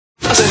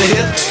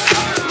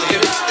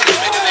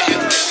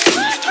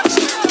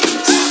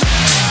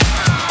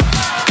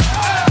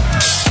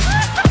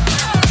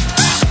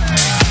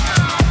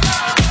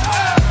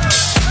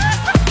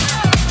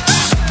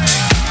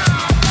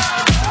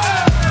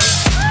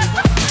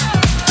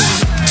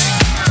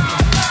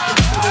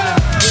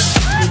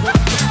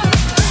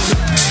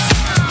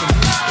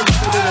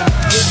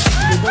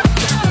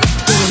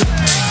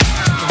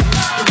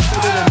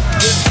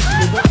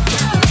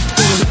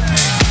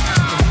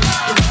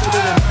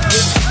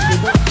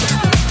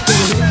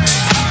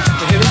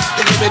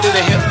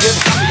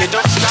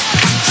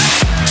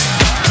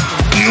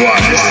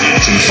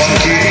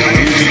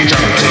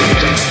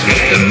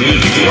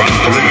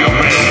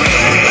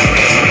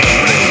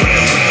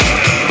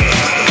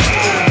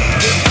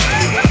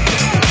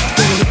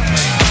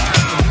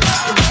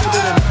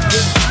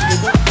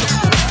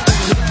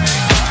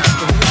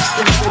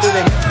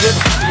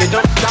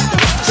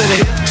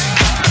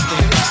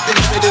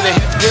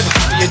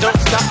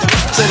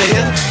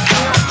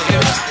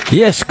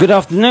Yes, good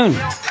afternoon.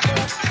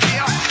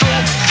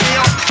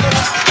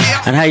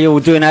 And how you all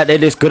doing out there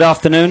this good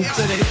afternoon?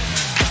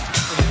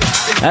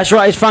 That's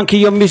right, it's Funky,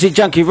 your music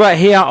junkie, right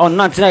here on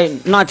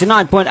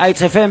 99.8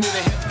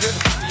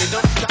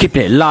 FM. Keep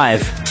it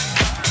live.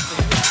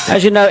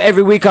 As you know,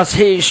 every week I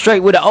hit it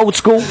straight with the old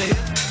school.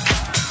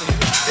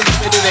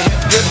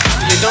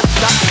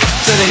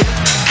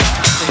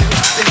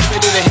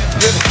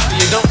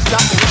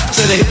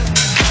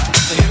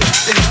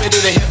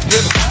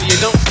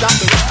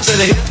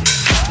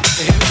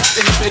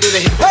 Get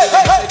this.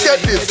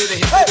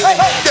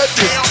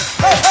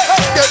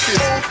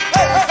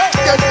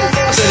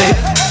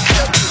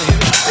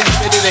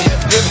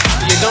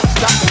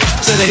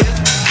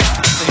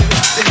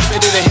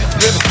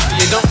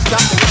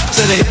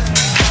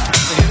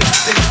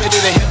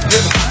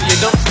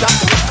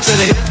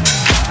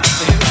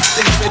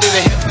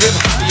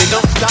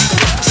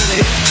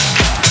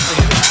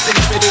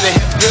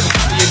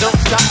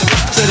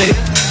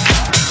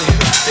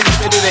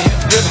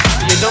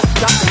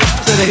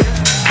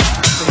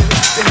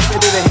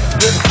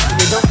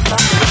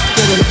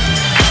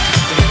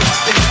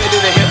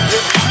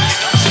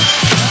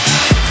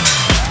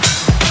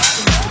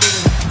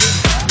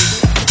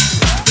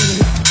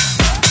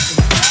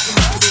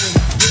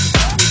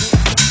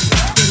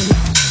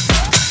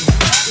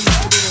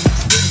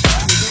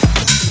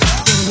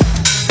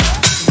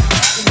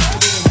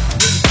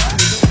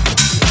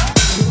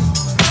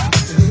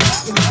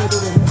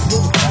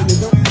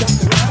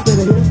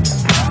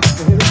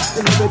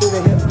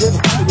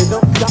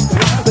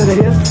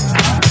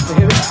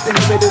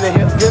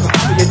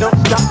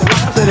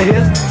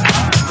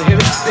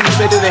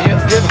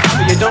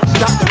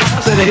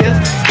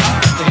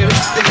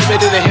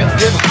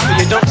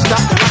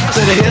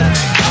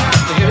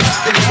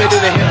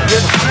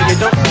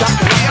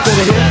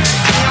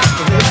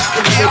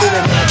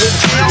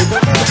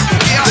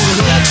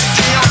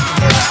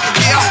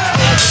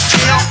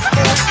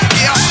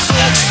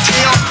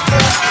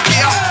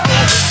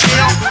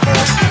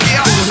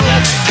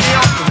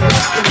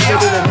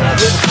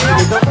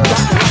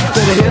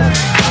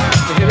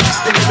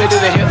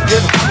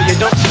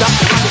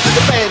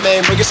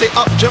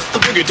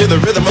 To the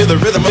rhythm, to the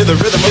rhythm, to the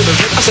rhythm, to the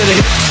rhythm. I said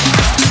it.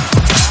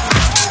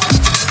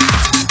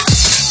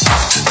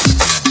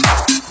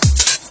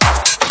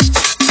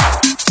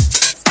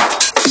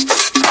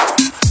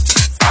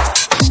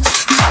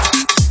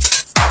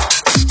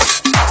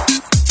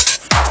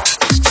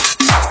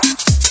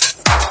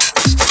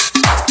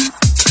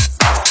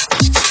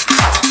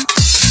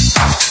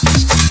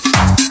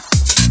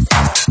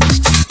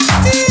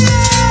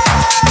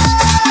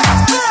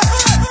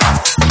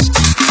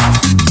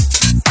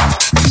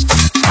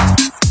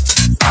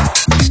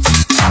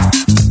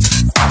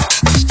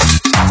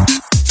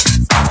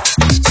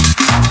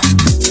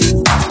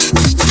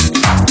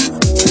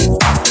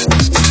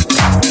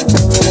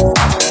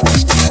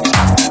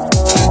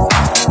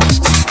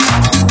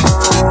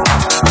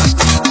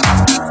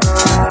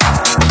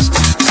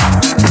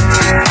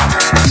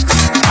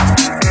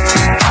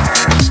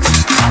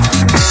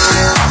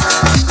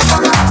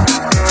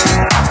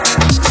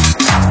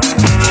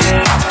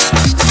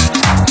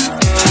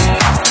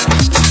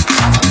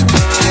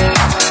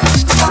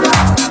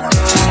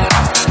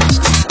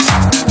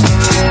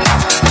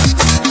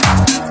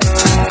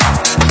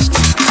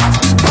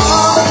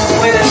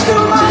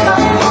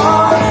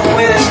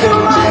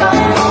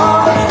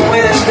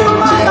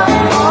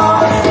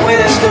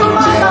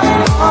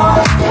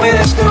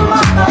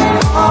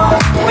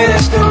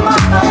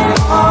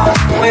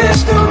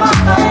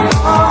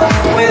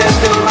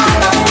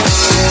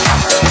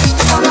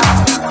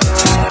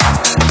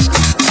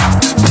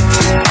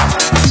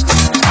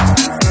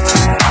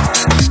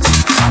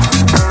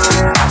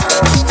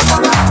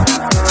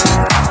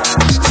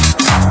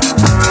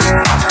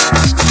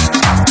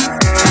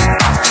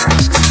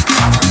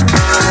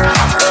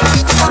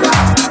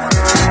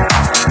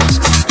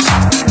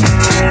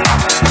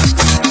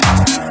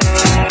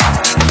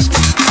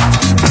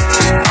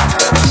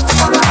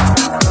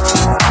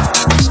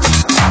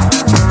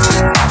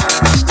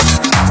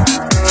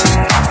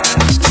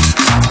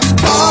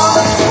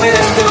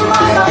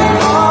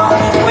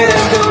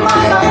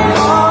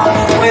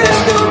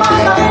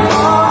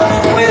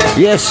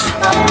 Yes.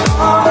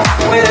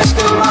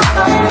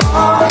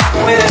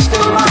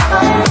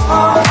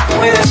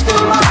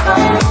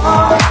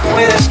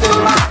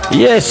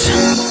 Yes.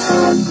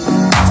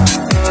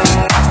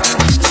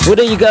 Well,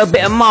 there you go, a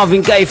bit of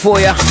Marvin Gaye for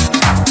you.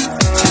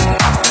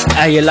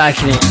 How you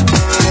liking it?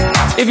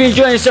 If you're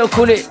enjoying yourself,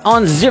 call it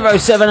on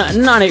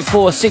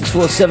 07984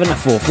 647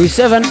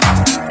 437.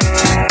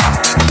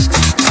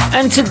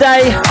 And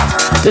today,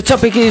 the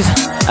topic is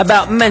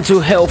about mental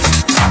health.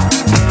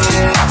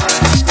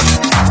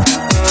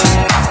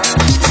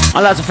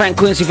 I'd like to thank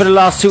Quincy for the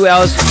last 2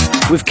 hours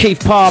with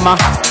Keith Palmer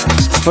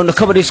from the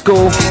Comedy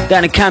School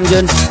down in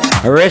Camden.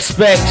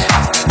 Respect.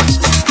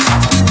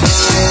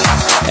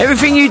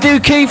 Everything you do,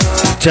 Keith,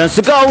 turns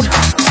to gold.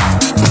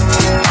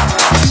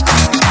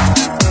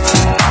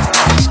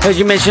 Heard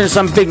you mention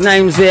some big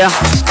names there.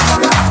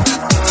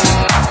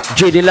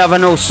 GD Love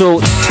and all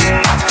sorts.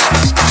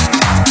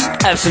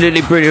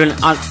 Absolutely brilliant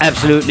and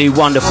absolutely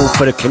wonderful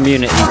for the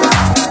community.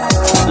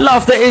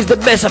 Laughter is the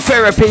best of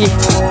therapy.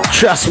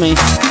 Trust me.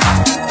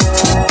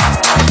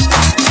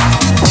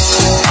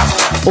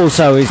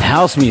 Also is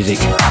house music.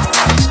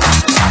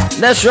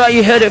 That's right,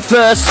 you heard it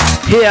first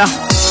here,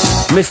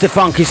 Mr.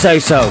 Funky Say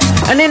So.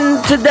 And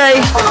in today,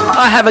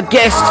 I have a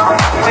guest,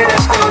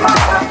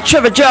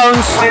 Trevor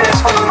Jones,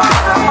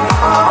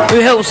 who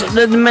helps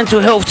the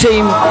mental health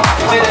team.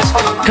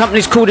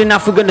 Company's called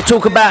Enough. We're going to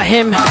talk about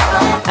him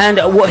and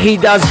what he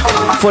does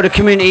for the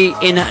community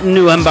in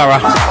Newham Borough.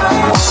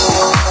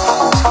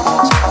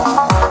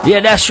 Yeah,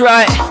 that's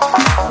right.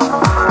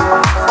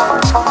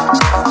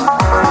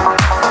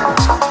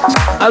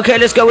 Okay,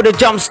 let's go with a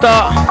jump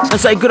start and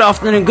say good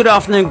afternoon, good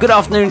afternoon, good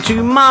afternoon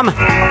to Mum.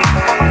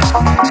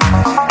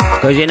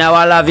 Because you know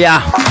I love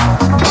ya.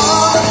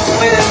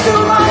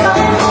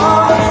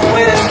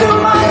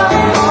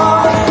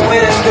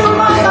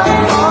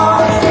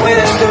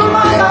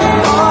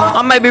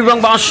 I may be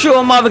wrong, but I'm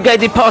sure Marvin Gaye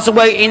did pass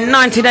away in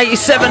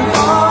 1987.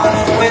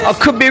 I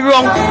could be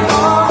wrong.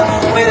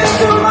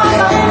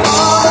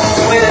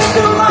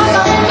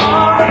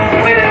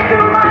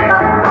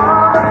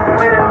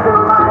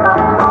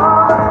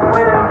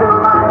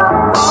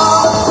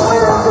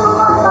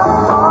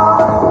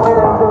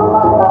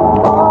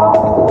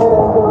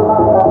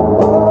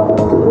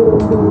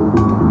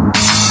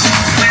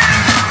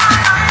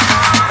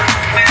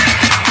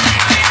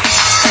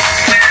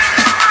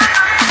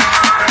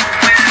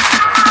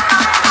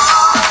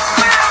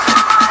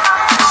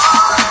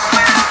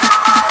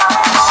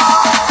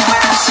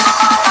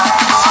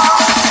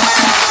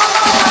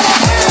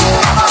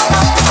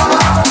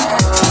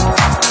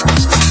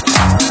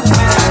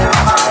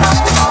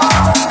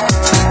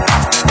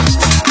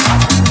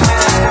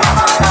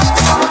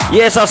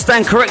 Yes, I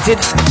stand corrected.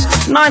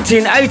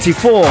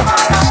 1984.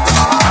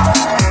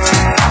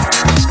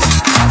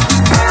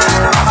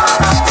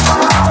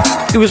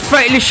 He was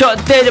fatally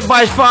shot dead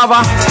by his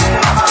father,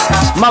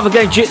 Marvin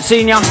Gaye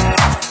Sr.,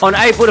 on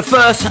April the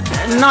 1st,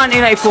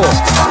 1984.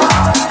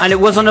 And it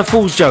wasn't a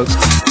fool's joke.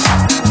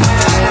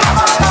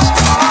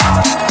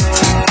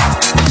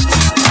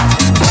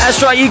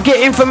 That's right, you get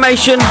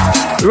information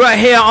right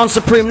here on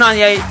Supreme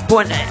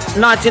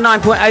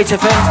 99.8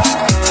 FM.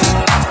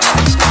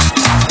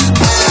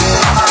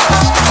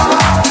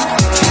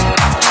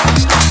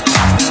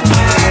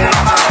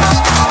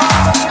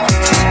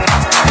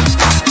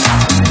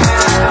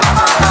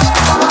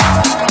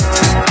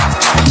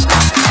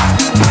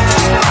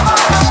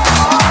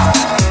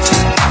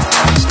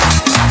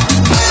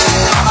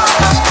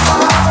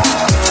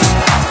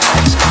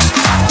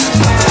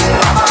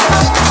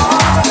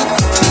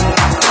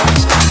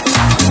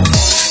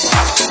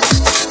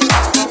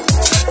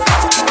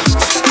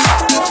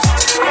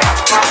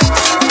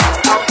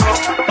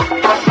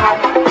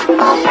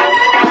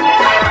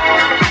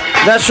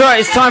 That's right,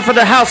 it's time for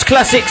the house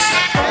classics.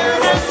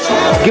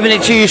 Giving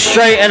it to you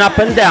straight and up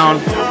and down.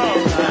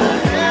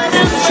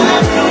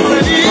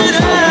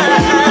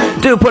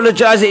 Do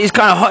apologise, it is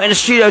kind of hot in the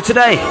studio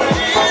today.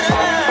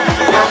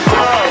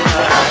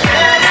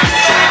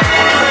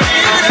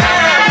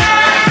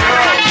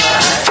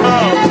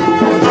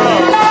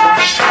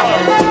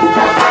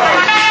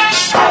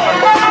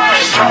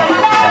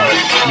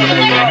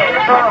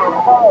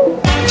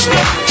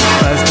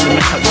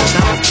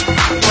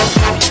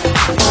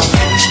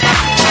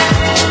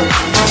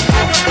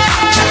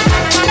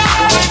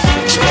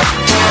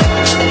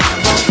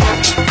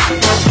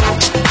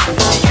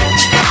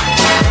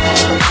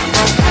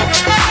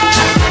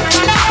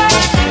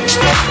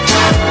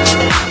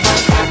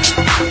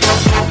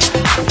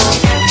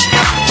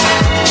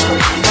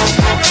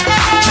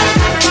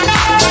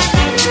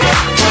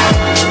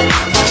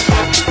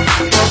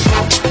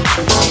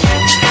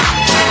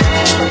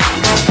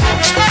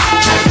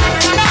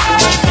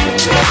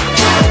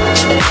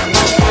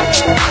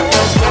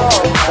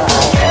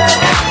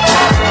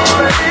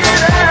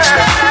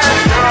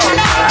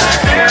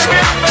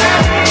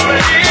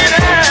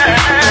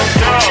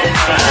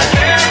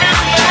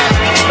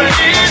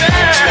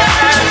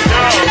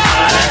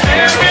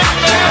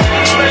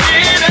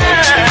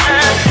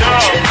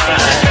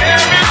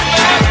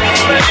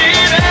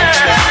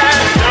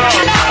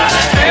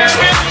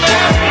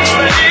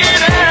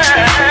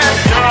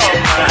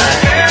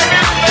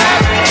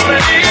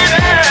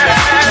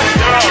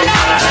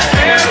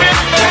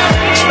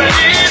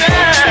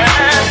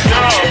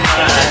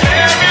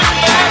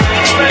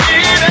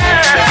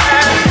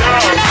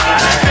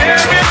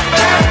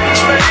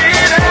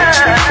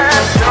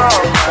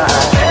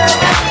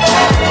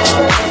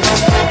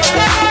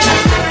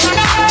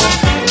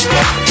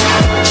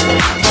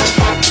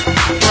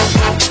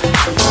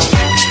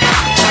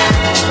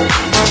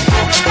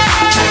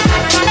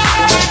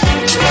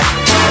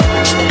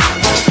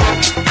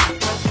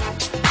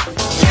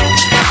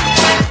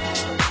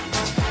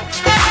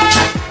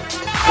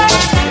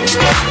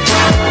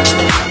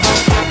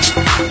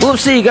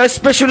 Whoops, there you go,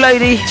 Special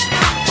Lady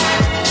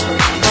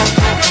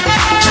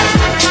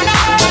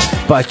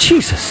by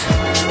Jesus.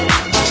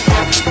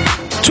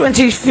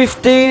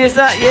 2015, is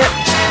that?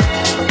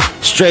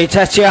 Yep. Straight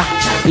at ya,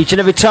 each and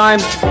every time.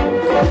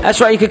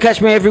 That's right, you can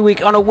catch me every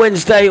week on a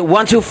Wednesday,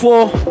 1 till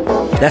 4.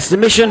 That's the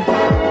mission.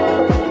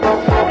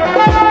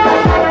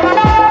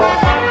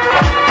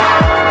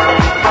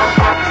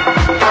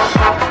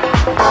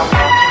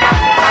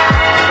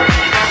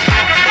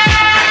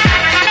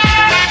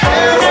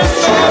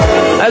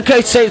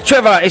 Okay, so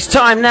Trevor, it's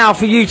time now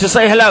for you to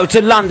say hello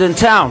to London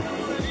town.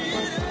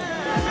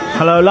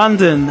 Hello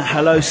London,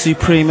 hello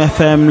Supreme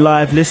FM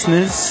live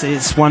listeners.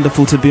 It's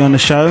wonderful to be on the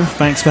show.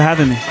 Thanks for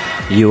having me.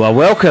 You are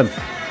welcome.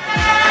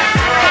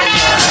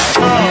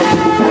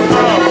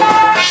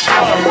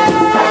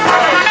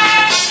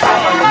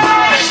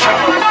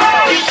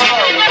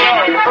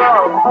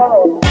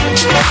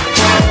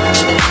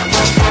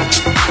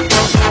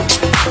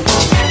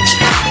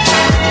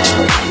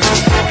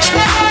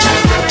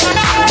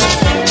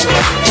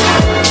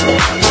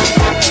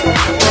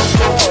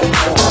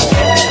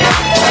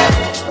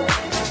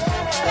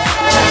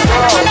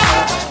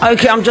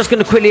 Okay, I'm just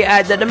going to quickly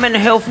add that the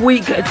Mental Health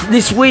Week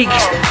this week,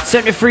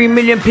 73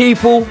 million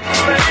people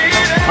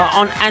are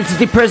on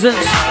antidepressants,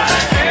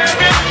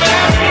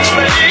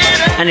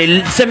 and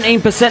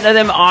 17% of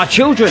them are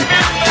children.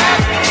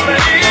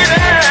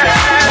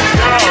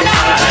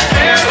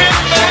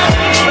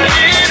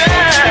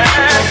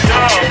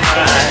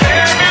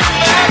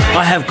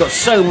 I have got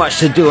so much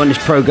to do on this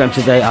program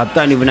today, I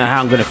don't even know how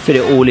I'm going to fit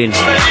it all in.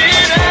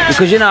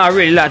 Because, you know, I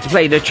really like to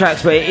play the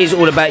tracks, but it is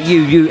all about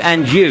you,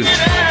 and you.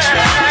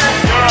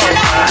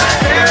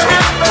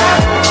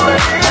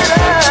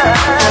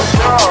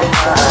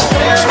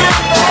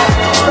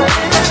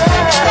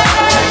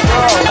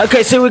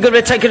 Okay, so we're going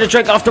to be taking a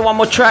break after one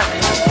more track.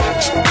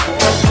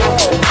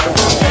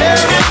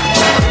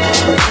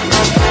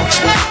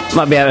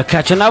 Might be able to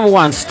catch another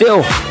one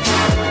still.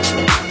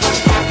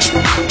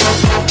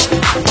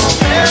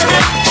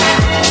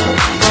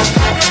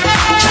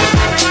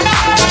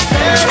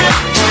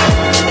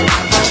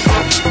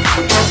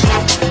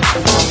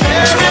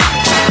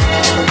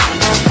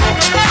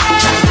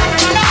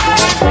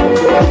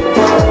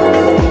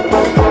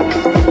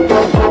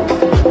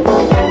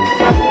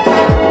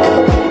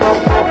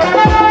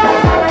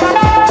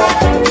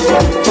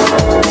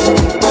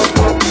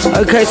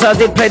 Okay, so I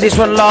did play this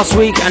one last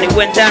week and it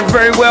went down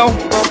very well.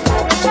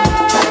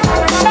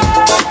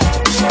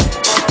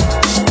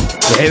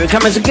 So here it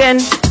comes again.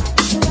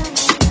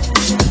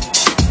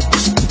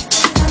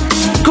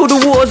 It's called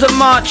The Waters of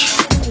March.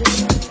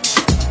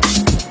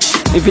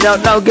 If you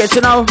don't know, get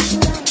to know.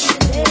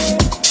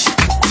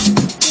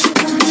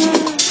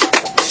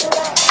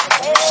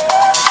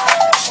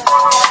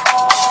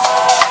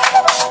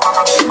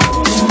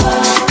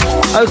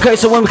 Okay,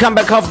 so when we come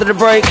back after the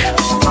break,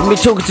 we'll be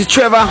talking to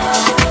Trevor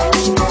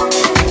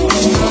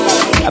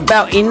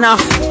about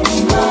Enough.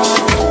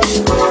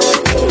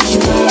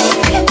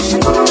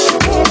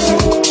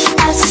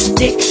 A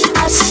stick,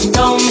 a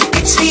stone,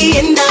 it's the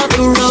end of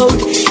the road.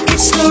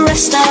 It's the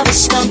rest of a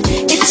stump,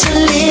 it's a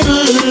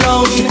little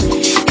alone.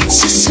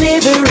 It's a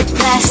sliver of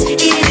grass,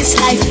 it is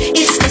life,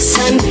 it's the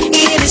sun,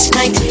 it is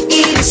night, it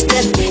is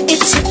death.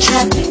 It's a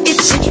trap,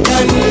 it's a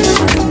gun.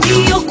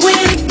 The yoke when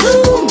it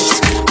blooms.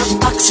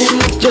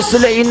 Just to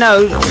let you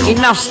know,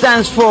 Enough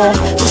stands for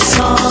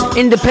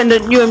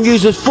Independent New and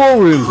Users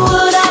Forum.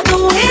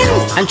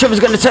 And Trevor's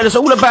going to tell us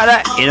all about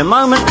that in a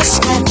moment. A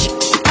scratch,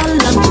 a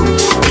lump,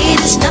 it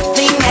is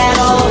nothing at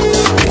all.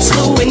 It's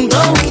the wind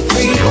blowing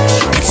free.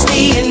 It's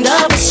the end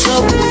of a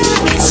slope.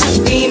 It's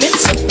a beam,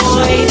 it's a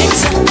void,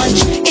 it's a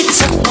hunch, it's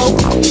a hope.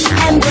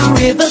 And the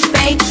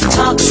riverbank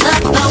talks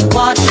of the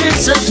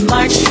waters of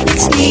March.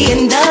 It's the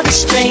end of the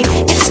strain,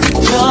 it's the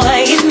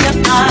joy in the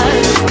heart.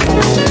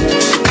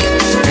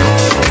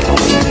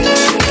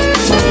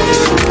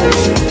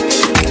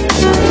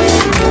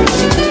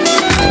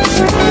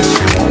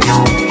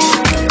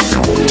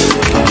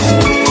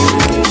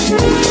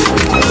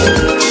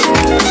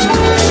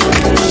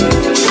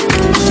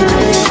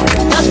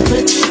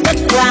 The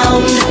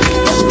ground,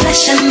 the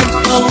flesh and the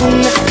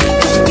bone,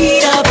 the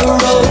beat of a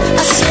road,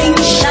 a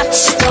slingshot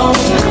stone,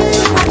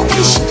 a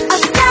fish, a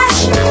flash,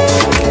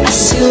 a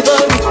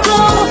silvery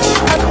glow,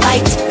 a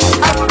bite,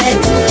 a bet,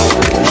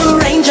 the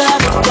range of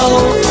a bow,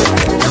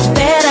 the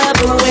bed of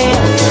a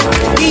whale,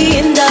 the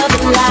end of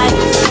a line,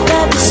 the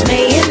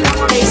dismay in the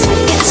face.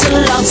 It's a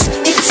loss,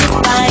 it's a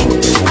bind,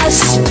 a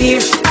spear,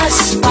 a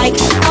spike,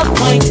 a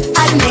point,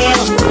 a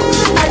nail,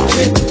 a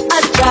drip, a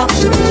drop,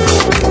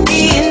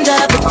 the end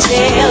of a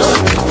tale.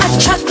 A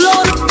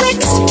truckload of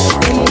bricks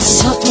in the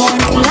soft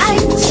morning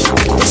light,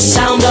 the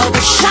sound of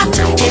a shot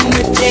in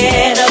the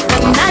dead of the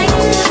night.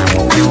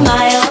 A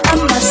mile, a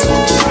must, a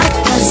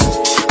bust,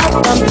 a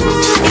bump.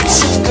 It's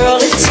a girl,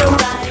 it's a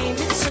rhyme,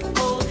 it's a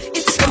bull,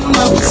 it's the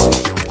mumps.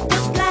 The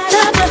flat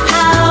of the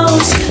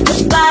house, the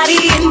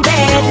body in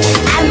bed,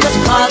 and the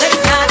car that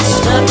got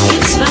stuck.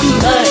 It's the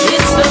mud,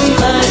 it's the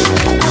mud.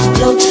 A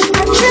float,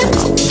 a trip,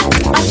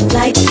 a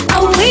flight, a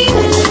wing,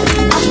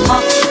 a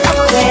hawk, a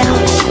quail.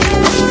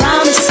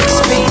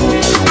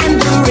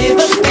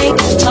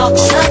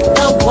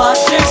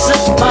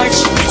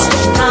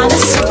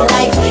 harness of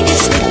life.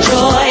 It's the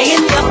joy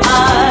in your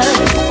heart.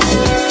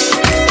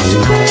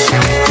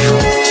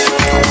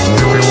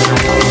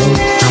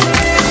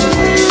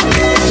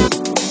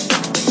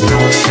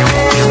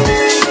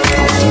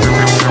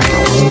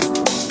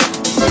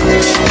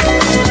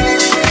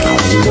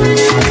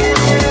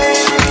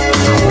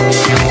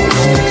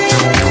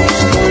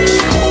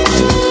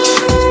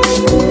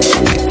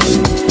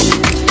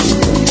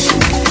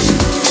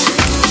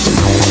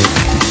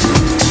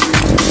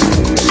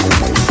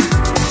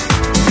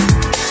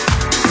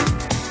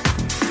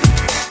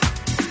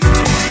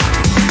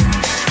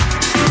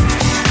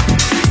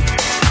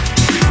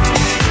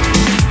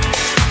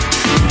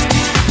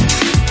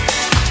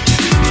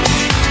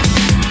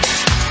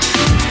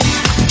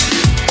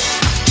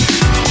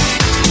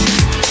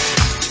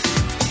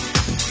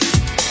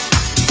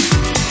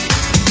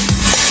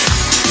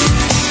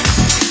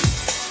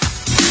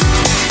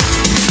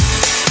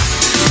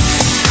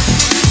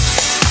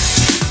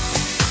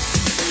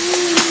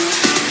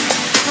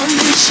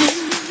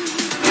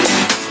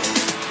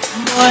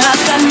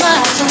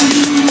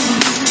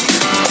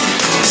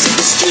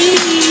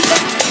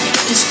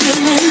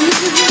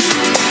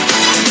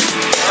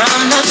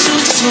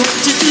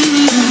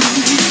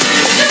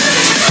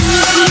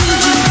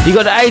 You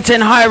got the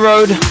A10 High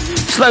Road,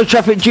 slow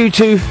traffic due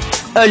to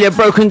earlier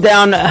broken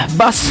down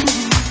bus.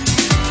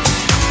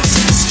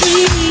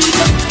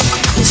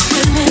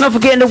 Not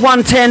forgetting the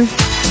 110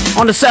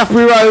 on the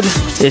Southbury Road,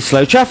 it's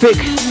slow traffic.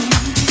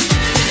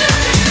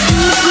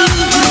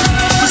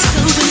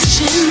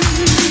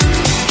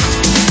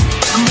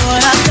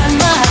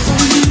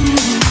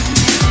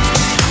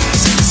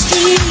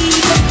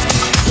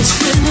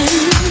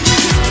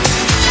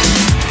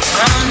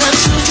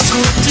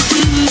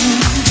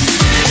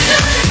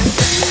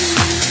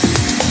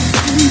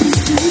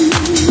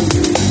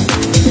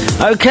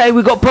 Okay,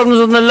 we've got problems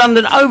on the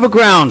London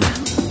Overground.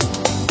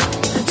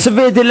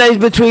 Severe delays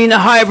between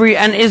Highbury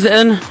and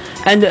Islington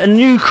and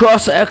New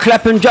Cross,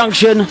 Clapham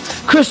Junction,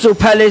 Crystal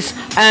Palace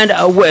and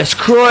West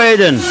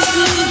Croydon.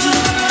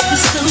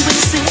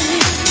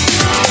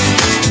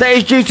 That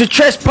is due to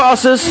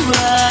trespassers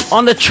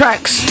on the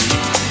tracks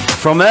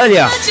from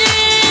earlier.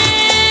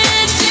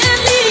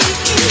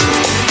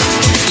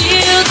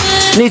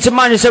 Need to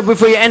mind yourself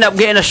before you end up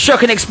getting a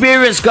shocking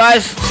experience,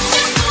 guys.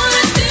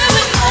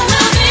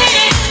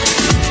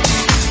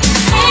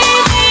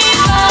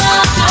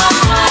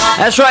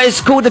 That's right, it's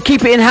called the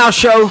Keep It In-House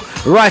Show,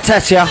 right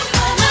at ya.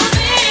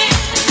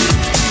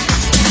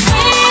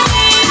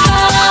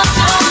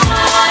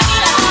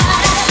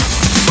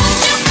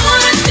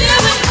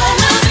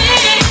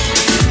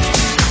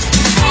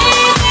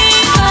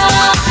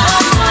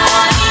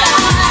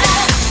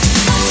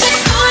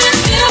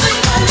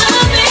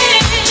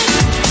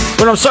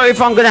 Well, I'm sorry if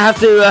I'm going to have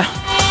to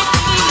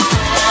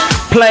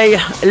play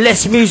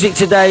less music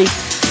today,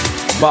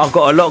 but I've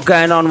got a lot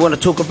going on. I want to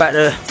talk about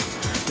the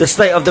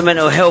state of the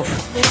mental health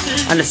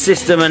and the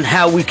system and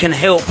how we can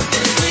help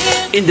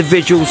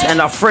individuals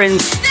and our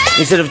friends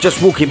instead of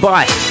just walking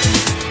by.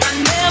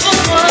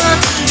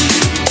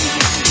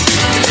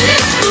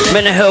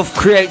 Mental health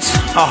creates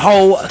a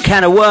whole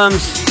can of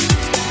worms.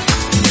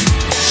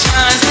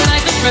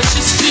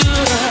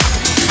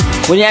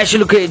 When you actually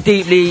look at it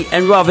deeply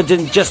and rather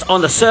than just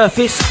on the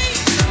surface,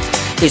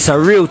 it's a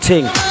real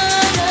thing.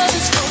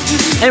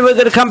 And we're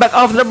going to come back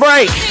after the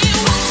break.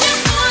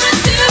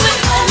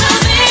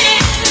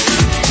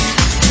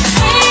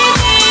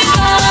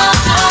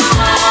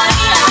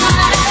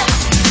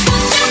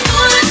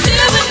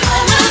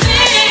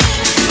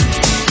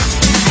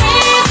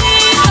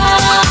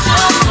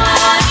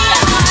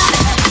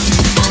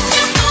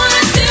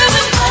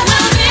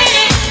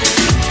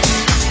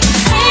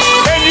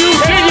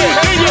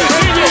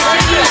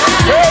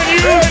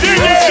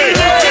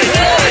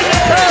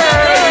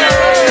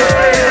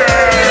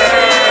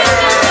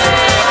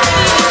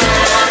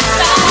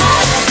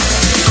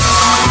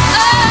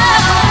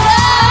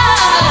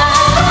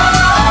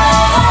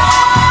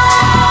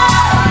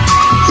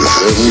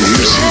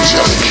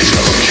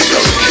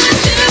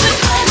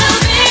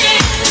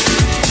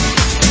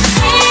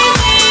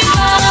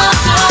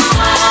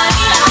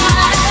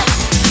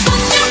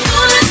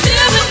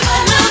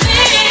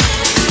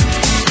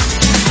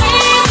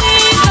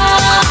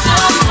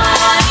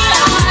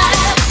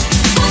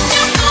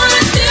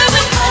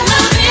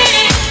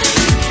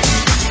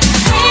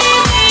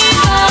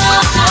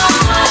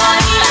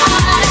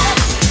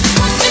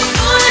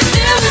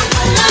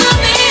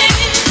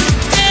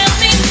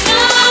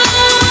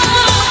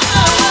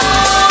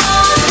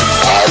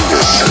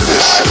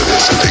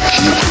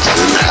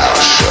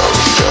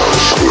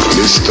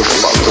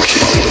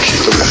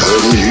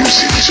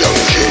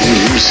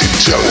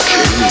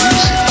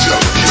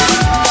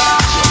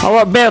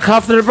 Alright, back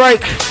after the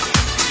break.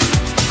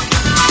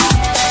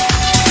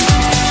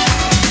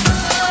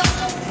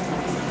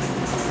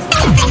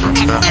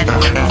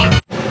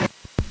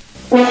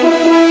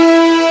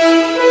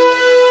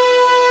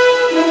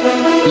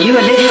 You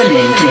are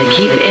listening to the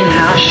Keep It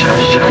In-House Show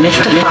with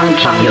Mr.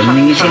 Funky, your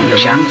music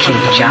junkie.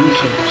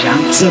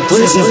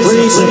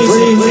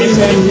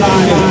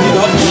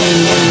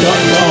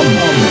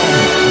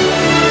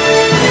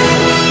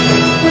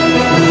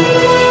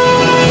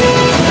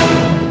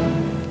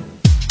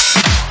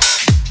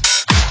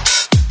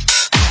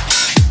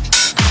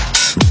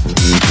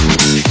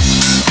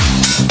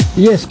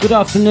 Yes, good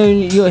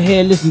afternoon. You're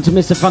here listening to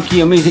Mr. Funky,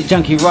 your music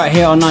junkie, right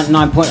here on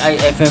 99.8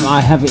 FM.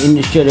 I have it in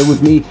the studio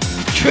with me,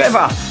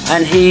 Trevor,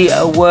 and he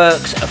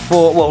works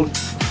for, well,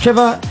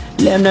 Trevor,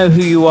 let him know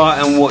who you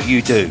are and what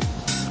you do.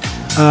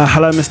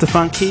 Hello, Mr.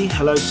 Funky.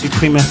 Hello,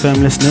 Supreme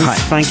FM listeners. Hi.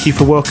 Thank you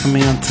for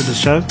welcoming me onto the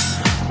show.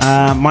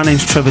 My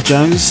name's Trevor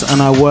Jones,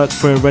 and I work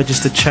for a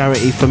registered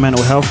charity for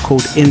mental health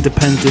called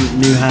Independent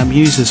Newham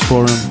Users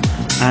Forum.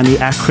 And the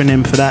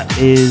acronym for that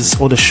is,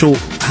 or the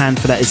shorthand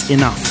for that is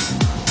INUF.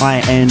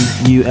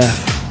 INUF.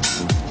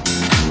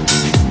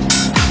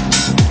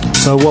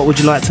 So what would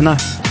you like to know?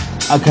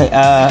 Okay,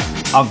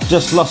 I've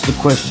just lost the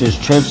questions,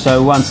 Trev,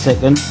 so 1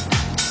 second. See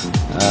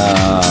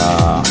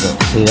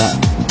that?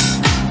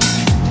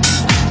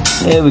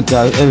 Here we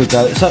go.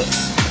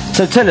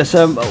 So tell us,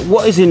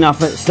 what is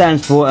INUF it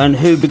stands for, and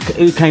who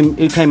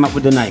came up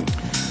with the name?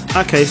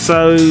 Okay,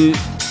 so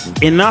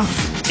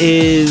INUF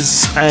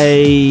is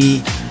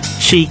a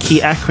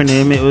cheeky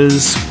acronym. It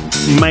was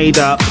made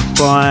up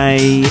by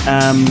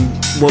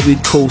what we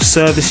call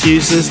service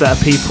users, that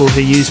are people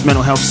who use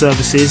mental health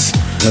services,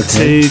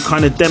 to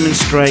kind of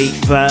demonstrate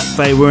that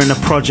they were in a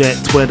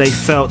project where they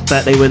felt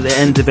that they were at the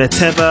end of their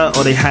tether,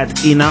 or they had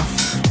enough,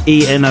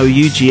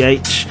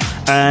 ENOUGH,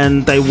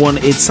 and they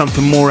wanted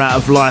something more out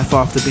of life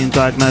after being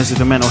diagnosed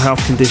with a mental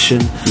health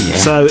condition. Yeah.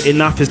 So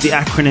INUF is the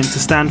acronym to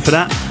stand for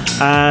that.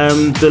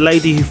 The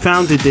lady who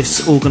founded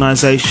this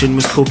organisation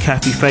was called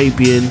Kathy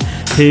Fabian,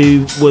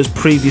 who was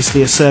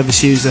previously a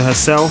service user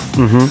herself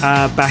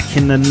back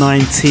in the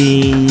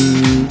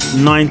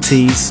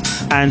 1990s,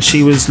 and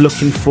she was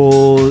looking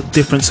for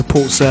different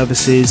support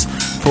services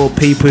for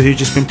people who'd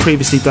just been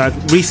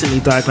recently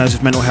diagnosed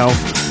with mental health,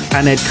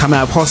 and they'd come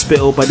out of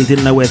hospital but they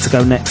didn't know where to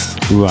go next.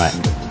 Right.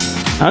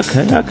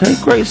 Okay,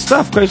 great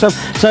stuff.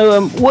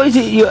 So, what is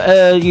it?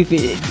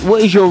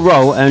 What is your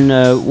role, and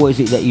what is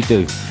it that you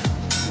do?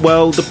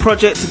 Well, the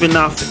project of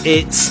INUF,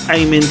 it's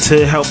aiming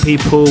to help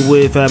people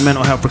with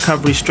mental health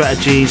recovery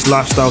strategies,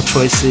 lifestyle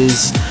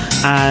choices,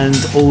 and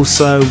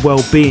also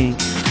well-being.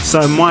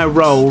 So my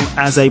role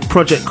as a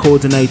project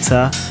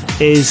coordinator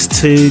is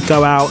to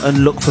go out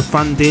and look for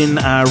funding,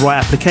 write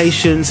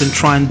applications, and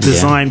try and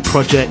design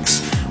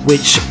projects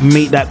which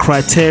meet that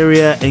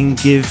criteria and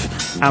give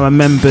our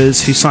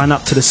members who sign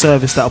up to the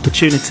service that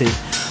opportunity.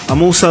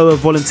 I'm also a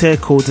volunteer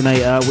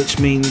coordinator, which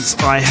means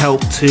I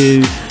help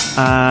to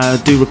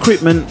do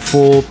recruitment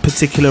for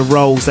particular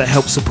roles that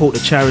help support the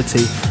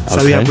charity.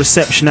 So we have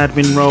reception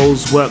admin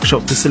roles,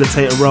 workshop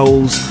facilitator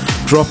roles,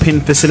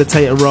 drop-in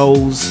facilitator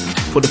roles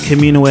for the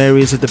communal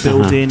areas of the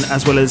building,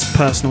 as well as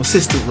personal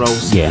assistant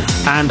roles. Yeah.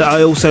 And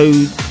I also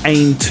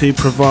aim to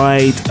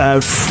provide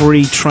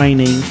free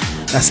training,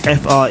 that's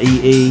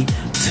FREE,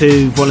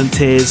 to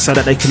volunteers so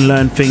that they can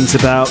learn things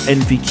about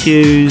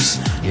NVQs,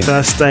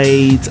 first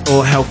aid,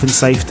 or health and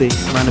safety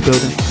around the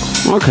building.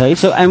 Okay,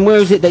 so and where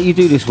is it that you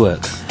do this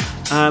work?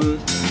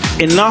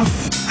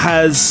 INUF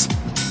has,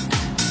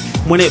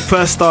 when it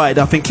first started,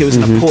 I think it was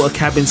in a porter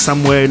cabin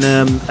somewhere in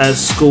a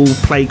school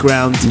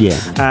playground.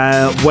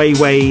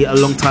 Way a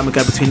long time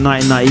ago, between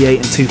 1998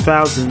 and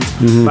 2000.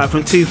 But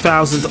from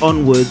 2000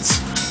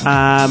 onwards,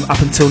 up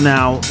until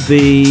now,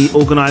 the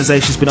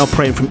organisation's been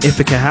operating from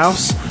Ithaca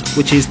House,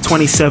 which is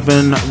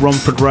 27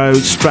 Romford Road,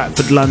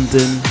 Stratford,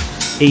 London,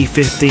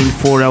 E15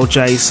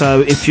 4LJ.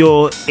 So if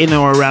you're in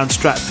or around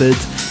Stratford,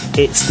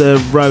 it's the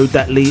road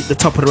that the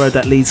top of the road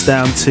that leads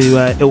down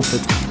to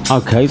Ilford.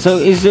 Okay, so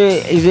is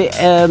it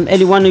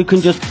anyone who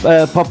can just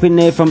pop in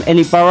there from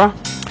any borough?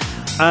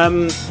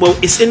 Well,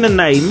 it's in the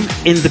name,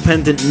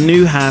 Independent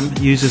Newham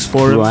Users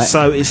Forum,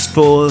 so it's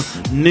for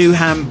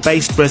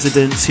Newham-based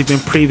residents who've been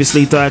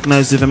previously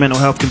diagnosed with a mental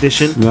health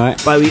condition.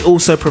 But we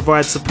also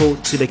provide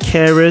support to the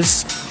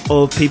carers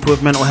of people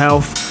with mental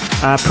health,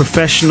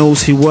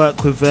 professionals who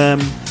work with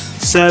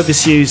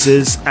service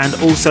users, and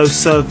also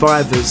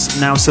survivors.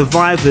 Now,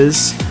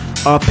 survivors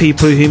are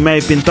people who may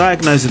have been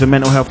diagnosed with a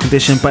mental health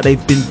condition, but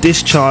they've been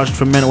discharged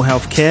from mental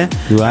health care.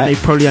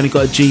 They've probably only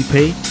got a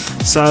GP.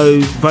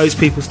 So those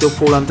people still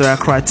fall under our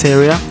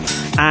criteria.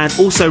 And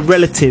also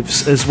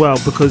relatives as well,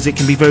 because it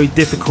can be very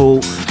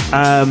difficult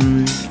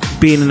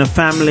being in a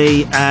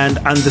family and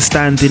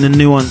understanding the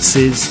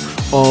nuances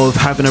of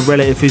having a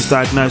relative who's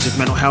diagnosed with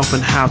mental health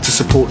and how to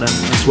support them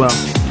as well.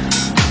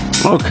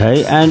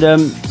 Okay, and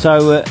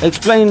so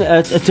explain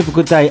a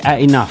typical day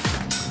at INUF.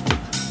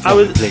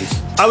 Please.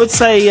 I would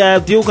say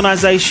the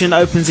organisation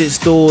opens its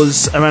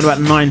doors around about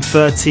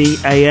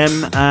 9:30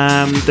 a.m.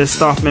 There's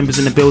staff members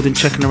in the building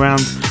checking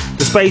around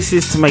the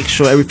spaces to make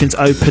sure everything's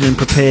open and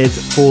prepared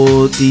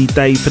for the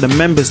day for the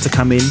members to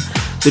come in.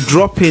 The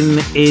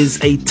drop-in is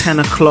a 10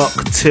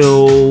 o'clock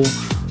till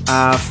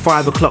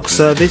 5 o'clock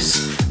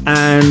service.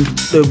 And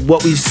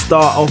what we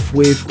start off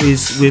with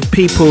is with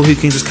people who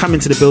can just come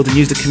into the building,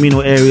 use the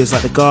communal areas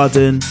like the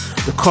garden,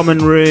 the common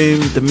room,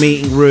 the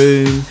meeting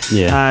room,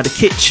 the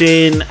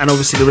kitchen, and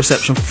obviously the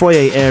reception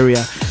foyer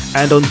area.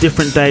 And on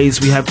different days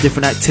we have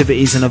different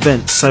activities and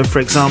events. So for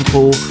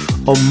example,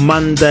 on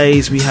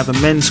Mondays we have a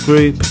men's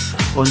group,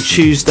 on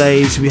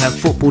Tuesdays we have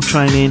football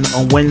training,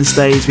 on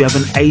Wednesdays we have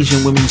an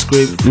Asian women's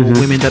group for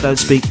women that don't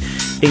speak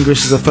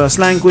English as a first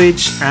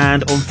language,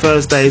 and on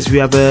Thursdays we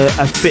have a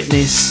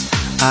fitness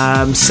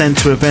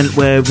centre event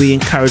where we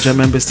encourage our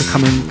members to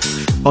come in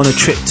on a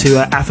trip to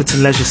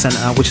Atherton Leisure Centre,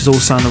 which is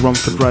also on the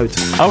Romford Road.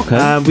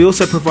 Okay. We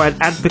also provide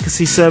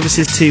advocacy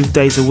services 2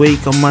 days a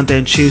week on Monday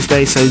and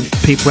Tuesday, so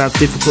people have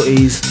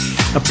difficulties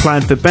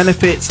applying for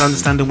benefits,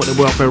 understanding what their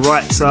welfare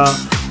rights are,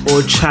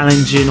 or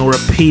challenging or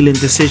appealing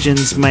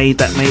decisions made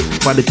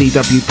by the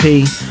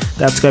DWP.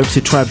 They have to go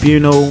to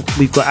tribunal.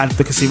 We've got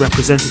advocacy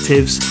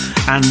representatives,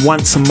 and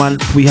once a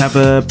month we have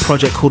a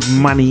project called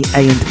Money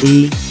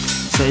A&E.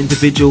 So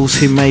individuals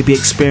who may be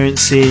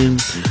experiencing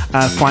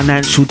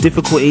financial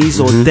difficulties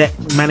or debt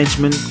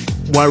management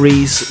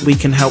worries, we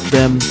can help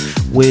them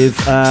with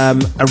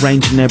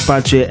arranging their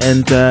budget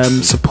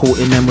and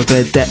supporting them with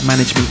their debt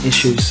management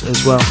issues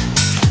as well.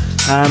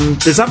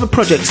 There's other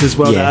projects as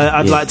well that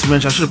I'd like to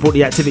mention. I should have brought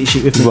the activity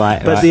sheet with me.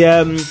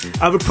 The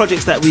other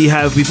projects that we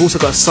have, we've also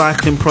got a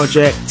cycling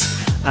project.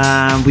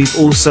 We've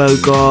also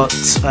got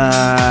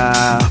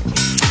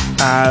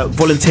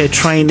volunteer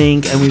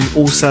training, and we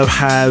also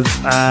have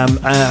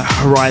a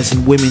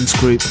Horizon Women's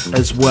group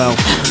as well.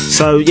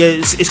 So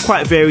it's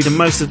quite varied, and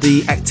most of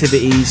the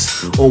activities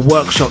or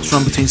workshops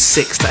run between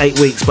 6 to 8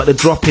 weeks, but the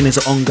drop-in is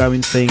an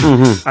ongoing thing,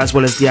 as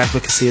well as the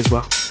advocacy as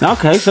well.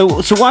 Okay, so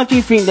why do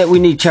you think that we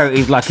need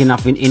charities like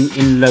enough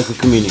in local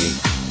community?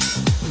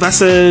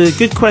 That's a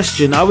good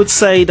question. I would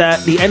say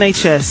that the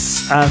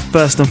NHS,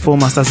 first and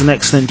foremost, does an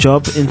excellent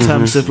job in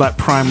terms of like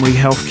primary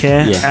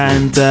healthcare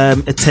and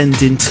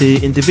attending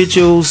to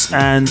individuals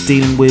and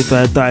dealing with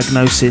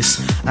diagnosis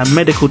and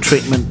medical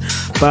treatment.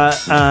 But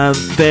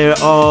there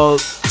are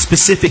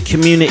specific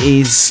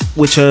communities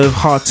which are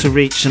hard to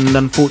reach, and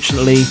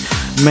unfortunately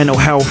mental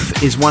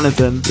health is one of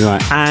them.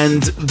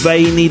 And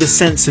they need a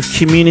sense of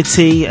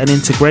community and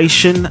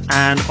integration,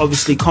 and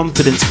obviously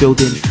confidence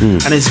building.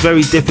 And it's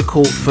very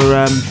difficult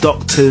for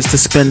doctors to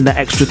spend that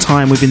extra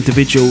time with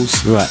individuals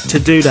to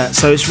do that.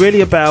 So it's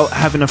really about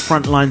having a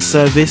frontline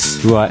service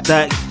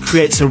that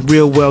creates a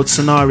real world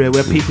scenario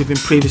where people who've been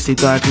previously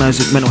diagnosed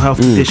with mental health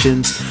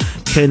conditions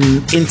can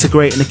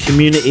integrate in a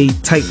community,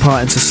 take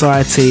part in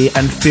society,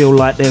 and feel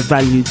like they're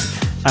valued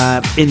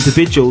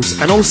individuals.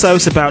 And also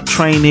it's about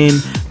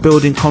training,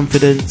 building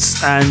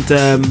confidence, and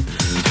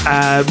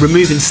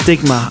removing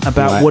stigma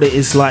about what it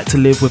is like to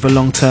live with a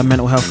long-term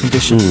mental health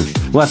condition.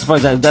 Well, I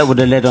suppose that would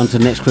have led on to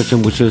the next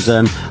question, which was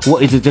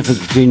what is the difference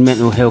between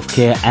mental health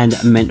care and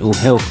mental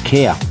health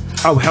care?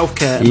 Oh,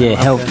 healthcare.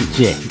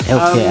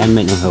 Healthcare and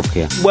mental health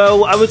care.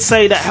 Well, I would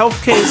say that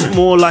healthcare is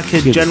more like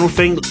a general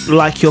thing,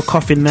 like you're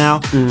coughing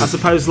now. I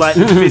suppose like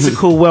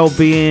physical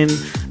well-being,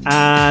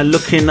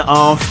 looking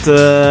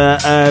after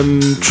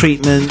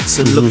treatments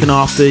and looking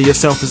after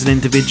yourself as an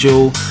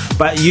individual,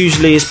 but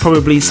usually it's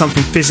probably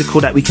something physical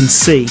that we can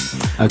see.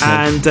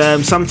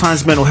 And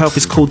sometimes mental health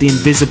is called the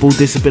invisible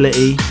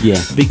disability,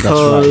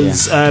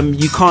 because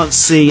you can't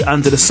see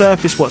under the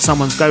surface what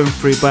someone's going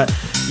through, but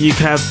you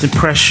can have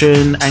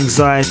depression,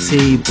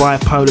 anxiety,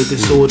 bipolar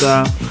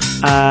disorder,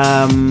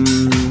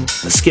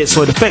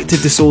 schizoid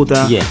affective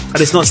disorder, and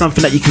it's not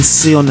something that you can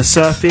see on the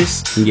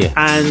surface,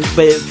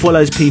 but it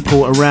follows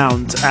people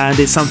around, and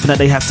it's something that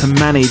they have to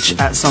manage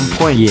at some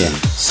point.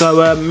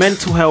 So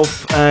mental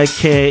health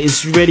care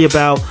is really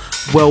about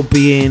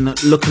well-being,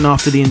 looking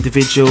after the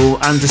individual,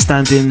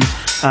 understanding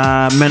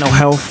mental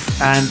health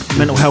and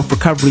mental health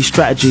recovery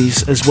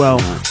strategies as well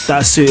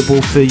that are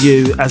suitable for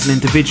you as an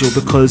individual,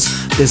 because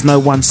there's no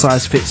one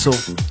size fits all.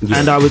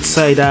 And I would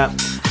say that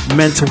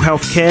mental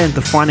health care, and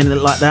defining it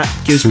like that,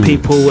 gives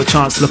people a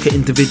chance to look at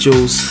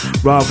individuals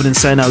rather than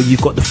saying, oh,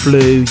 you've got the flu,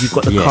 you've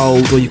got the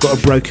cold, or you've got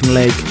a broken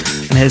leg,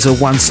 and here's a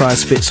one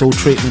size fits all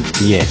treatment.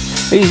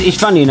 It's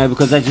funny,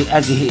 because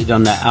as you hit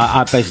on that,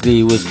 I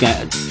basically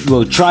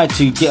tried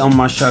to get on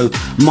my show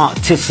Mark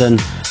Tisson,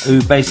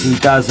 who basically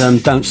does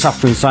Don't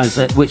Suffer in Silence,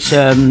 which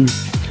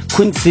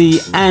Quincy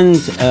and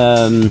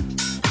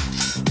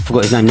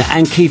forgot his name,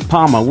 and Keith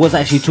Palmer was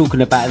actually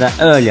talking about that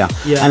earlier.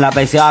 And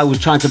basically I was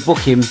trying to book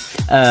him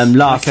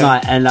last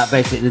night, and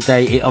basically the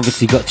day it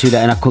obviously got too late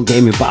and I couldn't get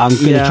him in, but I'm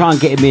going to try and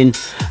get him in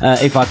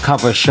if I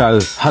cover a show.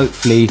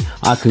 Hopefully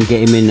I can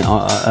get him in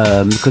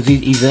because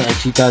he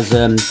actually does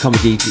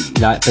comedy,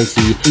 like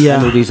basically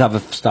and all these other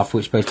stuff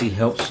which basically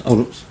helps.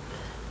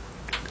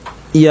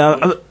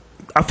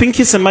 I think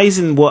it's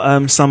amazing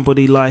what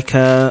somebody like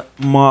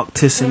Mark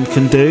Tisson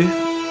can do,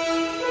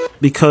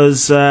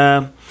 because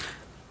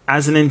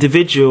as an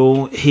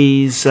individual,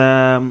 he's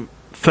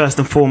first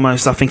and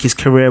foremost, I think his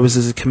career was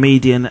as a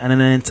comedian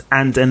and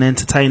an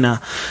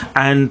entertainer,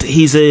 and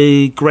he's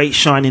a great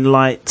shining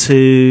light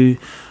to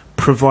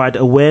provide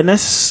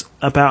awareness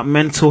about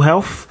mental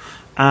health,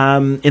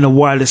 in a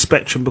wider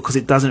spectrum, because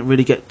it doesn't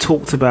really get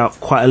talked about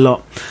quite a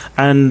lot.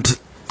 And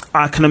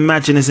I can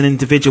imagine as an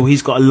individual,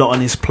 he's got a lot on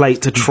his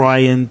plate to try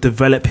and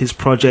develop his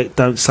project,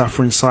 Don't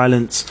Suffer in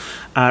Silence,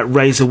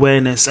 raise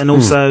awareness. And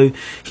also,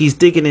 he's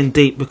digging in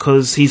deep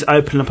because he's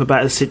opening up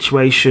about a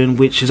situation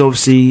which is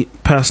obviously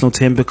personal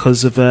to him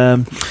because of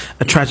a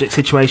tragic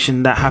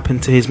situation that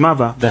happened to his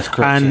mother. That's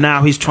correct. And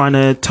now he's trying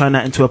to turn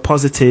that into a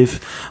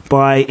positive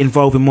by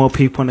involving more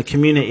people in the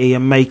community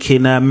and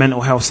making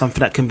mental health something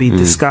that can be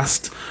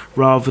discussed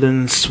rather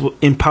than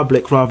in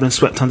public, rather than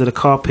swept under the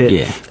carpet.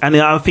 Yeah. And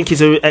I think he's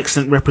an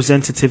excellent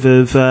representative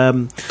of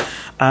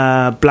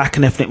black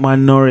and ethnic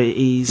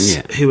minorities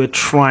who are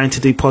trying to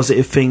do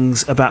positive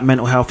things about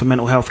mental health and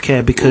mental health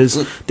care,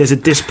 because there's a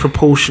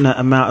disproportionate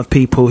amount of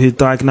people who are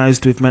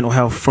diagnosed with mental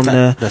health from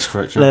that's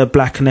correct, the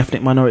black and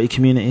ethnic minority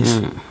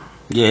communities.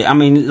 Yeah, I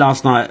mean,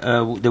 last night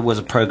there was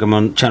a program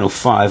on Channel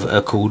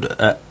 5 called,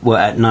 at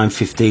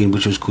 9:15,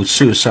 which was called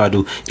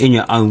Suicidal in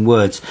Your Own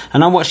Words.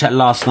 And I watched that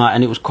last night,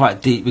 and it was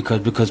quite deep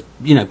because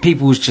you know,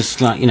 people was just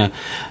like, you know,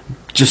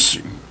 just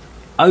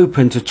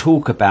open to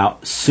talk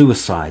about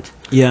suicide.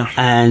 Yeah.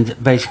 And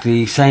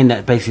basically saying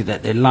that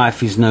their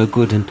life is no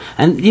good.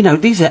 And you know,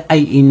 these are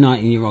 18,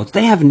 19-year-olds.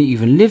 They haven't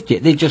even lived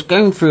yet. They're just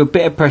going through a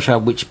bit of pressure,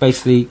 which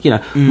basically, you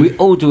know, we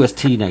all do as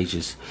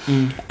teenagers.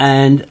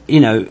 And, you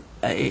know,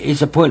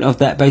 it's a point of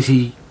that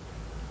basically,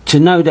 to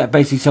know that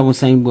basically someone's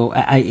saying, well,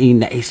 at 18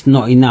 that it's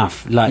not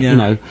enough. Like, you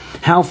know,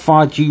 how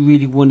far do you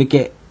really want to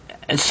get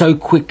so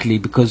quickly?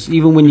 Because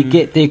even when you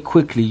get there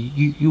quickly,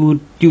 you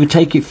would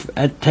take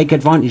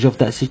advantage of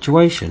that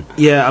situation.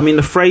 Yeah, I mean,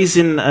 the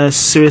phrasing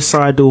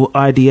suicidal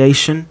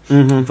ideation,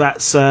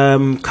 that's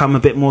come a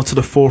bit more to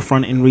the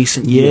forefront in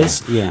recent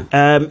years.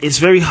 It's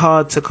very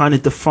hard to kind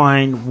of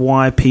define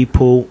why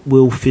people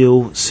will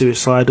feel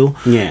suicidal.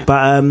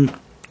 But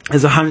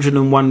there's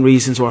 101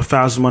 reasons or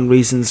 1,001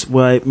 reasons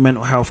why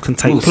mental health can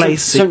take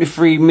place.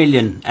 73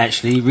 million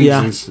actually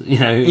reasons. You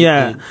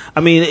know.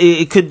 I mean,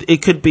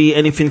 it could be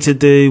anything to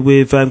do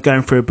with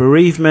going through a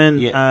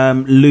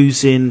bereavement,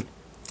 losing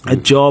a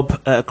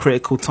job at a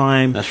critical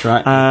time. That's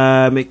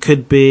right. It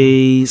could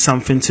be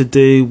something to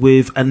do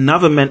with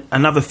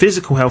another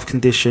physical health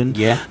condition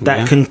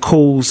that can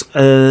cause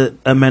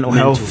a mental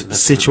health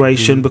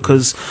situation.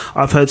 Because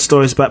I've heard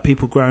stories about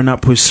people growing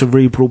up with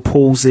cerebral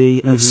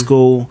palsy at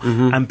school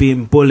and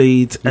being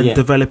bullied and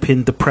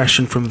developing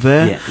depression from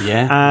there.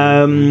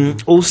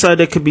 Also,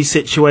 there could be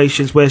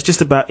situations where it's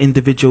just about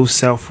individual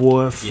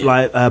self-worth,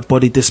 like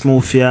body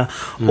dysmorphia,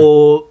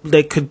 or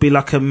there could be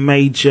like a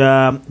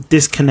major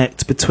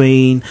disconnect between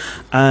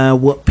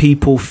what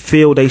people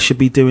feel they should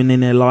be doing in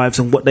their lives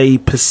and what they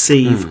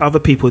perceive other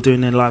people doing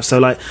in their lives. So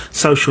like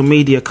social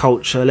media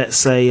culture, let's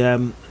say,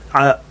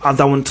 I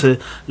don't want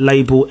to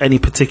label any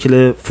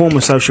particular form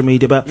of social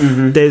media, but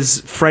there's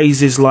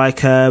phrases like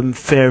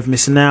fear of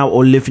missing out,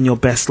 or living your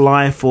best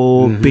life,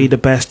 or be the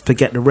best,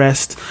 forget the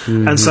rest.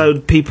 And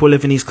so people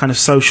live in these kind of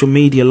social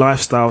media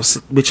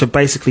lifestyles, which are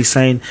basically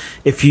saying,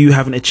 if you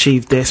haven't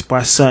achieved this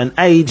by a certain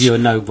age, you're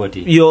nobody.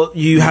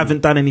 You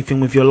haven't done anything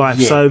with your life.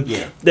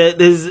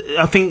 There's,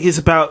 I think it's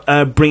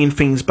about bringing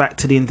things back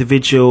to the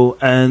individual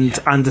and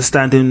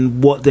understanding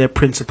what their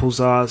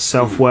principles are,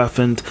 self-worth,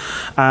 and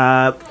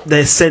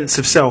their sense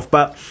of self.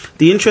 But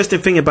the interesting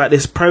thing about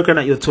this program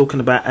that you're talking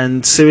about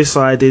and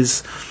suicide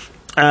is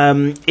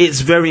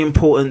it's very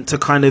important to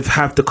kind of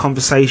have the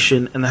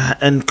conversation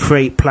and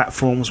create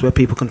platforms where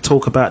people can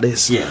talk about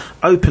this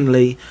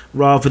openly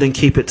rather than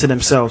keep it to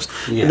themselves.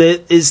 There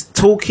is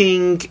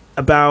talking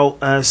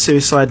about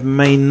suicide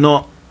may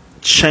not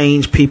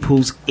change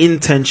people's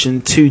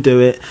intention to do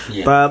it,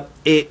 but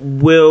it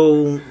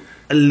will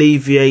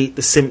alleviate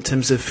the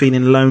symptoms of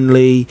feeling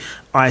lonely,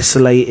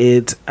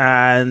 isolated,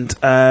 and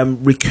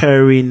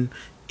recurring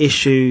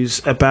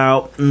issues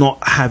about not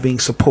having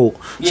support.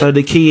 So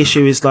the key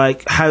issue is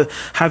like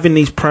having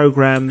these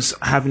programs,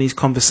 having these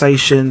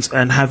conversations,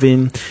 and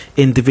having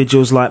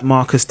individuals like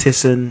Mark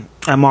Tisson,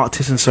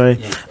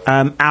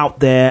 out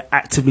there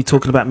actively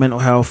talking about mental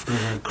health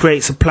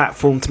creates a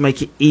platform to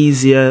make it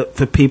easier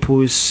for people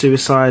with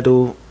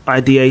suicidal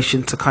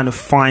ideation to kind of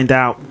find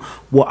out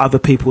what other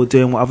people are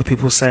doing, what other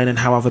people are saying, and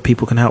how other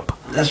people can help.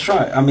 That's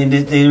right. I mean,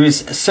 there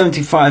is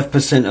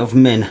 75% of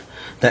men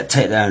that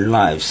take their own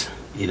lives,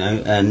 you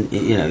know, and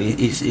you know,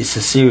 it's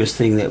a serious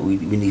thing that we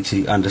need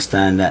to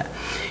understand. That,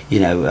 you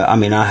know, I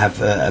mean, I have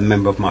a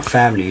member of my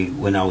family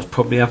when I was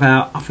probably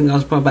about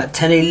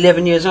 10,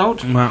 11 years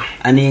old. Wow.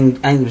 And he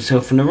hanged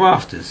himself from the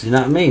rafters, you know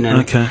what I mean?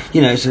 And,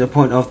 you know, to the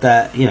point of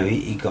that, you know,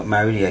 he got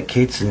married, he had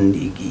kids, and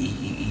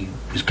he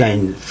was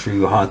going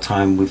through a hard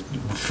time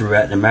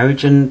throughout the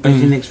marriage, and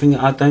basically the next thing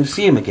I don't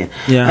see him again.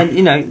 And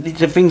you know,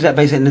 the things that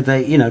basically in the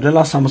day, you know, the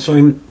last time I saw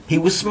him, he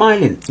was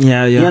smiling. You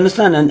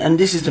understand? And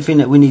this is the thing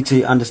that we need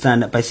to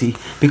understand, that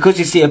basically because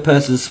you see a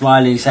person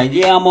smiling, you say,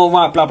 yeah, I'm all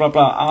right, blah blah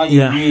blah. Are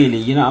you really?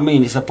 You know what I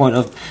mean? It's a point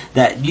of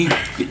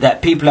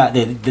that people out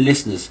there, the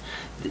listeners,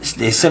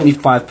 there's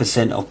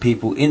 75% of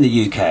people in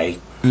the UK,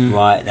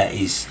 right, that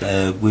is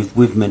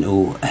with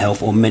mental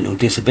health or mental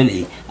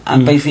disability,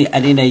 and basically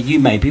adding there, you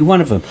may be one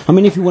of them. I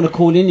mean, if you want to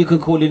call in, you can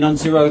call in on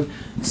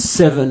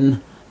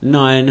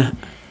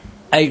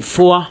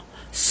 07984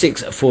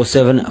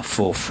 647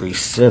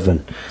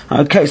 437.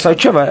 Okay, so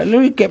Trevor, let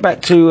me get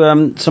back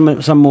to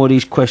some more of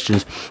these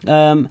questions.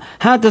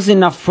 How does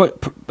enough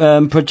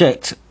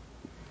project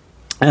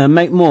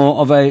make more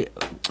of a...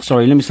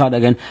 Sorry, let me start that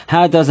again.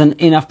 How does an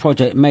enough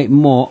project make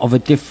more of a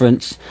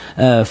difference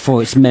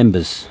for its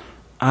members?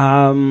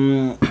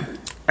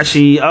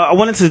 Actually, I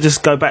wanted to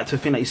just go back to a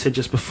thing that you said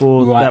just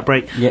before that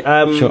break.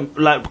 Yeah, sure.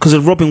 Like, because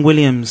of Robin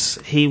Williams,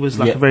 he was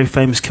like a very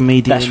famous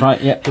comedian. That's right,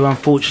 yeah. Who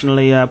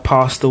unfortunately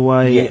passed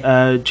away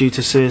due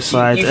to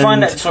suicide. You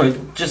find that, sorry,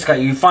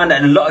 you find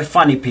that a lot of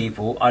funny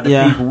people are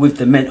the people with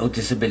the mental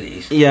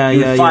disabilities.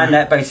 You find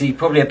that basically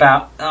probably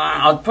about,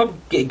 I'd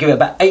probably give it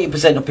about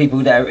 80% of people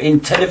that are in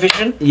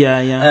television.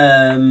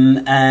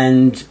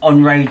 And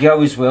on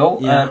radio as well.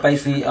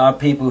 Basically are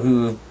people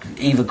who have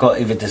either got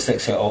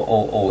dyslexia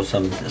or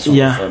some sort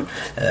of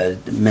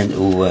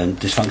mental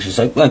dysfunction.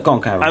 So go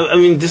on, Karen. I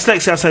mean,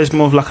 dyslexia, I say, is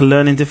more of like a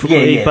learning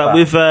difficulty, but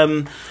with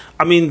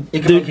I mean,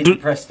 it can make you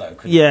depressed though.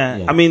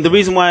 I mean, the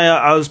reason why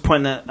I was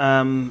pointing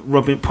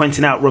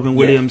out Robin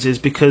Williams is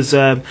because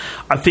I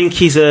think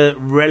he's a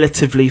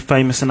relatively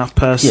famous enough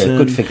person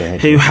good figurehead,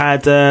 who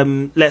had,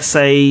 let's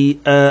say,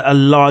 a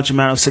large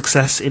amount of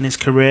success in his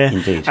career.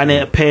 Indeed, and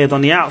it appeared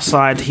on the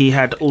outside he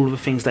had all of the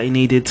things that he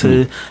needed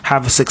to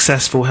have a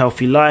successful,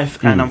 healthy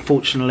life. And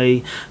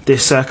unfortunately,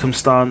 this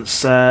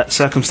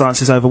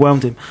circumstances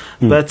overwhelmed him.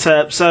 But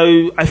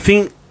so I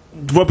think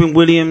Robin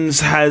Williams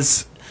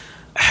has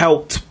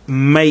helped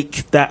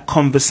make that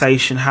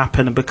conversation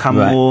happen and become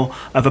more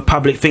of a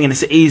public thing, and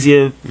it's an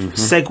easier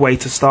segue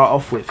to start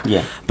off with.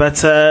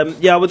 But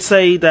I would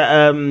say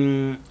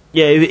that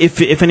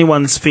if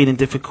anyone's feeling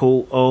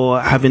difficult or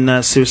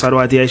having suicidal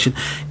ideation,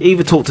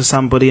 either talk to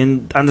somebody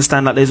and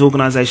understand that there's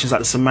organisations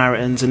like the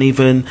Samaritans, and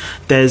even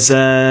there's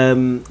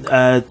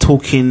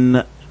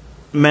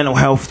mental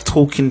health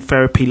talking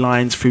therapy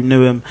lines through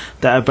Newham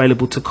that are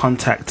available to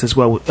contact as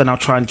well, and I'll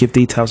try and give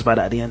details about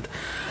that at the end.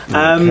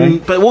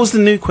 But what was the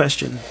new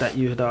question that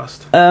you had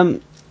asked?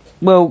 Well,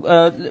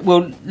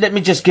 let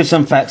me just give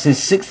some facts. There's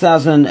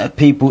 6,000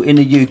 people in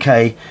the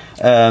UK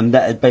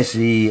that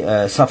basically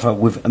suffer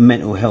with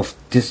mental health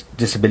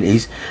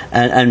disabilities,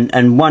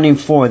 and 1 in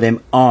 4 of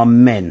them are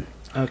men.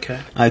 Okay.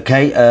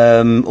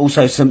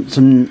 Also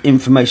some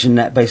information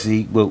that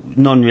basically,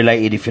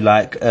 non-related, if you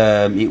like.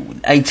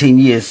 18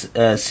 years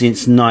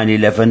since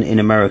 9/11 in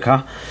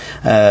America,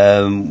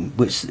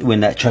 which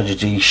when that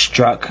tragedy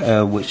struck,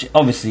 which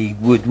obviously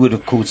would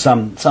have caused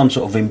some sort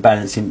of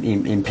imbalance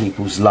in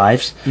people's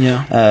lives.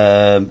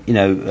 But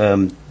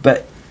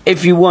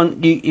if you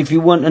want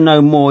to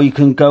know more, you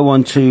can go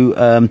on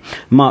to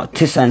Mark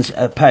Tissan's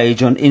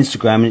page on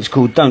Instagram, and it's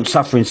called Don't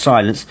Suffer in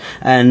Silence.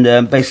 And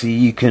basically,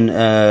 you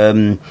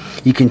can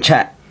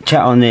chat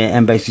on there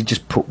and basically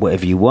just put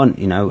whatever you want,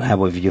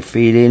 however you're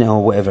feeling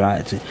or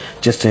whatever,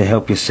 just to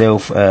help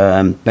yourself.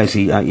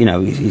 Basically,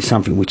 it's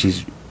something which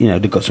is,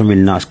 they've got some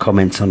really nice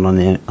comments on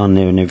there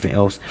and everything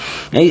else.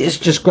 It's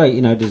just great,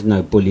 there's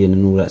no bullying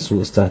and all that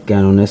sort of stuff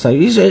going on there. So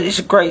it's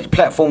a great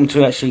platform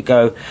to actually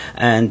go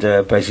and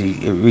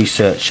basically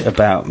research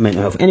about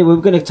mental health. Anyway,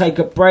 we're going to take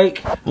a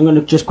break. I'm going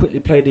to just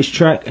quickly play this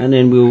track, and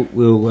then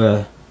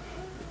we'll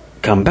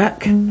come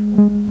back.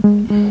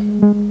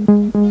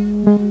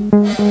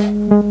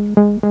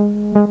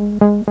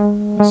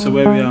 So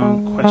where we are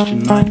on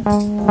question 9.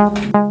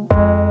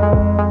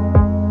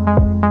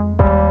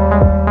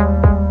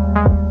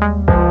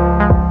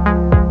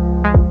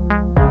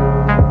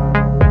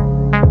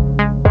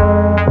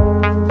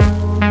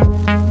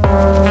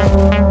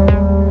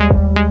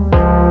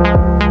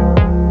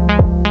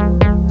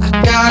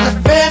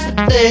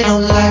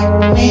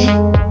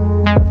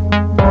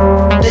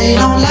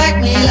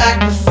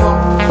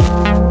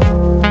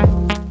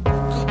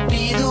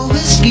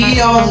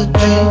 All the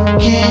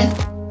drinking,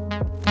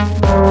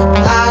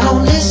 I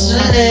don't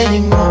listen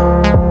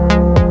anymore.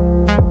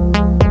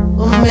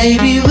 Or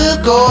maybe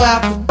we'll go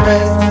out for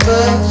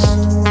breakfast,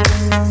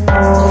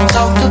 or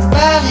talk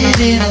about it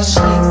in our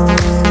sleep.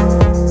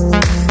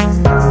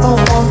 Oh,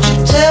 won't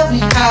you tell me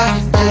how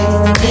your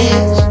day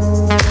is?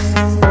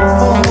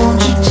 Oh,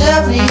 won't you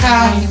tell me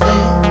how you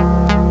live?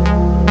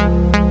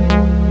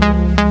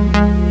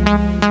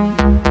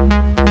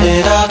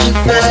 And I'll do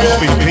better.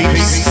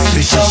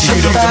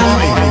 Shoot up the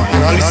mind,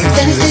 and I listen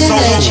to the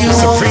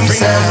soulful, supreme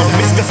sounds of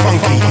Mr.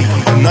 Funky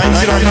on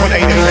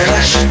 99.8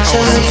 FM,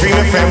 or Supreme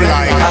FM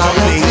Live,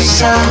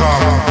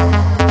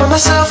 .com. By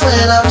myself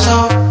when I'm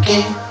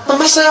talking, by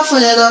myself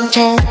when I'm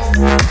talking,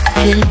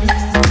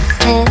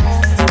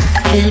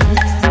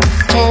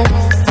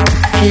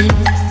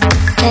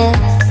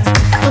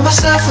 by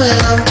myself when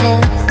I'm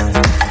talking.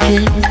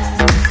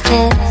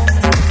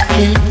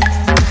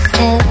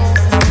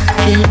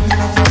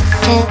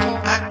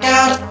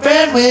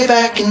 Way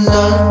back in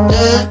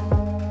London,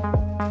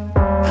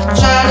 I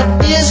tried to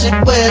visit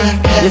when I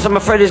can. Yes, I'm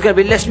afraid there's going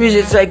to be less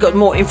music today. Got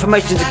more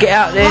information to get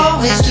out there.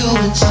 Always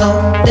doing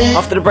something.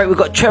 After the break, we've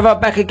got Trevor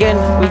back again.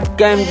 We're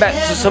going back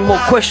to some more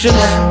questions.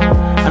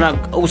 And I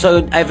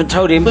also haven't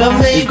told him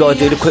he's got to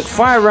do the quick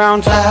fire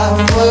round.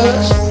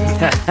 Flowers.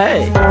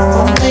 Hey.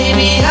 Or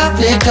maybe I'll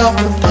pick up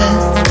a pen.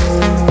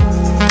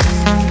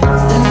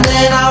 And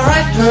then I'll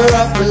write her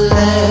up a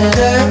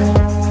letter.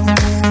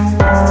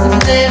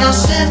 And then I'll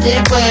send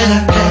it when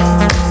I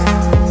can.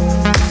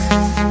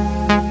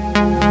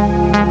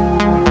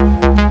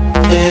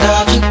 It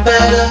ought to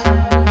better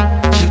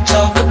to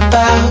talk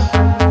about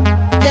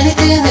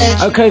anything that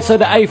you Okay, so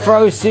the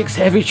A406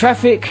 heavy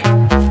traffic.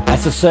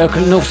 That's a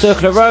circle, North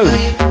Circular Road.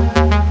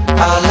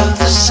 I love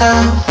the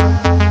sound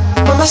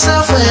of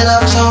myself when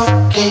I'm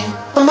talking.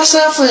 Of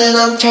myself when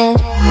I'm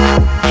talking.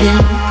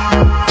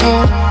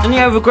 And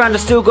the overground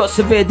has still got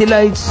severe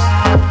delays. Of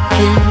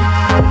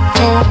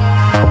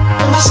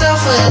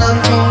myself when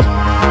I'm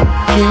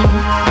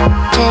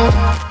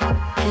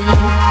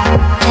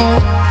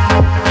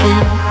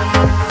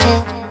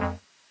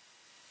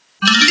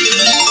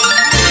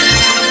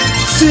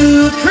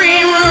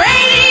Supreme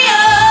Radio.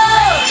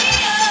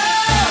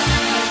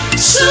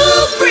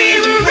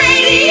 Supreme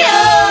Radio.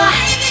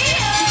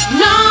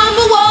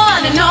 Number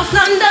one in North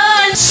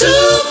London.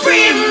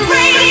 Supreme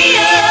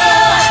Radio.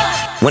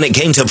 When it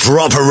came to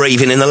proper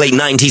raving in the late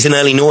 90s and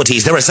early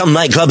noughties, there are some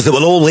nightclubs that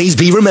will always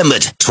be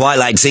remembered.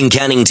 Twilight's in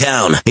Canning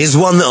Town is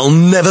one that'll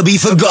never be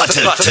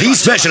forgotten.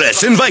 These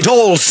specialists invite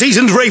all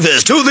seasoned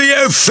ravers to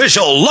the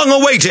official,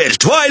 long-awaited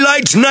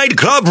Twilight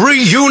Nightclub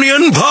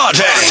Reunion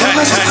Party.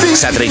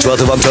 Saturday,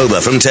 12th of October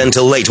from 10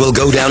 till late will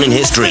go down in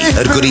history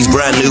at Goody's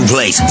brand new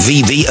place,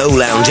 VBO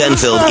Lounge,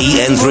 Enfield,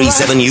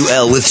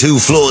 EN37UL, with 2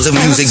 floors of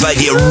music by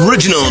the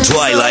original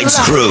Twilight's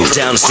crew.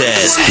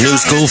 Downstairs, new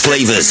school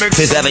flavors,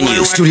 5th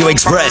Avenue, Studio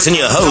Express, and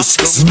your host,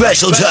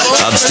 Special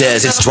Touch.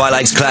 Upstairs, it's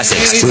Twilight's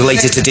Classics, with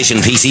latest edition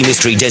PC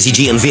Mystery, Desi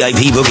G, and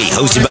VIP Boogie,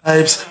 hosted by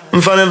Vibes.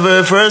 And for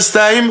the first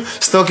time,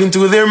 stuck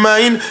into their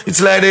mind,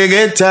 it's like they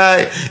get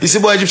tired. It's a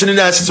boy Egyptian in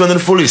that, it's one of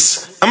the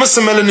fullest. I'm a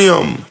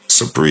Millennium,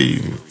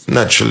 supreme.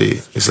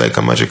 Naturally, it's like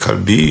a magical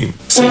beam.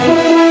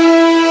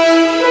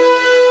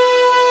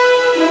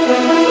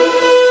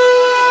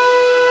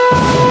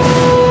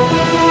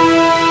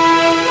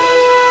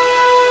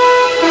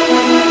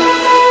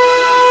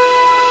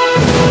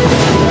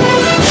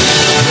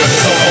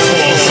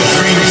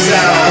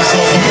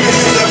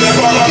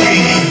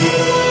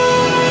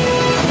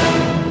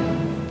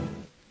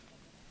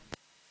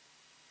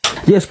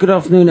 Yes, good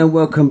afternoon and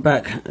welcome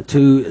back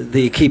to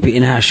the Keep It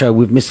In-House show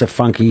with Mr.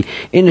 Funky.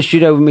 In the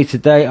studio with me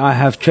today, I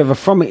have Trevor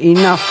from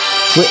Enough.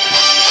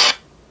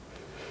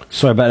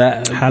 Sorry about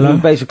that. Hello.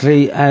 We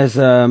basically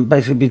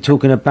been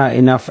talking about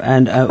Enough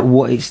and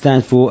what it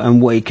stands for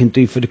and what it can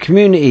do for the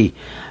community.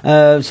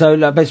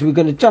 So basically we're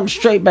going to jump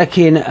straight back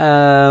in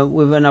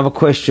with another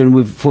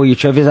question for you,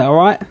 Trevor. Is that all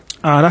right?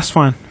 That's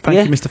fine.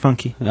 Thank you, Mr.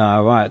 Funky.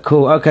 All right,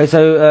 cool. Okay,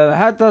 so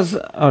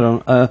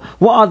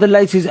what are the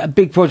latest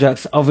big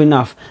projects of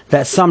Enough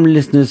that some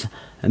listeners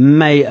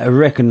may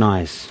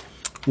recognise?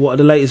 What are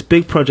the latest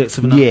big projects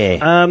of Enough?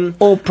 Yeah.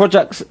 Or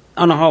projects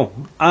on a whole.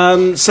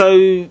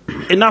 So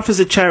Enough as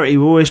a charity,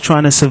 we're always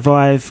trying to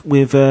survive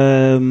with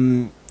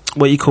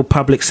what you call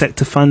public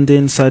sector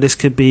funding. So this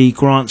could be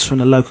grants from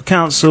the local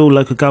council,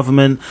 local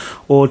government,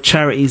 or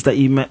charities that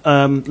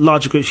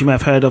larger groups you may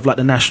have heard of, like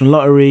the National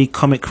Lottery,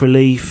 Comic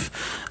Relief,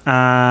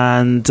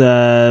 and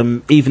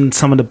even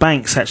some of the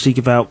banks actually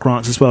give out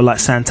grants as well, like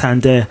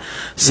Santander.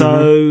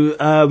 So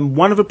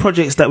one of the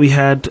projects that we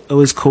had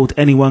was called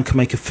Anyone Can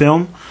Make a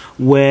Film,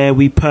 where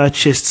we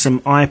purchased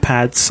some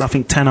iPads, I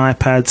think 10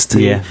 iPads,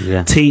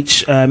 to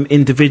teach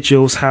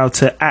individuals how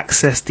to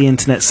access the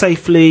internet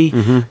safely,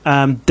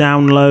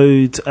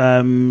 download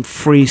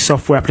free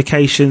software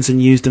applications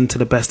and use them to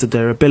the best of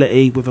their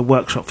ability, with a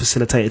workshop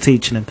facilitator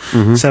teaching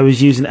them. So I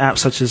was using apps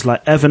such as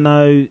like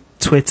Evernote,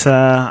 Twitter,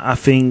 I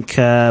think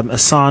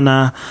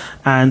Asana,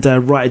 and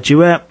Write a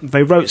Duet.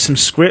 They wrote some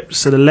scripts,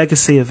 so the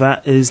legacy of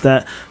that is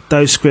that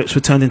those scripts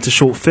were turned into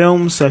short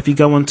films. So if you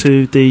go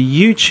onto the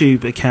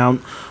YouTube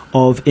account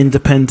of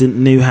Independent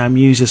Newham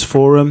Users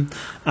Forum,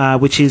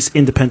 which is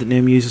Independent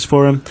Newham Users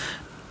Forum,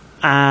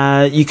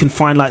 you can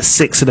find like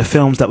 6 of the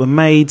films that were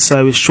made.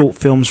 So it's short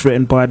films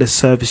written by the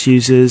service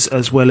users,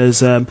 as well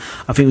as I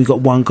think we've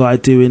got one guy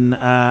doing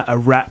a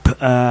rap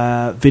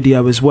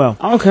video as well.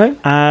 Okay.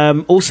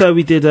 Also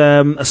we did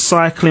a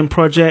cycling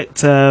project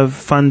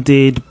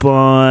funded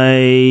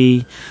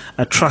by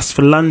a Trust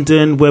for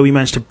London, where we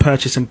managed to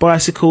purchase some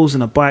bicycles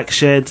and a bike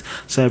shed.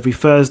 So every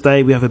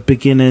Thursday we have a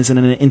beginners and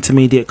an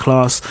intermediate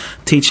class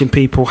teaching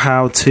people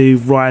how to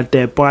ride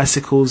their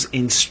bicycles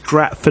in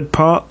Stratford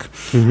Park.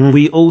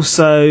 We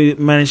also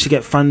managed to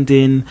get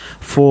funding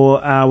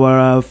for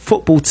our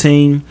football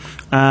team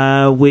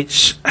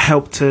which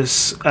helped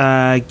us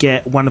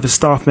get one of the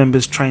staff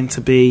members trained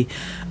to be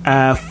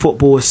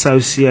Football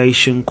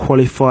Association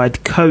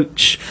qualified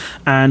coach,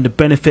 and the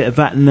benefit of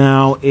that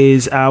now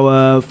is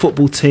our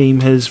football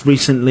team has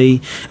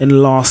recently, in the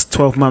last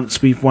 12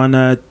 months, we've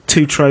won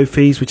 2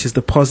 trophies, which is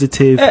the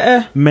Positive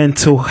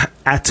Mental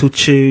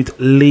Attitude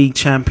League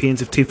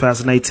Champions of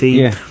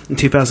 2018 and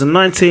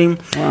 2019,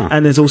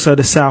 and there's also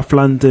the South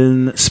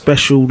London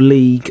Special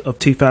League of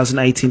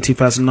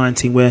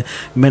 2018-2019, where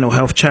mental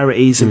health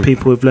charities and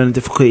people with learning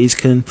difficulties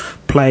can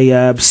play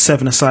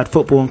 7-a-side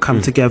football and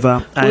come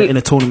together in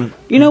a tournament.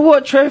 You know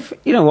what, Trev?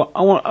 You know what?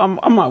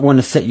 I might want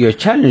to set you a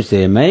challenge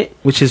there, mate.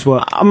 Which is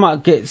what? I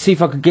might see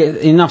if I could get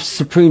enough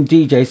Supreme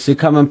DJs to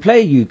come and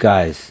play you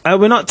guys.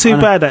 We're not too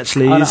bad,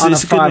 actually. On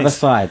It's a a good mix.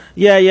 5-a-side.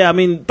 Yeah. I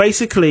mean,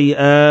 basically,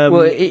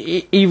 well,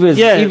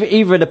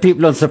 either the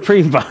people on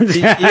Supreme Bunch.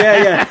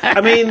 yeah.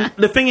 I mean,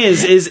 the thing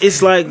is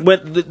it's like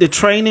when the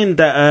training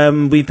that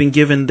we've been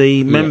given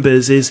the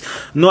members is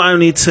not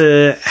only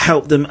to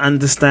help them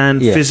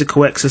understand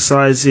physical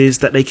exercises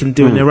that they can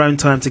do in their own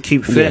time to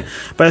keep fit,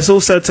 but it's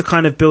also to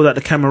kind of build up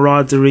the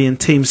camaraderie and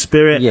team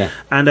spirit.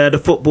 And the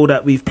football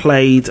that we've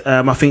played,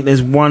 I think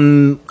there's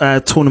one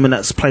tournament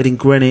that's played in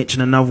Greenwich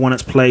and another one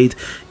that's played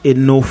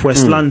in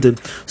northwest London.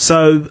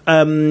 So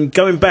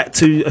going back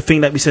to a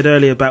thing that we said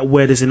earlier about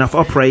where does enough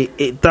operate,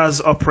 it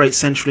does operate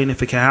centrally in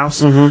Ithaca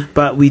House,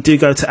 but we do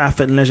go to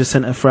Atherton Leisure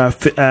Centre for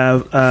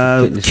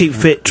our keep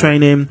fit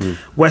training,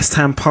 West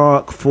Ham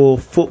Park for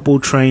football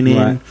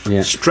training,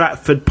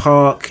 Stratford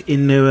Park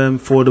in Newham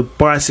for the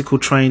bicycle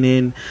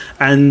training,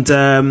 and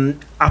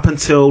up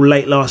until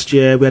late last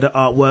year we had an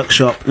art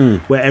workshop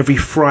where every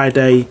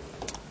Friday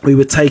we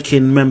were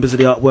taking members of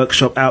the art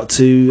workshop out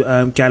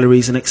to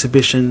galleries and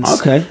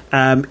exhibitions in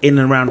and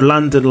around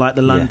London, like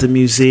the London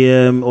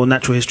Museum or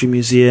Natural History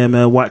Museum,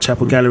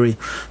 Whitechapel Gallery.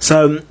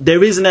 So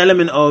there is an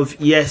element of,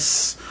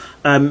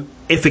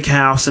 Ithaca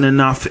House and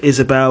Enough is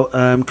about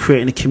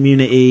creating a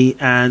community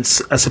and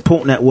a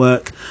support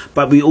network,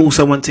 but we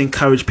also want to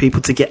encourage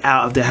people to get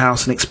out of their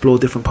house and explore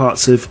different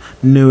parts of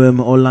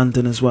Newham or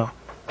London as well.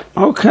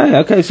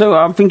 Okay. So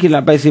I'm thinking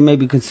like basically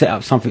maybe we can set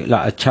up something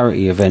like a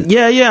charity event.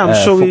 I'm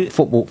sure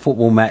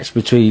football match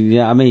between.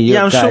 I'm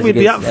sure we'd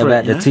be up for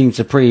it. The Team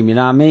Supreme. You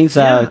know what I mean?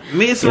 So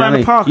meet us around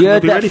the park. You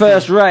heard that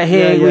first right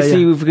here. We'll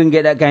see if we can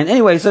get that going.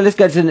 Anyway, so let's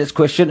go to the next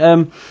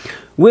question.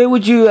 Where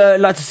would you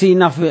like to see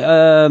Enough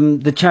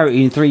the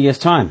charity in 3 years'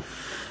 time?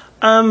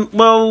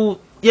 We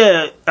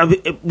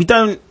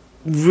don't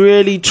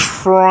really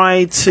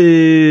try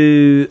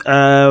to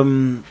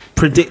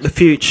predict the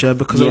future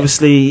because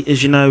obviously,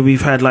 as you know,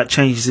 we've had like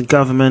changes in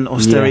government,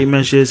 austerity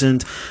measures,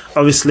 and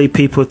obviously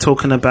people are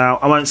talking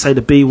about, I won't say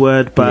the B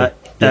word, but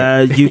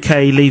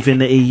UK leaving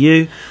the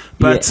EU.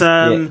 But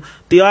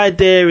the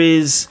idea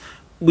is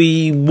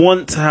we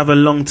want to have a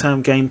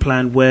long-term game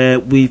plan where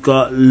we've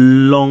got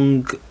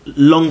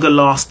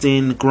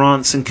longer-lasting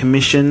grants and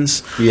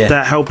commissions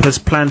that help us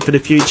plan for the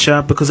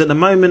future. Because at the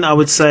moment, I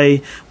would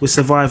say we're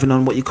surviving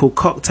on what you call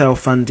cocktail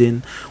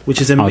funding, which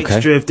is a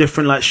mixture of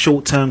different like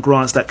short-term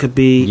grants that could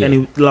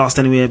be last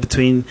anywhere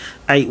between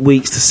 8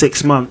 weeks to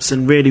 6 months.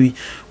 And really,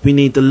 we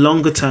need the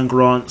longer-term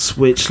grants,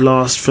 which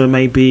last for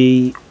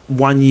maybe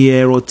 1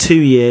 year or 2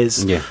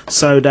 years,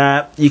 so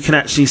that you can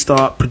actually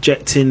start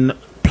projecting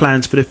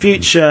plans for the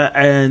future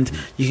and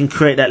you can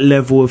create that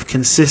level of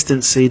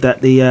consistency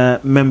that the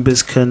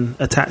members can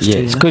attach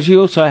to. Because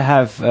you also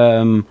have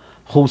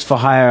halls for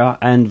hire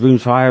and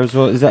rooms for hire as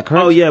well, is that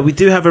correct? Oh yeah, we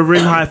do have a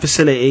room hire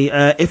facility.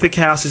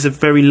 Ithaca House is a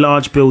very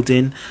large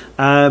building.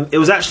 It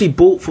was actually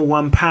bought for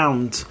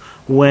 £1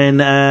 when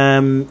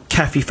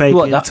Kathy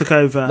Fagan took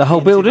over. The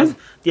whole building?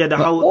 Yeah, the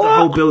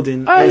whole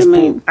building.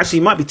 Actually,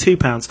 it might be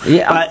 £2.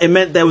 Yeah, but it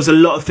meant there was a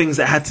lot of things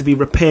that had to be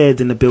repaired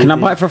in the building. Can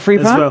I buy it for £3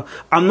 as well?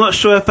 I'm not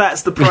sure if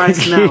that's the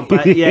price now,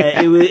 but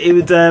it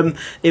would.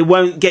 It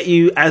won't get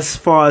you as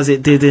far as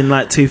it did in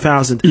like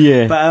 2000.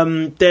 Yeah.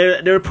 But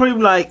there are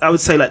probably like, I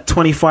would say like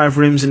 25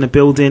 rooms in the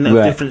building of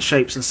different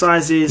shapes and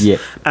sizes. Yeah.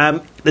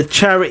 The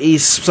charity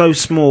is so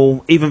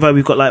small, even though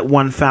we've got like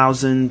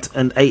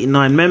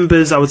 1,089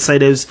 members. I would say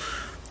there's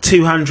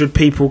 200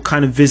 people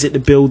kind of visit the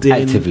building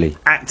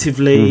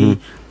actively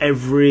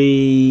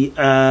every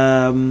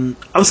I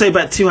would say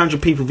about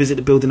 200 people visit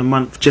the building a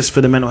month just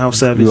for the mental health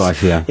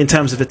service in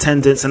terms of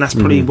attendance, and that's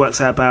probably works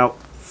out about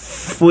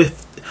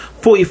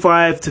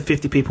 45 to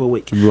 50 people a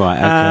week,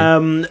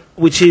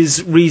 which is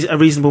a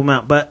reasonable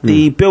amount. But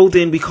the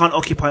building, we can't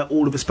occupy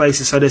all of the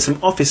spaces, so there's some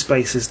office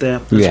spaces there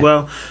as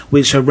well,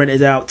 which are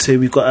rented out to.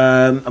 We've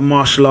got a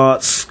martial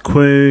arts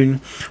quoon,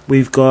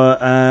 we've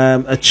got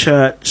a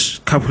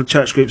couple of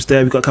church groups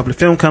there, we've got a couple of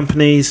film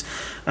companies.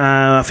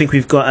 I think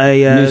we've got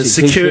a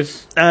security.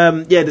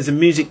 There's a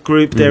music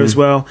group there as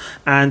well,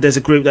 and there's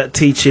a group that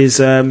teaches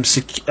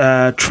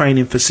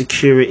training for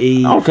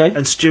security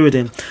and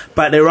stewarding.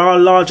 But there are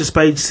larger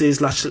spaces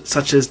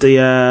such as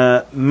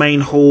the main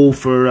hall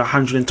for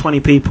 120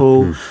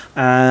 people,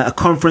 a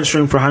conference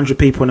room for 100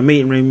 people, and a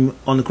meeting room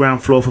on the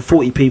ground floor for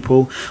 40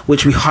 people,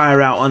 which we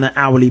hire out on an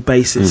hourly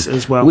basis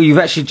as well. Well, you've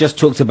actually just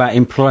talked about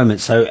employment,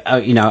 so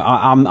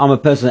I'm a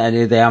person at the end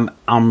of the day.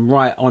 I'm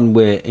right on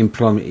where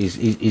employment is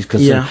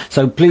concerned. Yeah.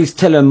 So please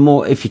tell them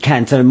more, if you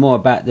can, tell them more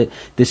about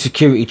the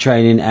security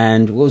training,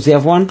 and what was the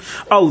other one?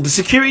 Oh, the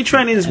security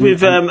training is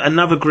with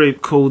another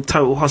group called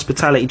Total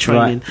Hospitality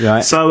Training.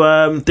 Right.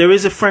 So there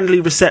is a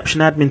friendly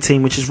reception admin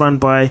team which is run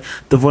by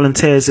the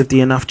volunteers of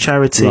the Enough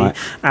charity. Right.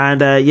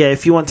 And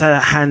if you want to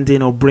hand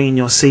in or bring in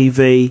your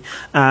CV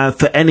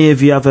for any of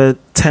the other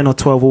 10 or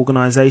 12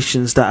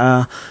 organisations that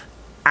are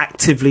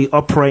actively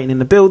operating in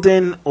the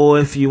building, or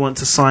if you want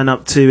to sign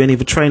up to any of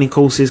the training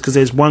courses, because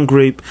there's one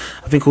group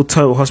I think called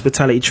Total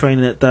Hospitality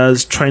Training that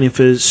does training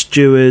for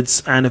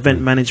stewards and event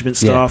management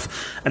staff,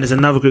 and there's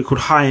another group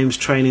called High Aims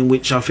Training,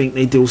 which I think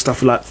they do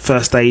stuff like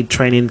first aid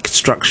training,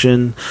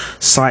 construction,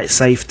 site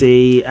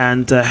safety,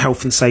 and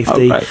health and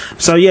safety. Okay.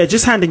 So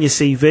just hand in your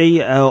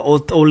CV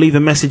or leave a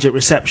message at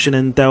reception,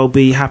 and they'll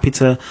be happy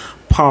to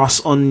pass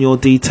on your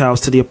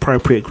details to the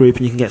appropriate group,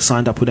 and you can get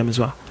signed up with them as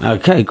well.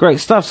 Okay, great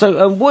stuff.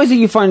 So what is it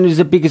you find is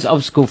the biggest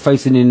obstacle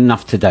facing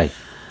Enough today?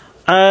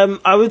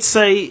 I would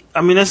say,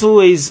 there's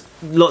always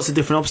lots of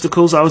different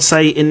obstacles. I would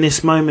say in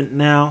this moment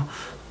now,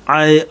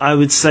 I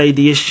would say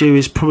the issue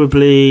is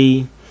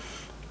probably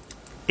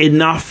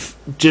Enough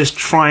just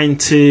trying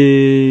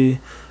to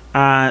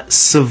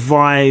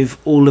survive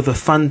all of the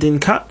funding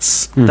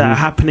cuts that are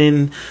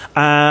happening.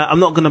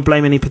 I'm not going to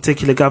blame any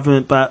particular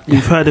government, but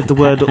we've heard of the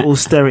word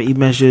austerity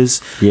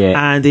measures,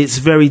 and it's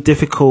very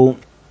difficult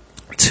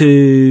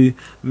to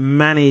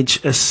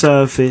manage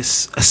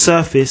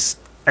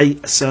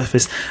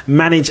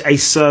manage a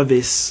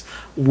service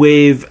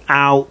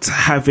without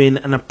having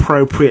an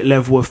appropriate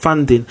level of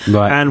funding.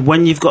 Right. And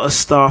when you've got a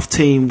staff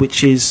team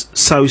which is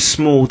so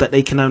small that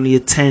they can only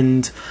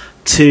attend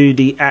to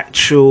the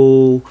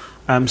actual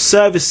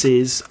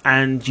services,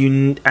 and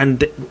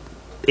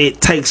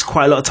it takes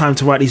quite a lot of time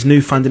to write these new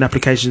funding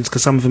applications,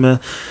 because some of them are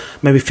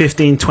maybe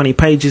 15-20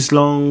 pages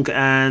long,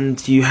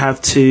 and you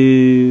have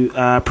to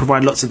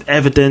provide lots of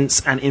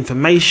evidence and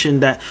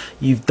information that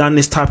you've done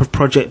this type of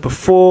project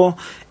before.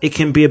 It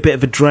can be a bit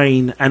of a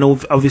drain, and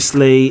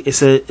obviously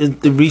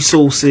the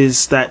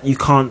resources that you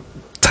can't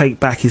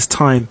take back is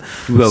time.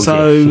 Well,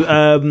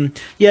 so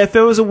if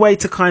there was a way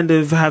to kind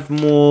of have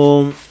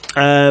more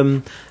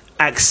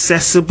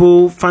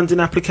accessible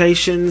funding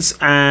applications,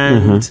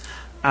 and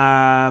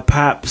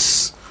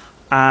perhaps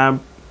an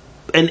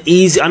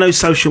easy, I know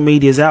social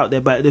media is out there,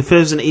 but if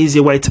there's an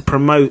easier way to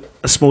promote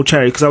a small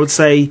charity, because I would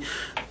say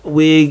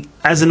we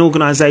as an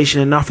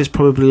organisation, Enough is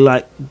probably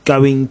like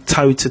going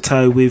toe to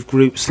toe with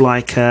groups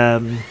like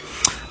Mind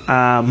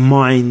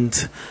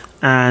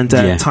and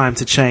Time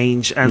to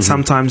Change, and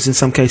sometimes in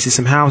some cases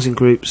some housing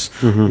groups,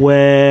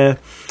 where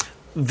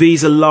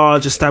these are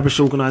large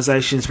established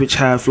organisations which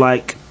have,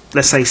 like,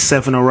 let's say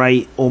 7 or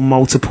 8 or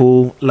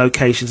multiple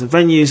locations and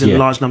venues and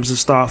large numbers of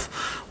staff,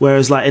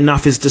 whereas like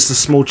Enough is just a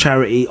small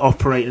charity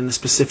operating in a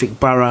specific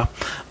borough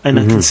on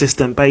a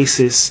consistent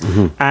basis,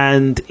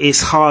 and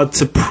it's hard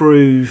to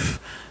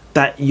prove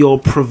that you're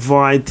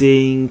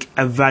providing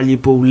a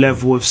valuable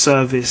level of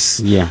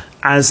service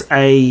as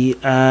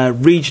a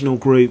regional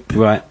group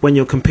when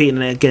you're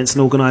competing against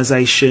an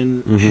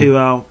organisation who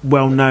are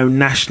well known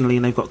nationally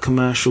and they've got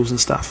commercials and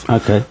stuff.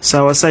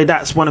 So I say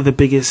that's one of the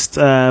biggest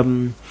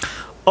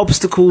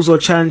obstacles or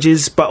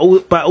challenges, but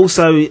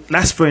also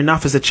that's for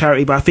Enough as a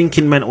charity. But I think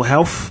in mental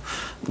health,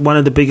 one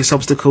of the biggest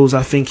obstacles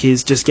I think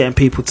is just getting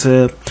people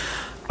to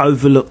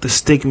overlook the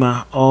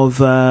stigma of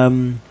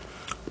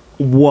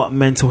what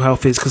mental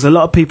health is, because a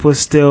lot of people are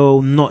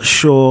still not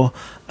sure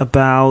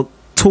about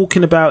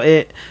talking about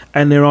it,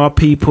 and there are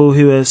people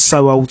who are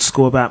so old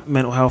school about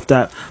mental health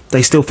that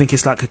they still think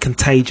it's like a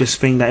contagious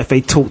thing, that if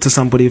they talk to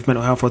somebody with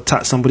mental health or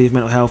touch somebody with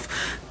mental health,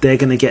 they're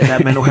going to get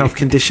that mental health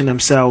condition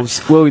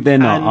themselves. Well, they're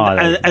not,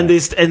 and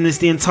there's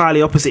the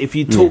entirely opposite. If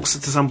you talk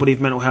to somebody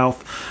with mental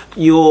health,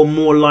 you're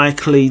more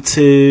likely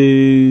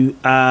to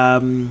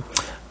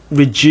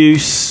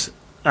reduce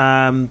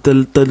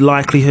the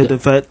likelihood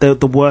of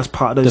the worst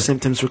part of those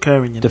symptoms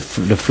recurring. The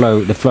flow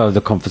of the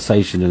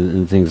conversation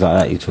and things like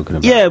that you're talking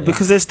about.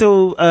 Because they're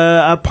still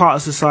a part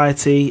of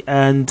society,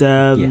 and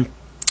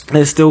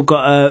they've still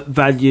got a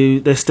value.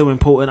 They're still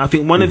important. I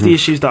think one of the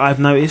issues that I've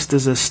noticed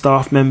as a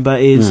staff member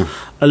is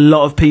a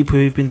lot of people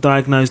who've been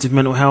diagnosed with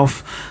mental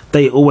health,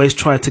 they always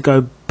try to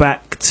go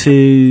back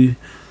to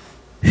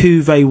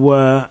who they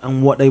were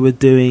and what they were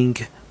doing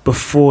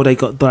before they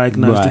got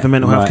diagnosed with a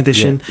mental health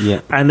condition,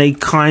 and they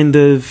kind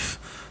of,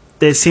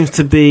 there seems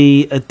to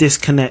be a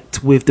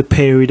disconnect with the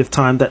period of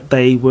time that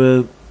they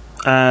were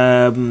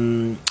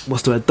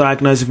diagnosed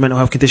with mental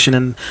health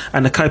condition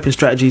and the coping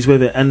strategies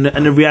with it, and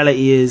the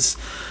reality is,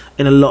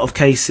 in a lot of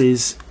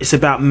cases, it's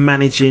about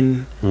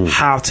managing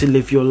how to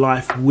live your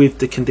life with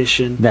the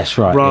condition. That's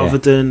right. Rather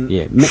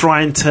than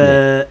trying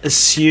to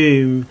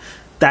assume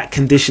that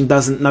condition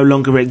no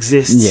longer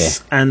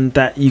exists, and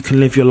that you can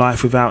live your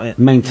life without it.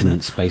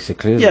 Maintenance,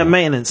 basically. Isn't it?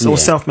 Maintenance or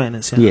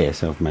self-maintenance. Yeah,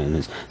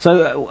 self-maintenance.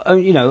 So,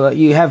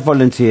 you have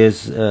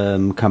volunteers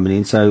coming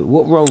in. So,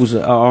 what roles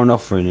are on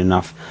offer in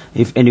Enough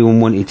if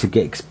anyone wanted to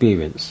get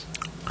experience?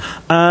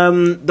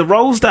 The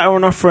roles that are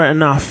on offer at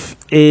Enough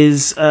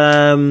is,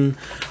 I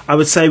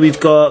would say we've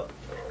got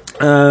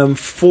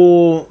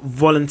 4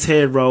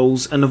 volunteer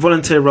roles, and the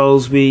volunteer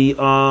roles, we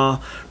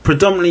are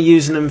predominantly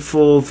using them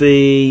for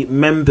the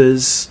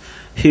members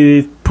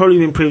who've probably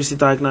been previously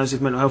diagnosed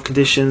with mental health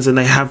conditions, and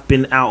they have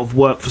been out of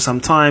work for some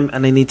time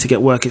and they need to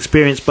get work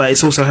experience. But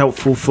it's also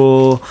helpful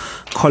for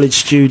college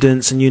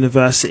students and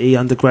university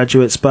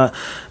undergraduates. But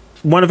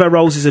one of our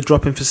roles is a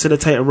drop-in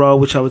facilitator role,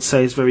 which I would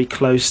say is very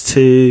close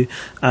to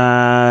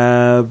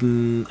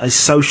a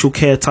social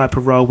care type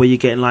of role, where you're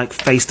getting like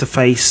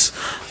face-to-face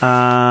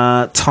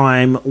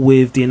time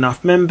with the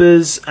Enough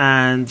members,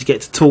 and you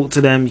get to talk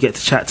to them, you get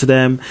to chat to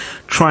them,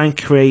 try and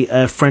create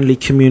a friendly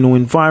communal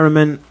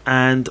environment,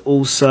 and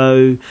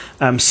also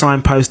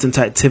signpost into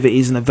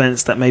activities and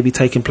events that may be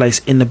taking place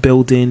in the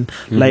building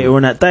later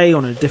on that day,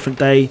 on a different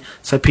day,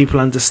 so people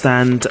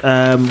understand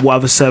what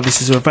other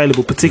services are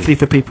available, particularly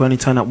for people who only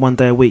turn up one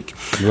day a week.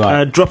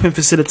 Drop-in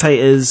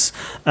facilitators,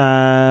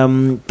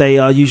 they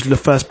are usually the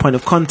first point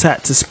of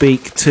contact to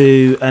speak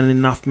to an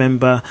Enough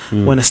member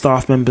when a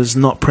staff member's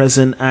not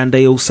present, and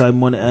they also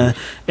monitor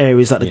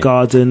areas like the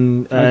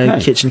garden,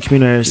 kitchen,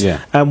 community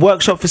areas.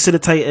 Workshop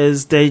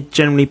facilitators, they're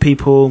generally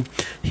people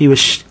who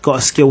have got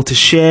a skill to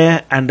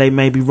share, and they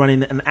may be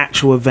running an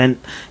actual event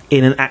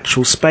in an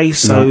actual space.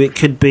 So it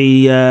could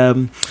be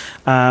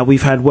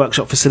we've had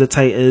workshop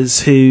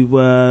facilitators who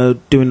were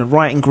doing a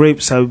writing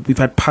group, so we've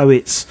had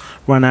poets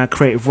run our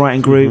creative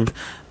writing group.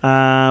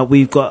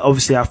 We've got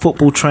obviously our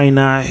football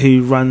trainer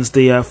who runs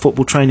the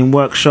football training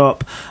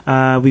workshop.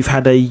 We've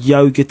had a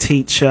yoga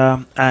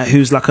teacher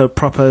who's like a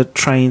proper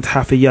trained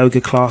Hatha yoga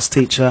class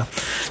teacher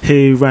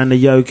who ran the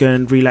yoga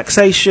and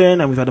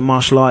relaxation, and we've had a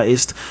martial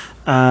artist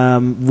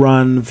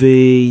run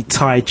the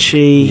Tai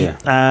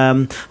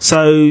Chi.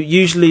 So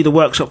usually the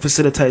workshop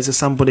facilitators are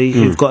somebody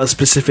who've got a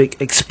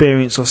specific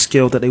experience or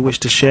skill that they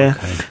wish to share.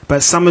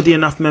 But some of the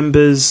Enough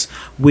members,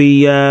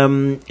 we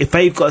if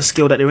they've got a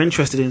skill that they're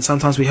interested in,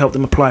 sometimes we help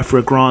them apply for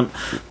a grant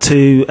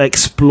to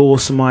explore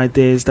some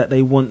ideas that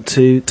they want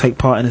to take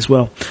part in as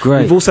well.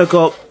 We've also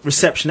got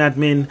reception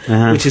admin,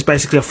 which is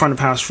basically a front of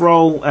house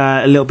role,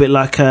 a little bit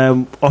like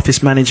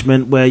office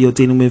management, where you're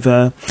dealing with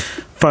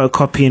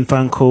photocopying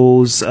phone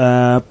calls,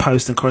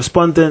 post and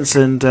correspondence,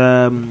 and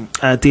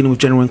dealing with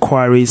general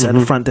inquiries at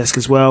the front desk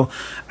as well.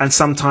 And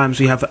sometimes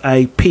we have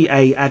a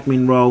PA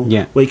admin role,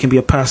 where you can be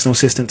a personal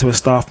assistant to a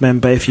staff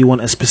member if you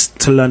want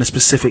to learn a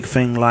specific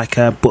thing like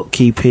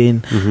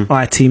bookkeeping,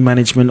 IT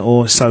management,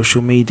 or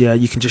social media.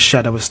 You can just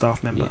shadow a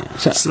staff member.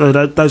 So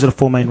those are the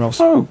 4 main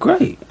roles. Oh,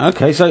 great.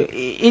 Okay, so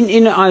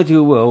in an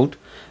ideal world,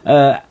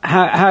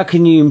 how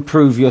can you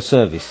improve your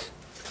service?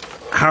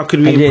 How could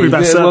we improve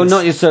our service? Well,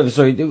 not your service,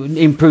 sorry.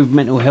 Improve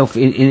mental health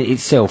in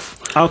itself.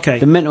 Okay.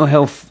 The mental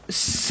health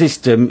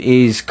system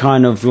is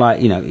kind of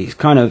like, it's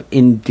kind of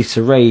in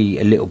disarray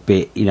a little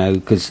bit,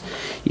 because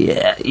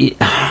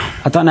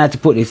I don't know how to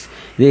put this.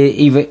 They're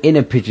either in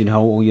a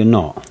pigeonhole or you're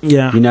not.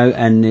 Yeah.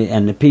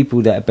 And the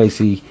people that are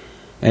basically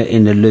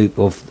in the loop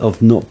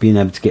of not being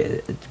able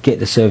to get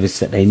the service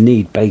that they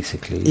need,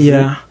 basically.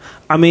 Yeah.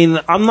 I mean,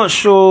 I'm not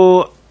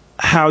sure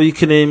how you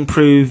can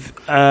improve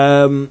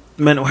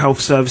mental health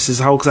services as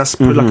a whole, because that's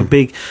pretty like a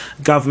big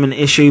government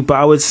issue. But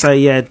I would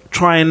say,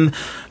 try and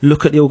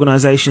look at the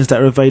organisations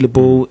that are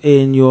available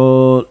in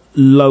your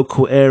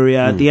local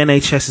area. The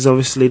NHS is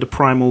obviously the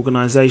prime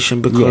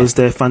organisation because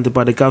they're funded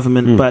by the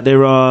government, but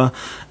there are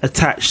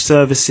attached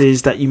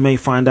services that you may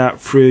find out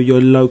through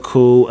your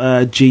local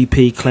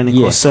GP clinic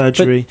or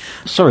surgery.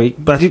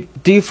 But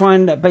do you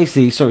find that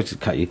basically, sorry to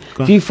cut you,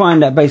 do you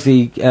find that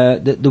basically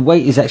the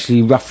wait is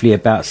actually roughly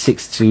about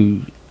 6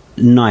 to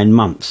 9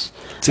 months?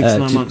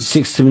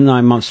 6 to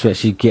 9 months to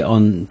actually get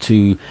on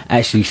to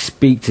actually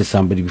speak to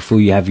somebody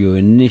before you have your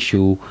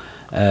initial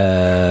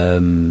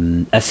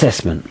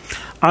assessment.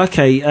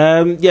 Okay,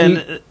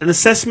 an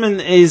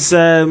assessment is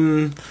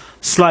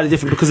slightly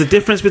different, because the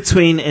difference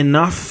between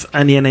Enough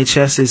and the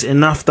NHS is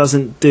Enough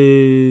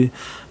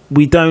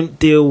we don't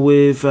deal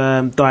with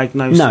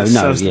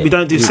diagnosis. We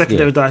don't do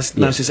secondary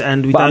diagnosis,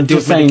 and we don't deal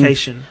with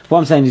medication. What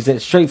I'm saying is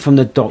that straight from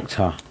the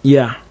doctor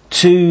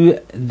to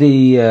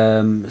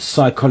the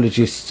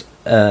psychologist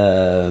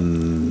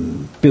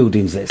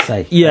buildings, let's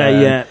say.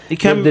 It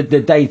can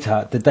the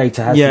data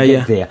has to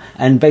get there,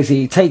 and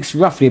basically it takes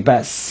roughly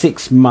about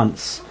 6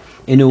 months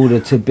in order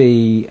to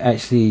be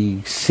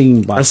actually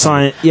seen by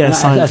assigned.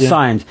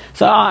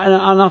 So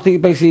and I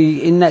think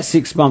basically in that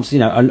 6 months,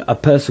 a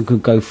person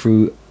could go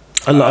through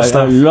a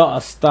lot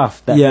of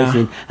stuff that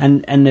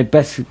and they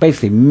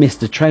basically miss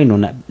the train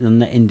on that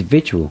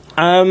individual.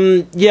 I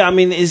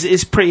mean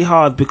it's pretty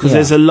hard, because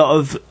there's a lot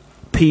of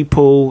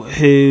people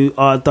who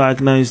are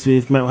diagnosed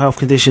with mental health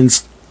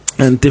conditions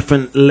and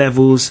different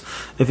levels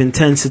of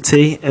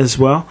intensity as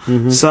well.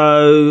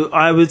 So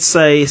I would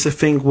say it's a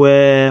thing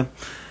where,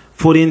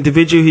 for the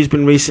individual who's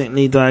been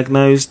recently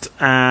diagnosed,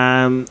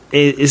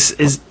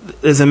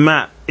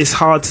 it's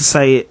hard to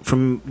say it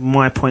from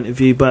my point of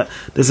view, but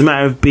there's a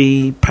matter of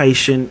be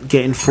patient,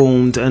 get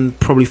informed, and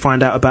probably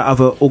find out about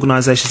other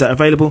organisations that are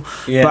available.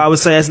 Yeah. But I would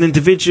say, as an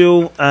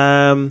individual,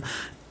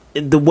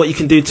 what you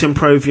can do to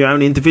improve your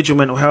own individual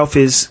mental health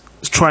is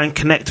try and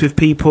connect with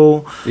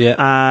people.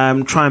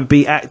 Try and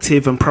be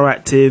active and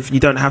proactive. You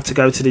don't have to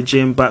go to the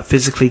gym, but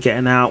physically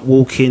getting out,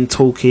 walking,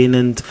 talking,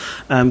 and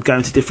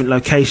going to different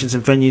locations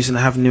and venues and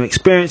having new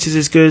experiences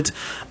is good.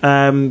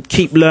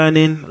 Keep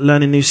learning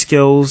new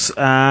skills.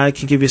 It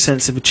can give you a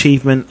sense of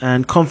achievement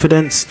and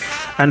confidence,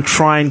 and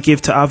try and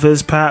give to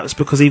others, perhaps,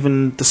 because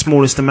even the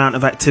smallest amount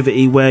of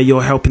activity where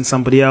you're helping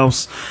somebody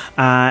else,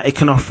 it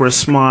can offer a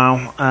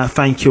smile,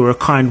 thank you, or a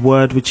kind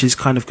word, which is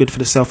kind of good for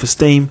the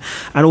self-esteem.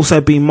 And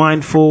also be mindful.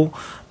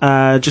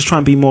 Just try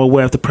and be more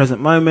aware of the present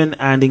moment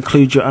and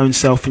include your own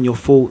self in your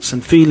thoughts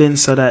and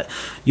feelings, so that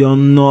you're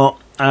not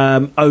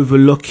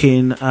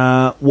overlooking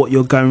what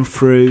you're going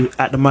through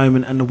at the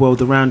moment and the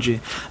world around you.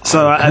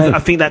 So I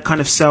think that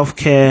kind of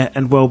self-care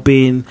and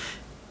well-being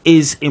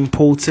is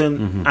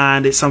important,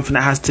 and it's something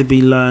that has to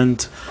be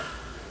learned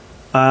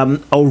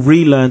or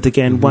relearned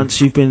again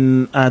once you've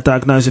been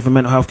diagnosed with a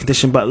mental health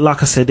condition. But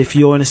like I said, if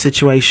you're in a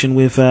situation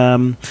with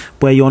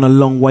where you're on a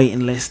long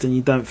waiting list and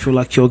you don't feel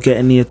like you're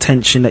getting the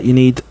attention that you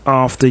need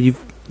after you've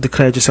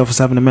declared yourself as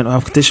having a mental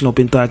health condition or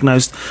been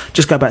diagnosed,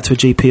 just go back to a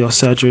GP or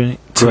surgery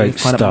to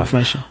find out more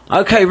information.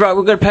 Okay, right,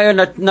 we're going to play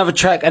another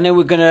track and then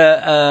we're going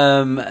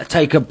to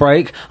take a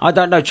break. I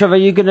don't know, Trevor,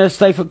 you going to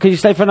stay for? Can you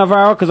stay for another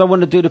hour? Because I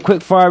want to do the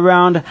quick fire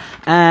round,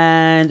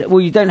 and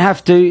well, you don't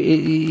have to,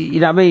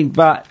 you know what I mean.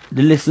 But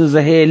the listeners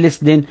are here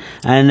listening,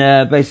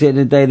 and basically at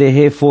the end of the day they're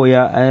here for you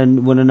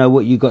and want to know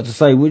what you got to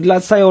say. Would you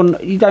like to say on?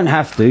 You don't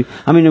have to.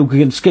 I mean, we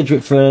can schedule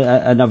it for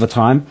another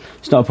time.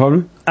 It's not a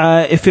problem.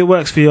 If it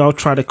works for you, I'll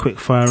try the quick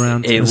fire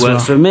round. It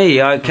works for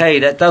me. Okay,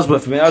 that does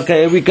work for me.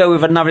 Okay, here we go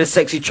with another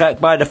sexy track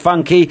by The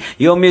Funky,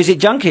 Your Music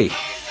Junkie.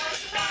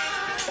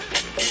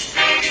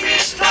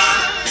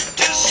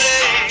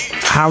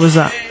 How was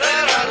that?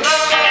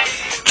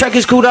 Track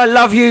is called I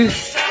Love You.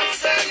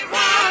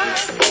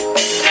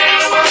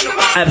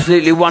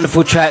 Absolutely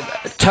wonderful track.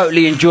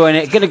 Totally enjoying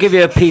it. Gonna give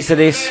you a piece of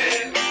this.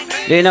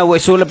 You know what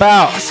it's all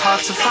about.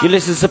 You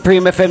listen to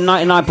Supreme FM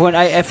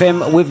 99.8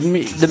 FM with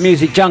the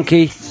Music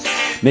Junkie,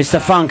 Mr.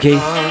 Funky.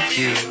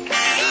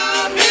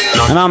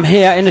 And I'm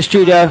here in the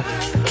studio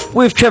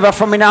with Trevor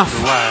from Enough.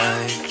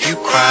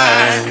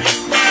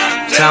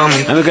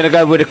 And we're going to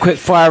go with a quick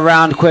fire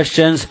round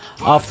questions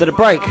after the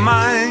break.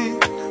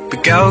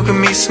 But girl, give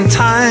me some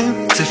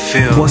time to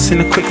feel what's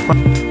in a quick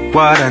fire?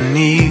 What I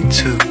need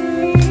to.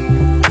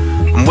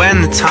 And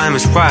when the time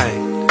is right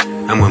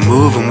and we're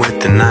moving with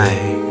the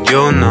night,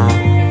 you'll know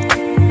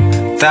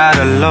that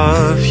I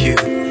love you.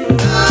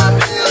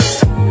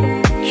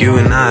 You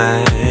and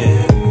I,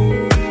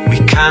 we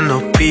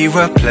cannot be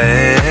replaced.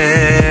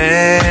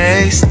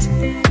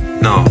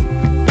 No,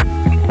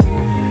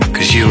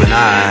 'cause you and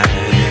I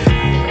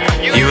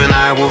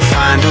will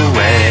find a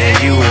way.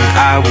 You and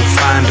I will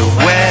find a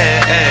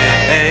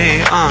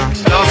way.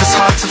 Love is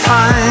hard to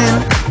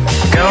find.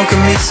 Girl, give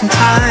me some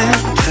time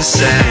to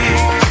say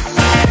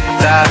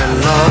that I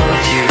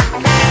love you.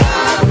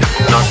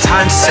 No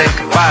time to say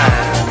goodbye.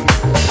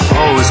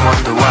 Always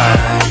wonder why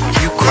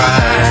you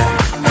cry.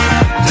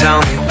 Tell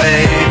me,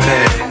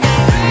 baby.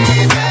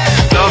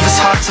 Love is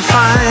hard to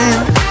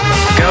find.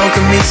 Girl,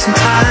 give me some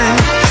time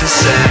to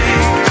say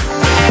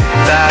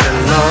that I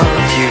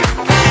love you.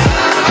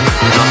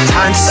 No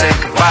time to say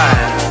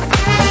goodbye.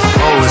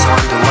 Always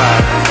wonder why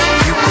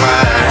you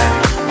cry.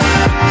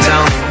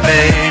 Tell me,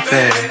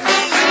 baby.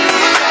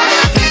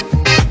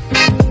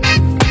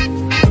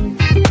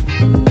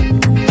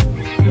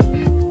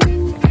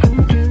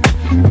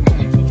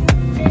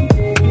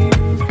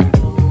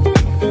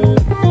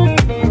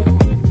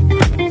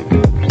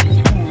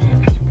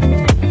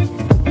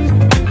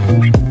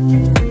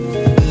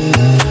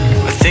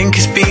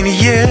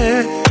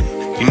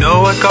 You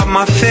know I got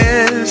my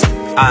fears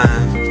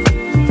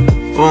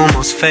I'm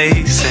almost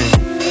facing.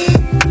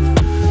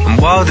 And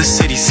while the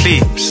city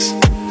sleeps,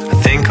 I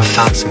think I've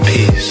found some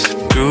peace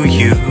through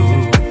you.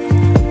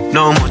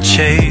 No more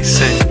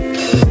chasing,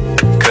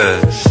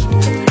 'cause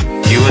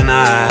you and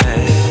I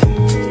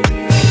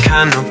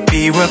cannot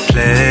be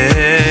replaced.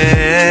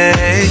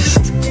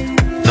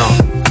 No,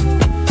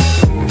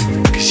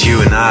 'cause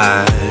you and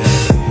I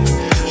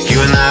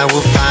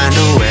will find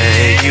a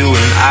way. You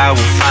and I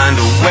will find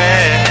a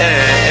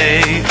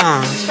way.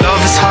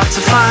 Love is hard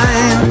to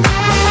find.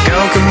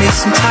 Girl, give me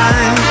some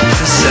time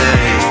to say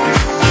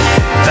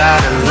that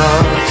I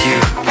love you.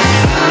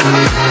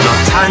 No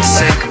time to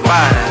say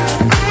goodbye.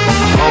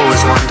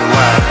 Always wonder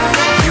why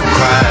you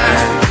cry.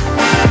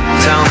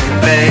 Tell me,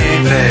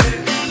 baby.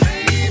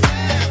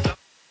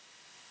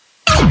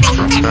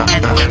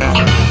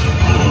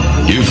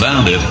 You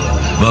found it.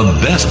 The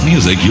best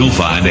music you'll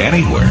find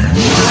anywhere.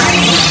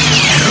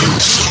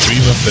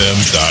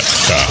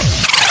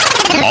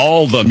 SupremeFM.com.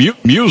 All the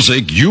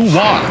music you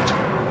want.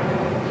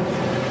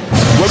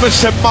 When we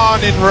say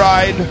morning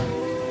ride,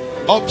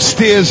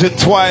 upstairs in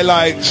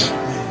Twilight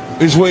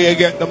is where you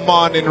get the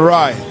morning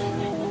ride.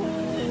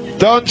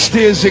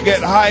 Downstairs you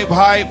get hype.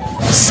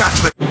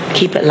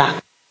 Keep it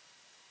locked.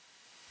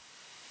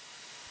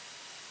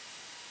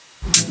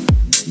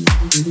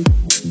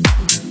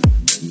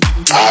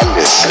 I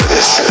listen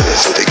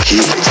to the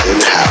Keep It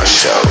In House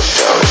show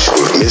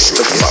with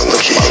Mr.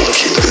 Funky,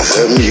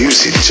 the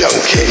music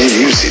junkie.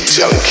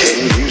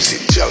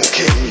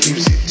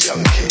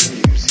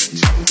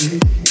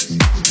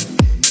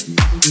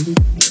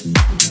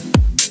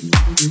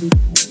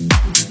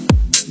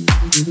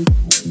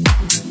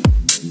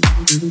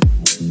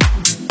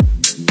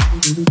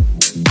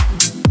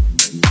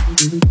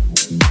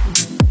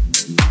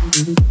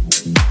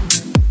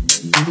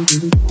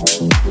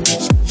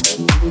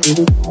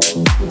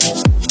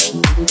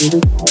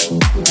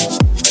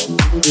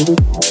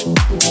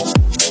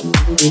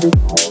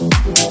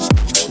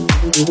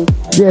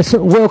 Yes,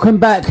 welcome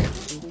back.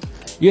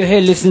 You're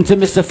here listening to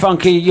Mr.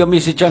 Funky, your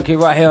music junkie,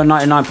 right here on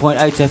 99.8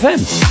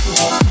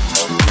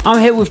 FM. I'm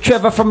here with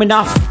Trevor from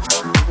Enough,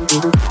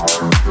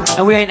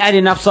 and we ain't had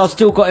enough, so I've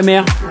still got him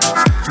here.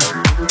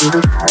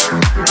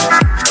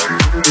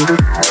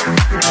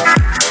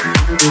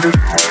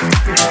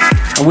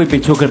 And we've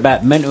been talking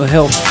about mental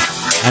health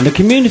and the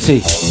community.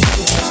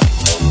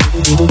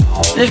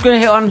 Just going to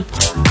hit on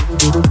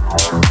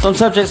some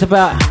subjects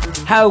about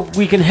how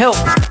we can help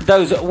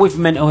those with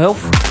mental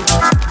health.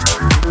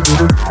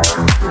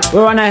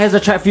 Well, right now here's a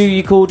track for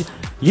you called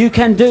You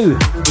Can Do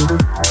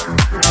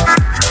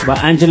by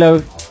Angelo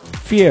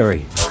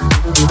Fieri.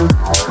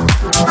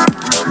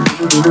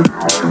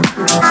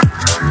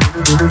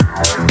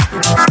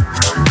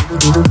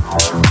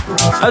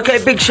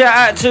 Okay, big shout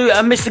out to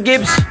Mr.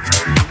 Gibbs.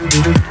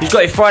 He's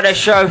got his Friday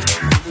show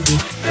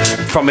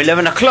from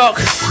 11 o'clock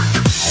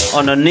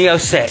on the Neo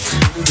set.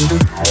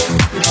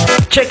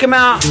 Check him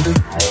out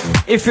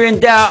if you're in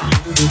doubt.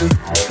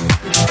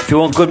 If you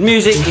want good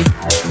music,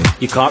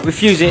 you can't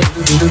refuse it.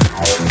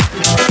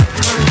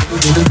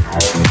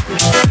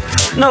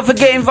 Not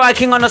forgetting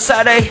Viking on a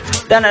Saturday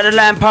down at the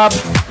Land Pub,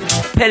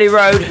 Pelly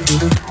Road.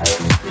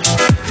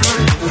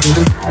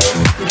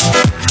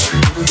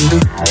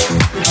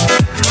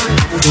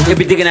 He'll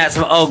be digging out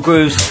some old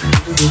grooves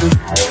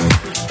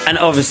and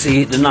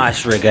obviously the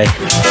nice reggae.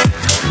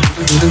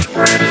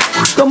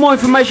 Got more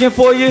information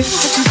for you,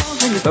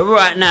 but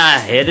right now,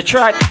 hear the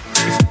track.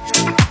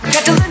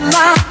 Got to live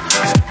life.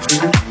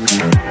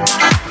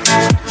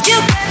 You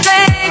can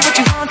say what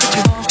you want, but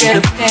you won't get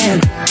a fan.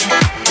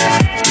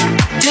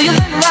 Do you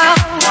live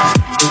life?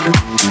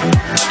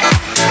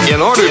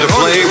 In order to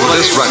play with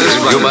this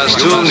record, you must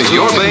tune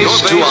your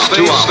bass to up.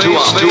 You can say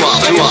what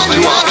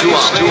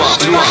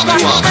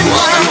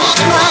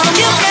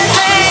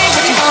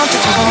you want,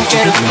 but you won't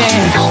get a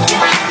fan.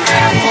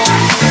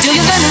 Do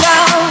you live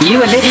life?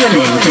 You are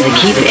listening to the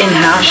Keep It In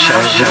House show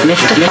with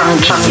Mr.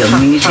 Funky, your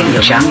music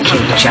junkie.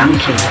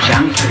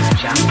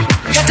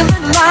 Got to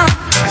live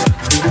life.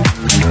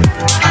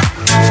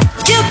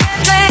 You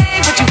can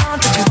say what you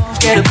want, but you won't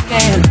get a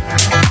fan.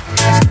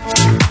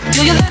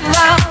 Do you live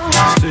life?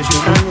 So she's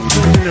trying to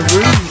put in the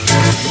room.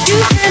 You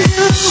can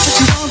do what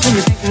you want when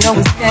you think no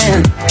one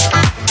can.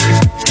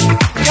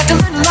 Got to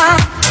live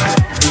life.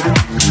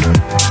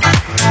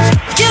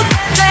 You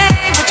can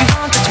say what you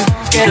want, but you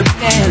won't get a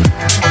fan.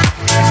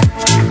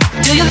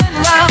 Do you live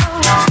life?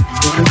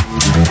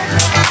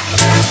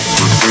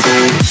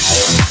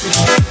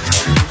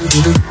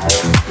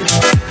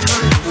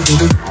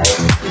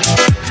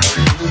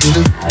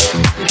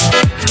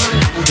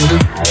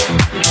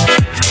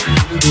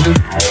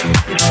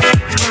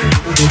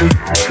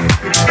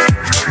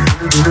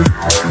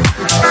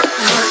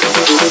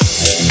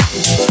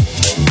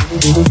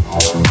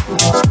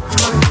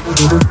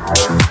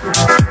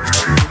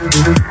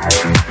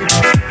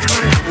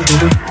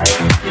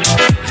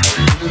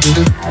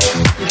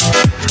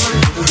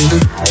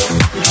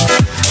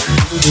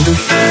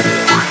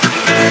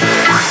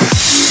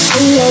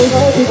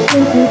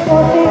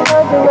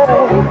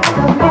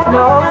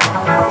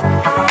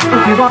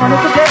 If you want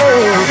it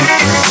today,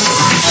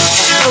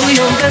 oh,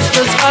 your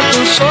restless heart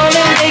will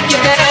surely make you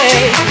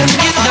pay.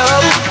 You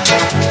know,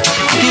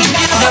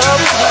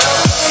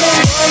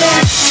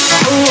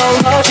 oh, our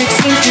logic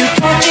seems to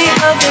point the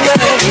other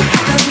way.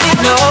 You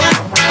know,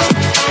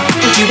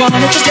 if you want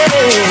it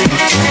today,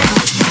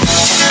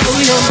 oh,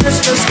 your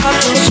restless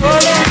heart will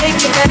surely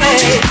make you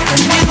pay.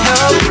 You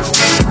know,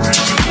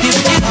 you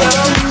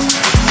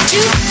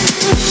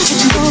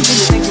don't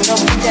think you know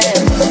today.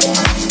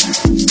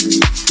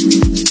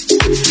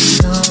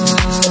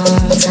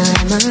 Long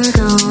time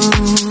ago,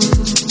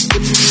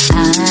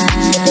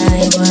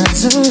 I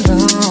was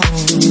alone.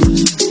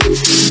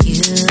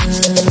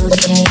 You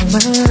came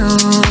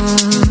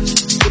along.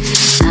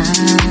 I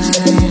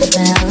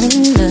fell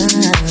in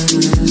love.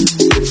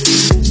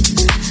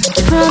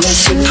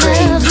 Promise to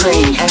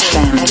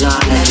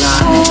love me.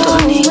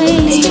 Always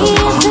be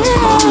there.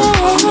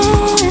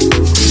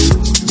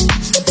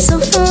 So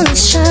full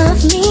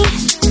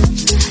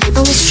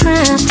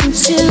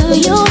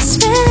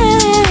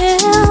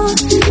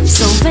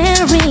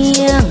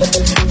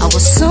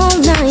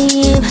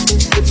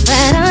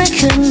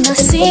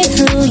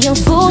your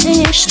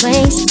foolish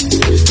ways.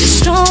 You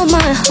stole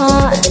my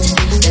heart,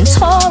 then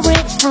tore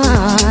it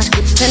apart,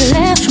 then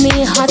left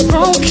me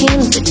heartbroken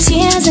with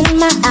tears in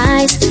my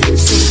eyes.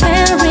 So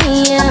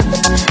very young,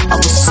 I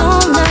was so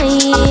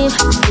naive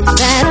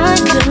that I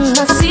could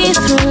not see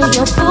through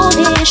your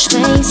foolish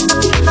ways.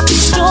 You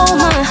stole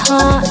my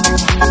heart,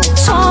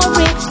 tore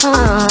it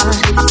apart,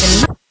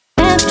 then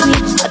left me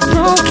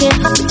heartbroken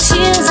with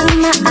tears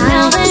in my eyes.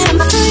 Now that I'm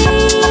free,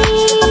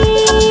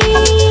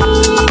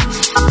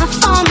 I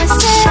found myself.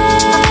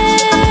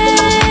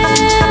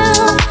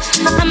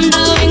 I'm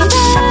doing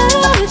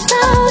better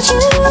without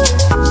you,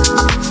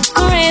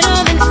 greater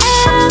than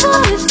ever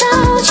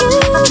without you.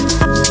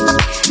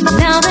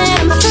 Now that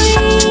I'm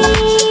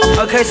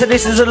free. Okay, so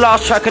this is the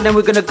last track, and then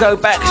we're gonna go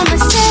back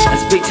and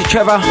speak to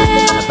Trevor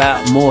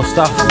about more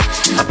stuff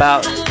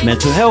about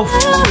mental health.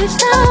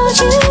 Without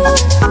you,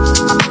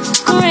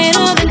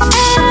 greater than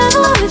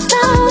ever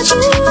without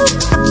you.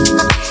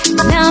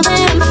 Now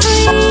that I'm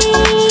free,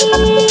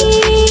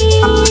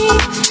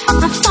 I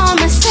found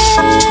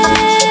myself.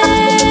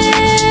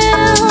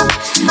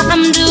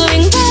 I'm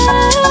doing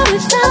better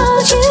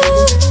without you,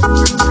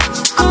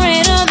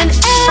 greater than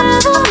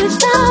ever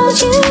without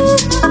you.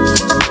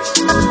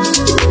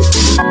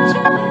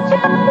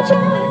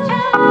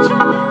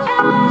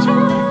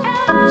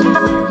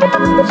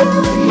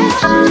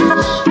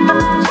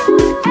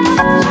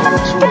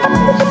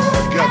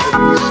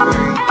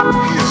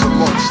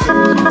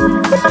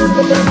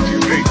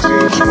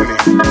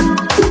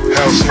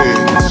 House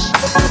heads,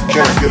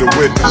 can I get a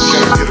witness?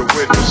 Can I get a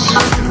witness?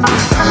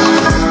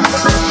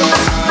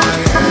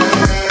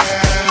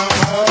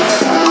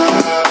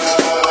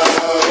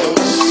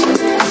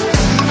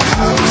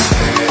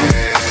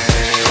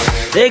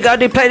 There you go,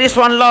 they played this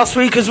one last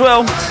week as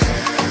well.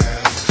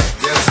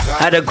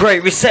 Had a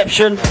great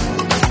reception.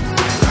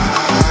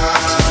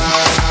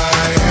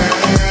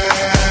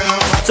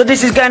 So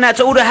this is going out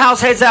to all the house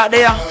heads out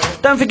there.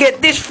 Don't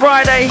forget this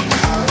Friday,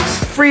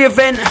 free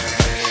event,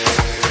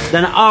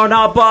 then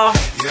R&R Bar,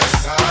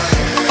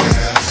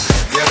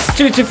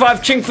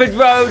 225 Chingford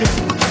Road,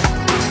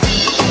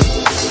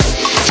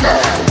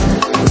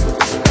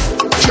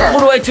 all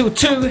the way till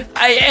 2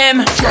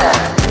 a.m.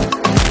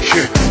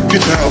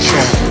 Get your house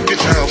on,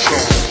 get your house on.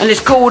 And it's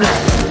called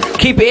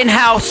Keep It In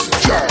House.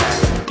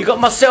 You got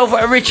myself,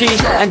 Richie,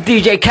 and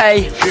DJ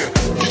K. Get your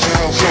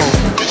house on,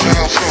 get your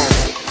house on.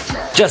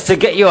 Just to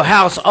get your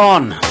house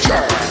on.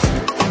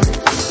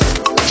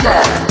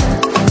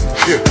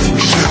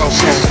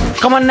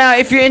 Come on now,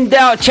 if you're in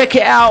doubt, check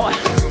it out.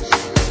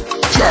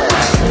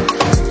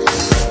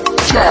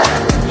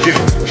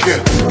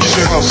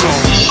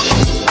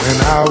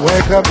 When I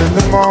wake up in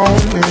the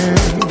morning,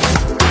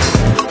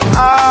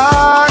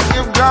 I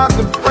give God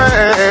the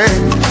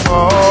praise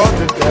for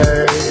the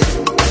day.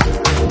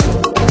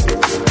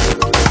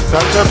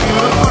 Such a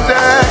beautiful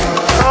day.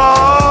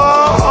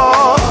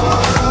 Oh,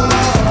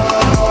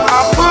 I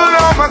put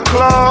on my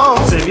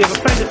clothes. So have you ever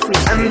played it for me?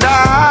 And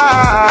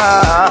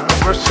I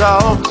rush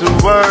off to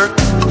work.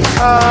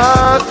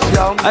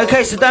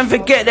 Okay, so don't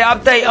forget the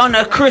update on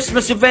a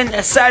Christmas event,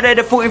 Saturday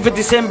the 14th of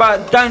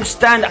December. Don't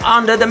Stand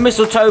Under the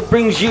Mistletoe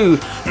brings you,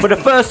 for the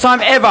first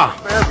time ever,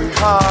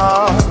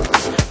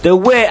 the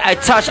Wear a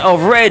Touch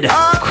of Red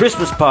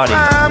Christmas party.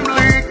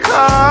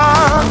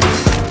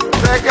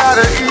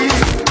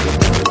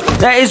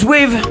 That is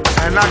with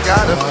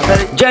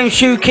James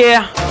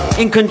Shukia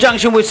in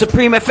conjunction with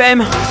Supreme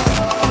FM.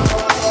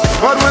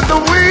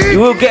 You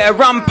will get a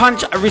rum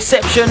punch, a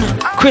reception,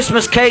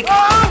 Christmas cake,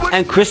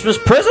 and Christmas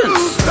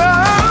presents.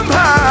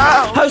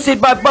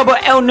 Hosted by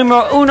Bubba El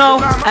Numero Uno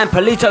and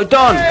Polito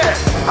Don.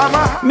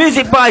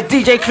 Music by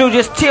DJ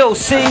Claudius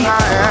TLC,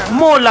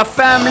 More Love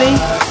Family,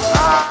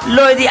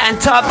 Lloydie and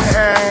Tubbs,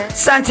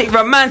 Santic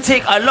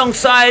Romantic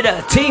alongside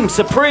Team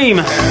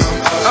Supreme.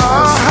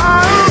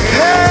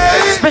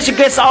 Special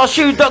guests are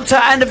Shoe Doctor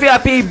and the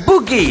VIP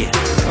Boogie.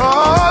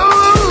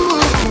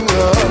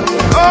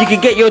 You can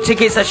get your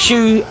tickets at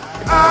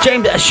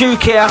James Shoe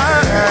Care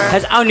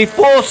has only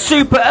 4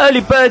 super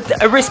early bird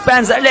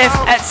wristbands left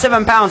at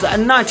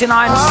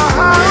 £7.99,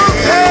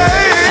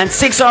 and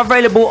 6 are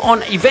available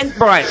on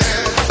Eventbrite.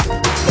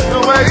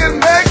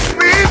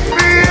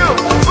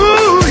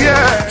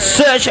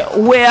 Search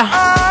Wear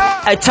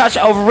a Touch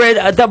of Red,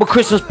 a double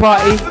Christmas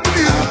party,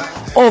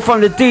 or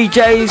from the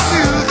DJs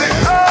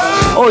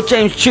or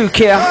James Shoe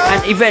Care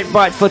and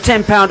Eventbrite for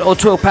 £10 or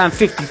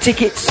 £12.50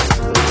 tickets.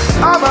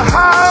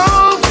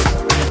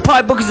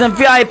 Party bookings and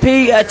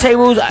VIP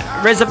tables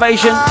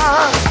reservation.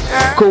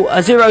 Call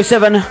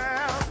 07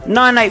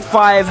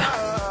 985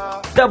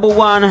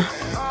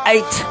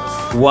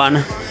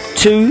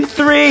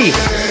 118123.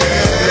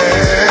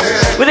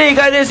 Well, there you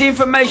go, there's the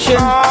information.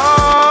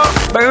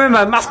 But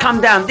remember, it must come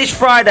down this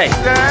Friday.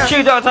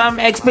 Shoe Doctor, I'm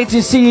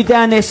expecting to see you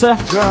down there, sir.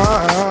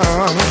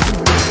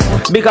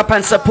 Big up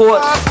and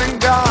support.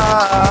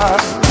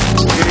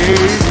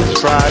 It's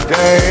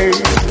Friday.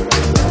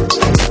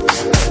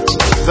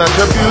 Such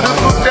a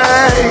beautiful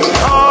day.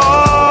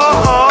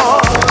 Oh,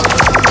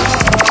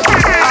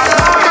 I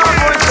love my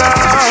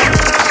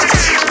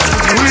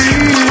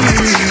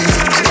voice.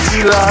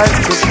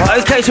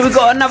 Okay, so we've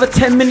got another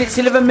 10 minutes,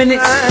 11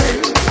 minutes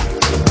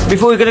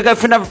before we're going to go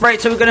for another break.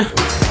 So we're going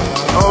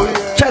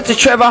to chat to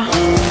Trevor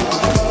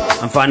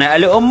and find out a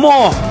little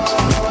more.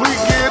 We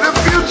get a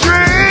few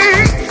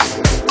drinks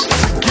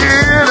to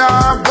get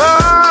our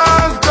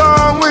buzz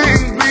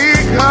going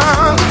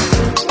because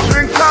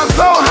drinks are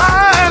so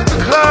high at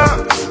the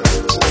club.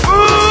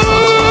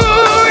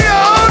 Ooh,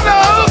 y'all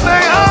know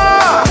they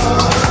are.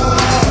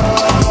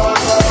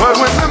 But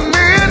when the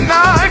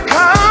midnight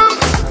comes,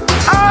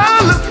 I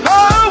look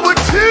forward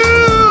to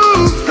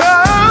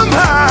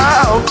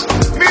somehow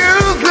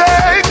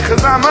music,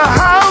 'cause I'm a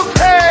house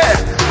head.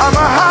 I'm a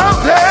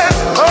house head.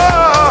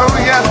 Oh,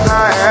 yes,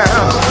 I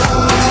am.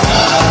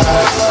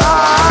 I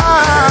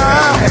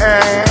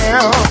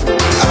am.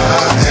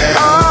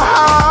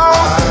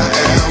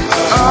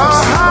 A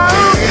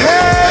house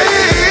head.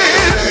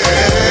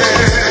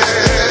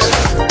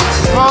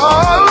 Oh,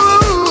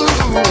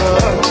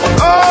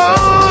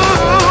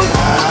 oh,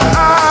 I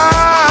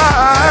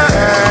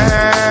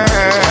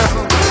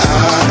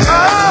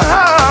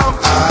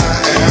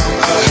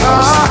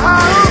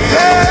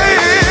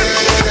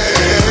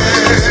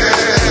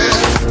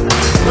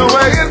the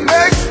way it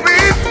makes me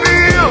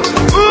feel,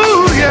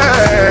 ooh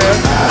yeah.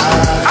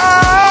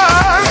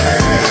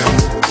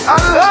 I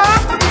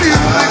love the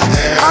music,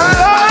 I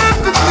love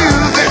the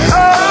music,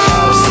 oh,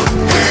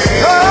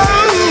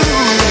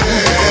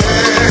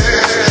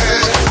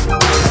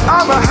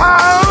 I'm a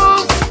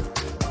house,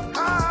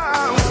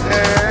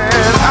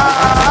 and I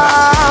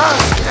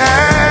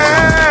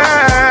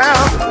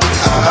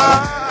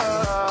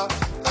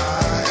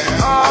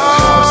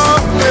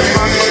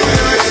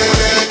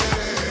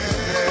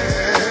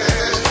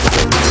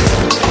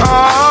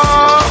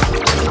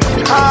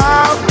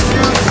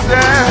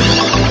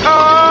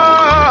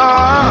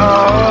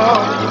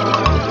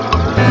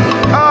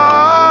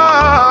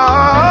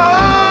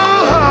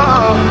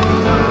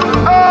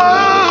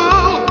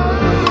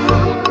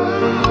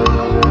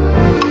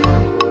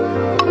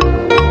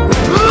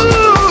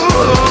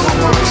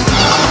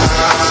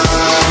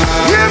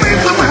give me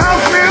some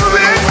house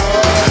music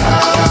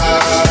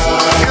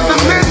in the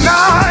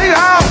midnight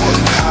hour.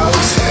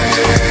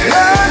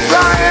 Yes, I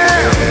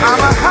am. I'm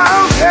a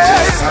house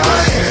head.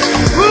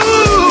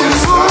 Ooh,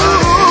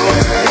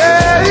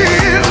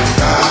 yeah.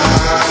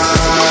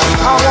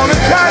 I wanna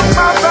touch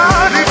my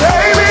body,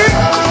 baby,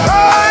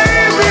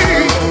 baby,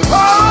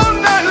 all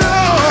night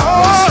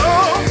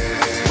long.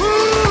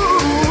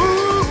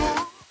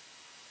 Ooh.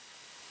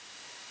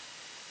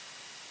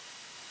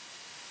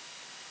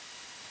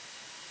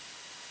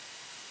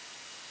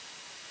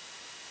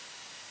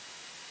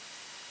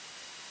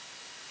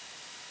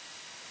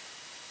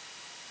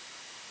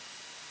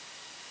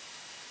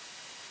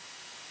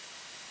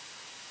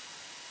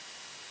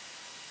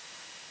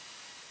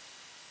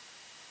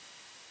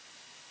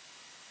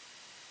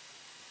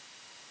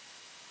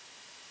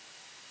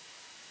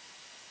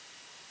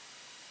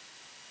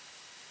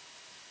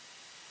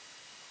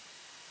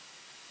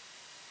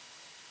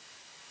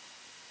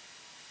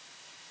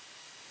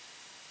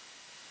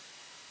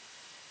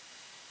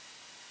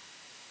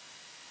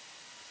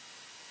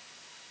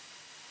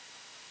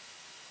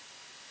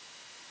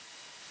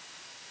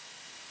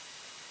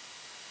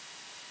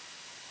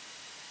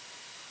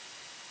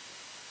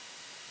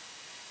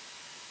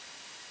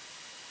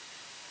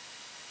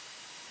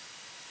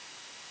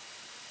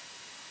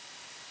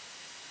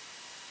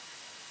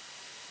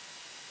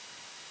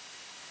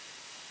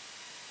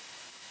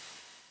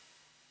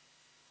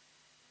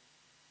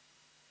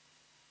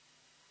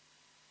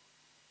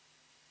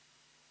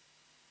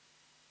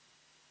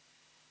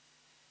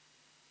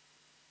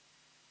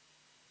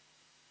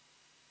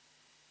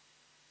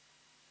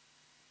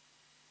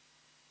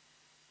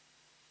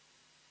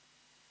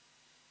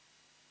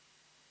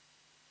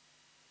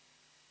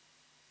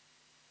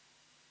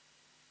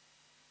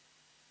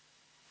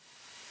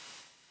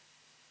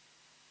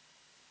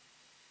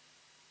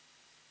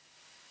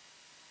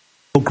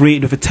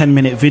 Greeted with a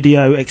 10-minute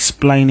video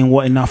explaining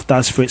what Enough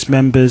does for its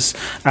members,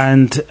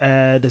 and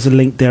there's a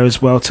link there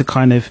as well to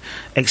kind of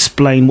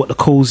explain what the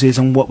cause is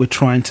and what we're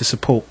trying to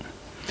support.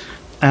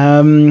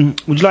 Would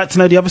you like to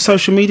know the other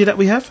social media that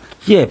we have?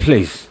 Yeah,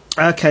 please.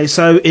 Okay,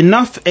 so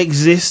Enough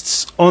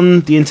exists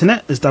on the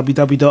internet. There's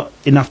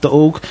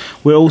www.enough.org.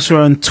 We're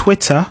also on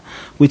Twitter,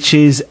 which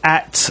is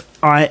at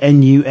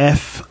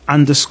INUF_the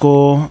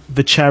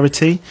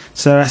charity.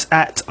 So that's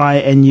at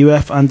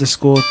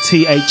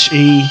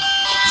INUF_THECHARITY.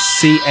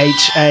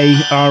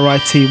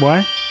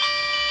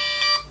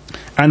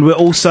 And we're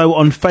also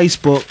on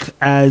Facebook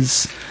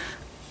as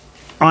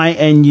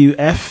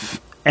INUF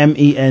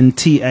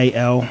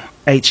MENTALHEALTH.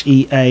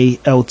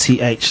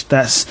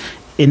 That's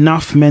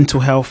Enough Mental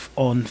Health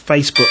on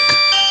Facebook.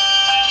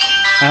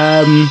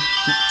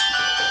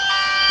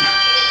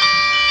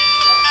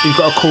 We've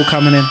got a call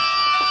coming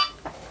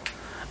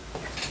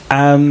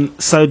in.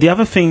 So the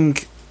other thing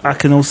I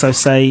can also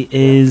say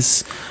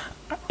is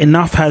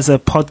Enough has a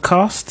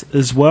podcast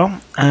as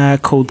well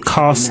called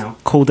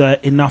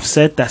Enough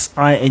Said. That's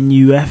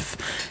INUF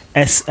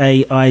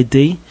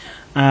SAID.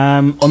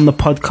 On the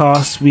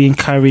podcast, we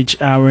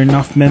encourage our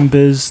Enough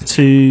members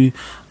to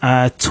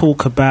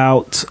talk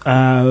about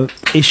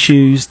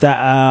issues that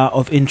are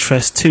of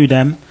interest to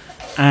them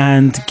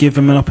and give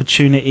them an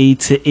opportunity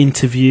to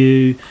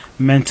interview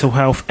mental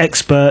health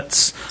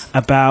experts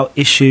about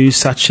issues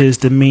such as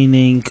the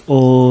meaning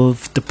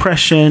of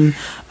depression.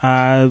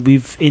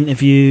 We've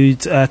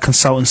interviewed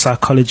consultant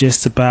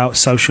psychologists about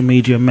social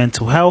media and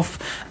mental health,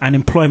 and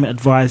employment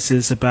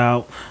advisors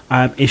about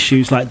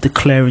issues like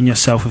declaring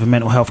yourself with a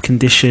mental health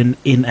condition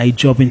in a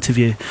job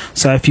interview.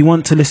 So if you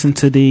want to listen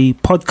to the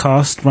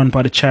podcast run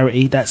by the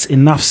charity, that's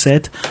Enough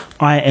Said,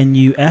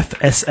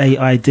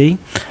 INUFSAID,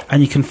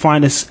 and you can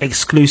find us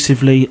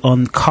exclusively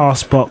on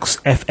Castbox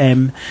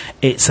FM.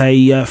 It's a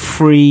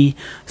free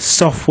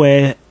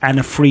software and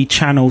a free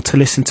channel to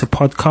listen to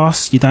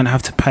podcasts. You don't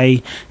have to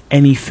pay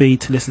any fee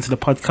to listen to the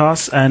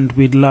podcast, and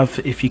we'd love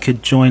if you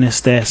could join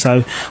us there.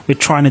 So we're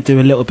trying to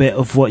do a little bit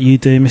of what you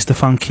do, Mr.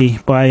 Funky,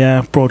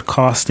 by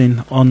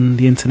broadcasting on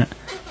the internet.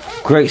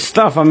 Great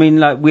stuff. I mean,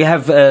 like, we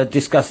have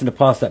discussed in the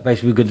past that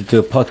basically we're going to do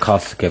a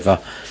podcast together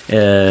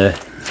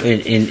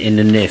in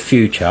the near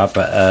future,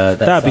 but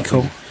that'd be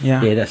cool.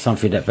 Yeah, that's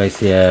something that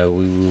basically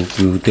we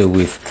will deal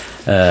with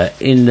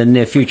in the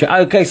near future.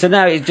 Okay, so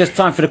now it's just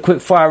time for the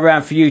quick fire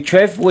round for you,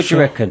 Trev. What do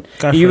you reckon?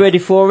 Are you ready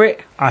for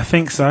it? I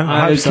think so.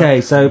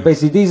 Okay, so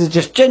basically these are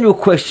just general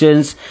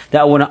questions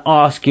that I want to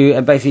ask you,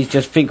 and basically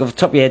just think off the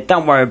top of your head.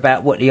 Don't worry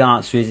about what the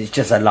answer is. It's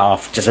just a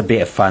laugh, just a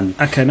bit of fun.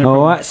 Okay, no all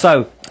problem. right.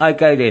 So I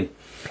go then.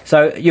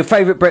 So your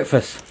favourite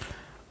breakfast?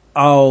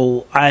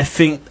 Oh, I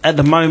think at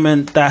the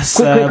moment that's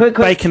quick.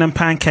 bacon and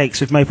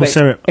pancakes with maple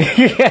syrup.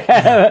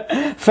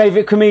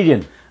 Favourite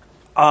comedian?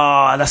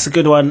 That's a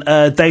good one.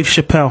 Dave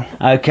Chappelle.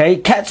 Okay.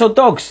 Cats or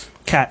dogs?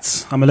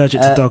 Cats. I'm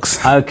allergic to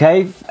dogs.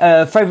 Okay.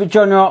 Favourite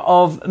genre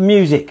of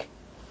music?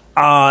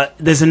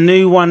 There's a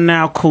new one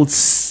now called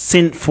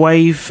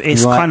synthwave.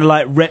 It's kind of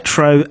like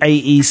retro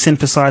 80s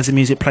synthesizer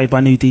music played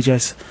by new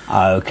DJs.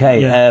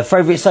 Okay. Yeah.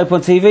 Favourite soap on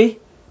TV?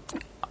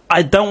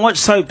 I don't watch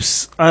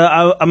soaps.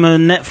 I'm a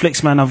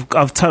Netflix man.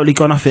 I've totally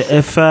gone off it.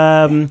 If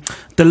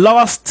the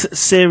last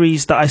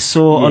series that I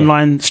saw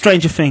online,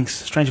 Stranger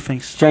Things.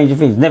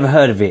 Never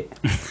heard of it.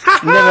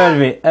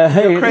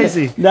 You're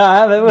crazy. No, I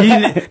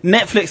haven't.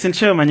 Netflix and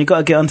chill, man. You got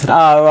to get onto that.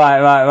 Oh,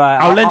 right.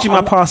 I'll lend you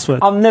my password.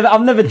 I'm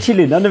never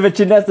chilling.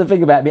 That's the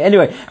thing about me.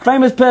 Anyway,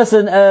 famous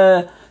person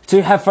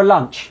to have for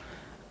lunch.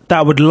 That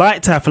I would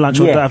like to have for lunch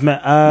or that I've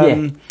met.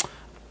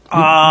 You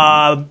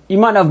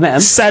might not have met him.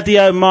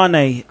 Sadio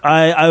Mane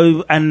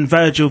and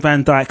Virgil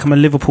van Dijk. I'm a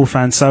Liverpool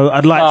fan, so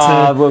I'd like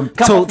to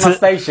talk to my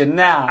station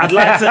now. I'd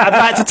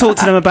like to talk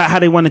to them about how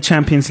they won the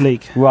Champions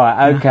League.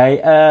 Right.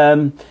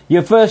 Okay.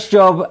 Your first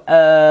job.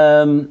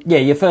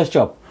 Your first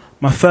job.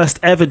 My first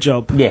ever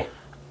job. Yeah.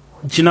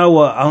 Do you know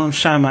what? I'm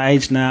showing my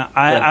age now.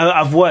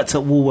 I've worked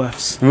at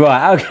Woolworths.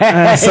 Right,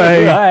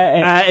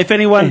 okay. If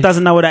anyone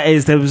doesn't know what that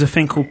is, there was a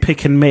thing called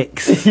Pick and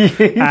Mix.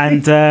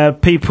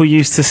 And people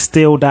used to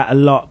steal that a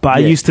lot. But I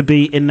used to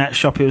be in that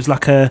shop. It was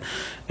like a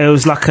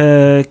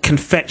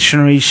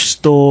confectionery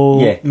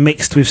store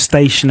mixed with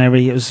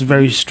stationery. It was a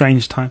very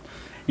strange time.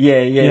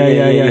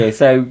 Yeah.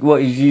 So, what,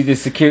 you do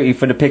security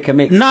for the Pick and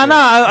Mix? No,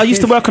 I used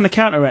to work on the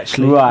counter,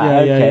 actually.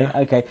 Right,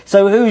 okay.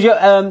 So, who's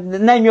your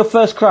name your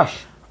first crush?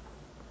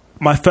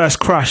 My first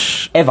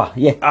crush ever,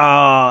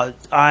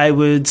 I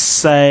would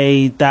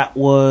say that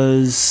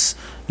was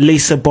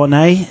Lisa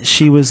Bonet.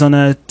 She was on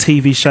a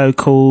TV show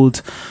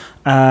called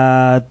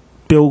not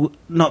Bill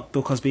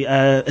Cosby,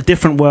 A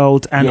Different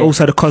World, and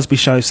also The Cosby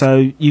Show.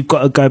 So you've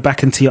got to go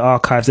back into your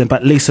archives then.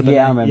 But Lisa Bonet,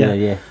 I remember.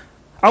 Yeah.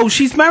 Oh,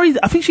 she's married.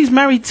 I think she's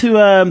married to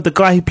the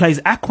guy who plays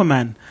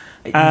Aquaman.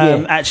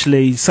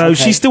 Actually, so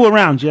she's still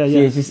around.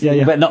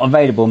 Yeah. But not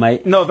available,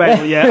 mate. Not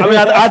available. Yeah. I mean,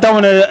 I don't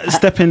want to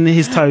step in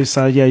his toes.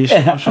 So you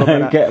should. I'm sure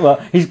about that. Well,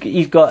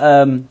 he's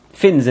got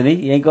fins, and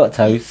he ain't got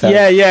toes. So.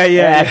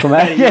 Yeah.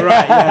 Aquaman. You're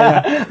right.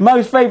 Yeah.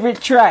 Most favourite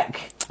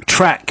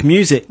track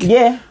music.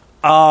 Yeah.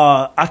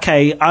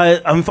 Okay.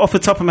 I'm off the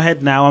top of my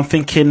head now. I'm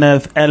thinking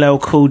of LL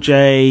Cool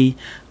J.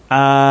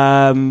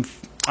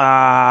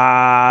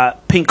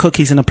 Pink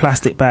Cookies in a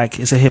Plastic Bag.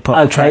 It's a hip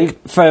hop track.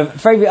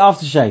 Favourite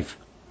aftershave?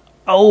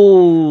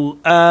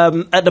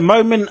 At the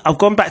moment, I've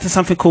gone back to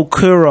something called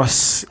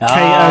Kouros.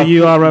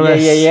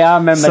 Kouros. Yeah, I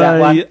remember that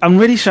one. I'm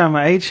really showing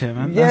my age here,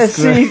 man.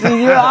 Yes,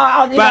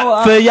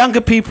 but for younger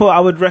people, I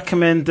would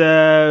recommend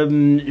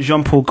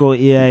Jean-Paul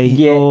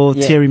Gaultier or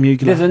Thierry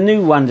Mugler. There's a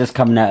new one just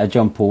coming out of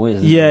Jean-Paul,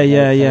 isn't there?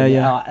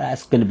 Yeah.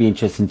 That's going to be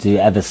interesting to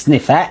have a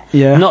sniff at.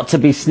 Yeah. Not to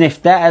be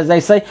sniffed at, as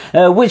they say.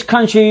 Which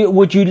country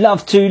would you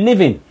love to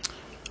live in?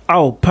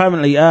 Oh,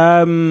 permanently.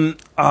 I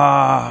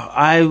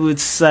would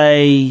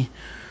say...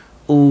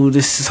 Oh,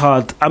 this is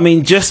hard. I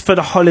mean, just for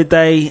the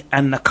holiday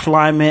and the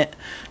climate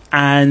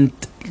and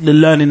the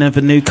learning of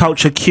a new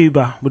culture.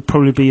 Cuba would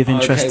probably be of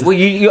interest. Okay. Well,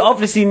 you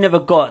obviously never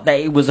got that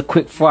it was a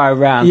quick fire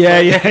round. Yeah.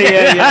 You know what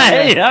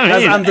I mean?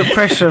 That's under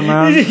pressure,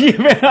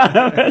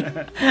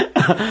 man.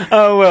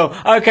 Oh, well.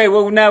 Okay,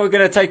 well, now we're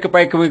going to take a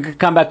break and we can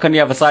come back on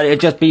the other side. It'll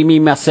just be me,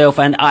 myself,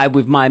 and I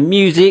with my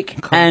music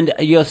and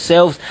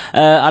yourselves.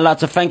 I'd like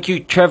to thank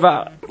you,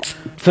 Trevor,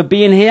 for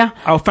being here.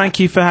 Oh, thank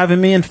you for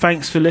having me, and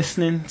thanks for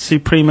listening.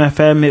 Supreme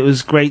FM, it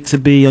was great to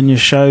be on your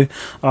show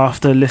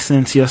after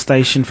listening to your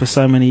station for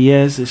so many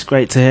years. It's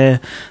great to hear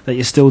that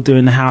you're still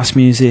doing the house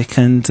music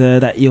and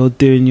that you're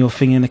doing your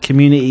thing in the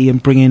community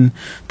and bringing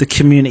the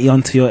community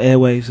onto your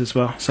airwaves as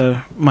well.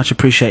 So much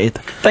appreciated.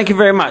 Thank you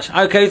very much.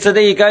 Okay, so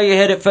there you go. You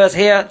heard it first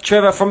here.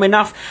 Trevor from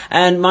Enough.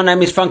 And my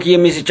name is Funky, your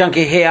music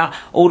junkie, here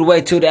all the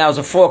way till the hours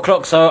of 4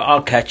 o'clock. So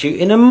I'll catch you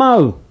in a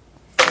mo.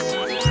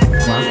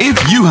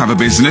 If you have a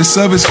business,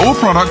 service or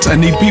product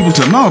and need people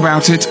to know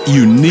about it,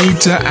 you need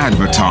to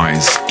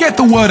advertise. Get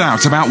the word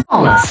out about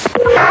Wallace.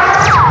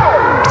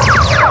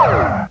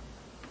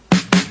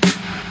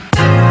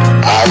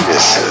 I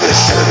listen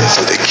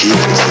to the Keep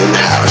It In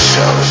House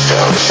show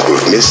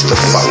with Mr.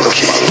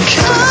 Funky,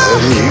 the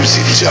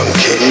music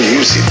junkie,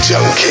 music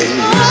junkie,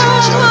 music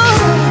junkie.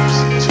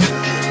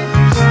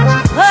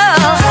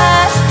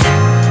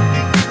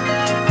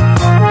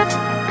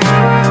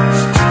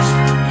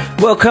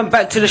 Welcome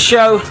back to the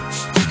show.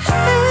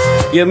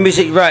 Your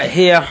music right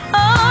here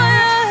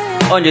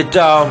on your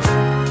dial.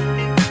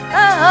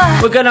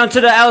 We're going on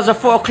to the hours of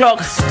 4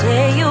 o'clock.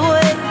 Stay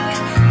awake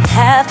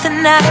half the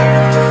night.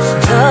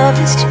 Love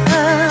is just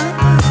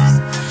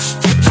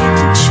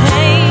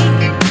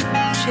changes.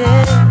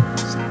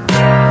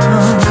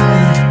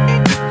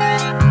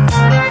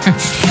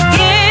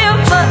 It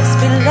must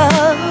be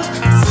love.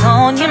 It's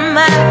on your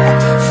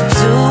mind.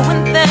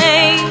 Doing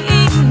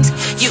things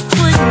you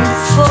couldn't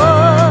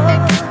before.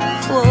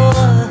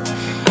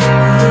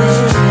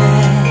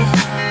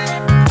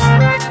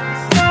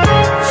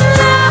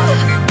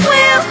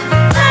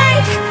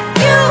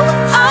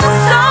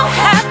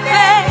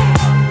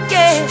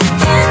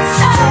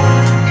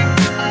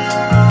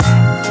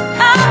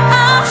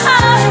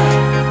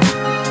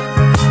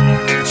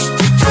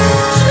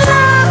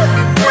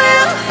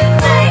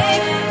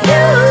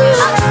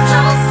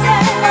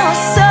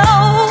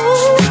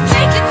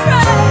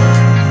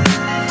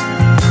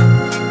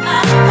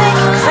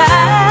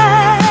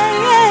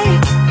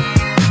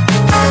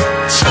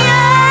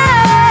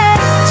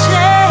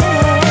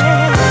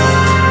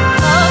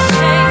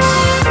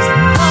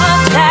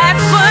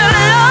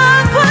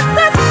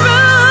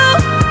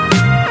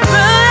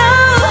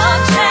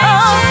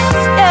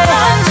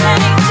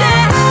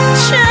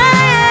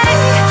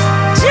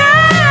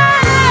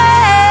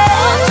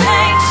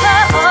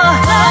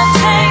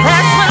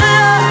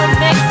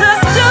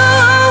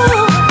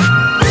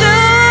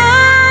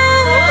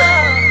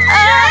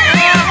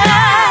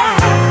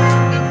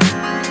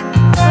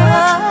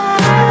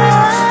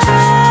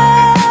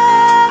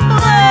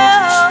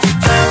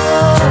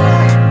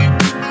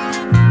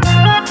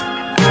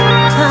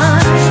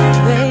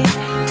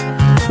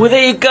 Well,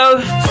 there you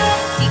go.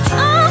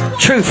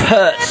 Truth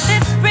hurts.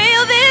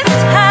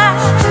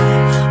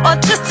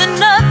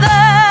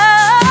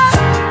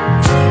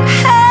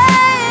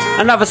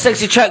 Another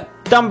sexy track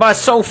done by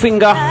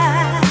Soulfinger.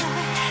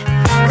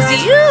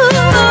 Cause you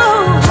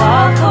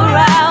walk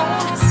around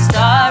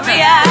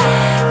starry-eyed.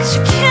 Cause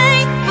you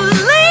can't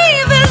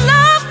believe that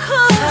love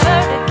could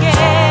hurt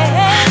again.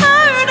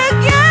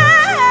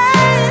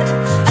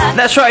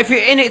 That's right, if you're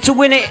in it to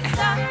win it,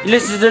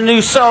 listen to the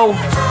new Soul.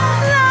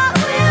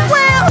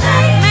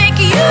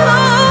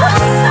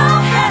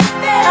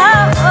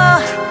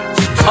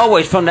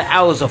 Always from the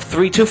hours of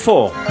 3 to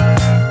 4.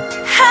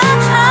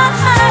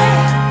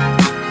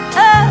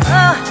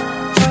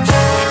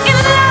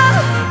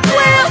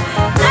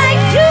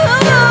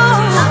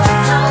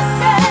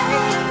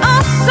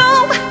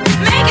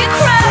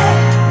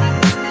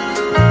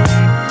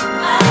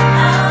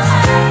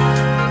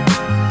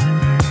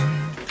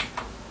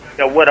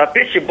 Yo, what up?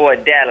 It's your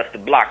boy Dallas, the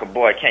Blocker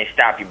Boy. Can't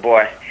stop you,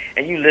 boy.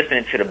 And you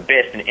listening to the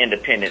best in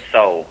independent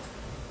soul.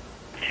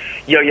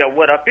 Yo,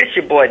 what up? It's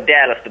your boy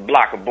Dallas, the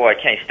Blocker Boy.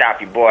 Can't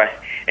stop you, boy.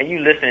 And you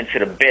listening to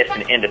the best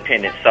in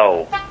independent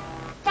soul.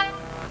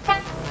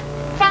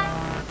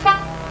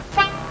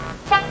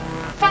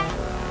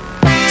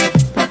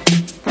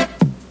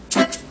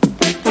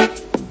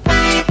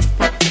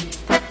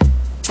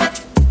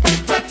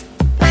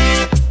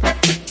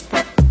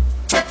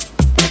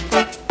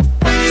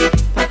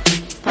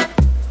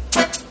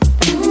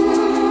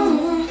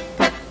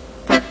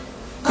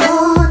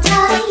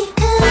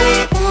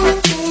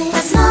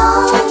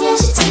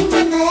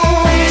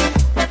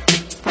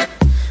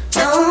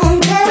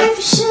 Don't care if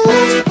you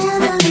should,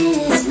 and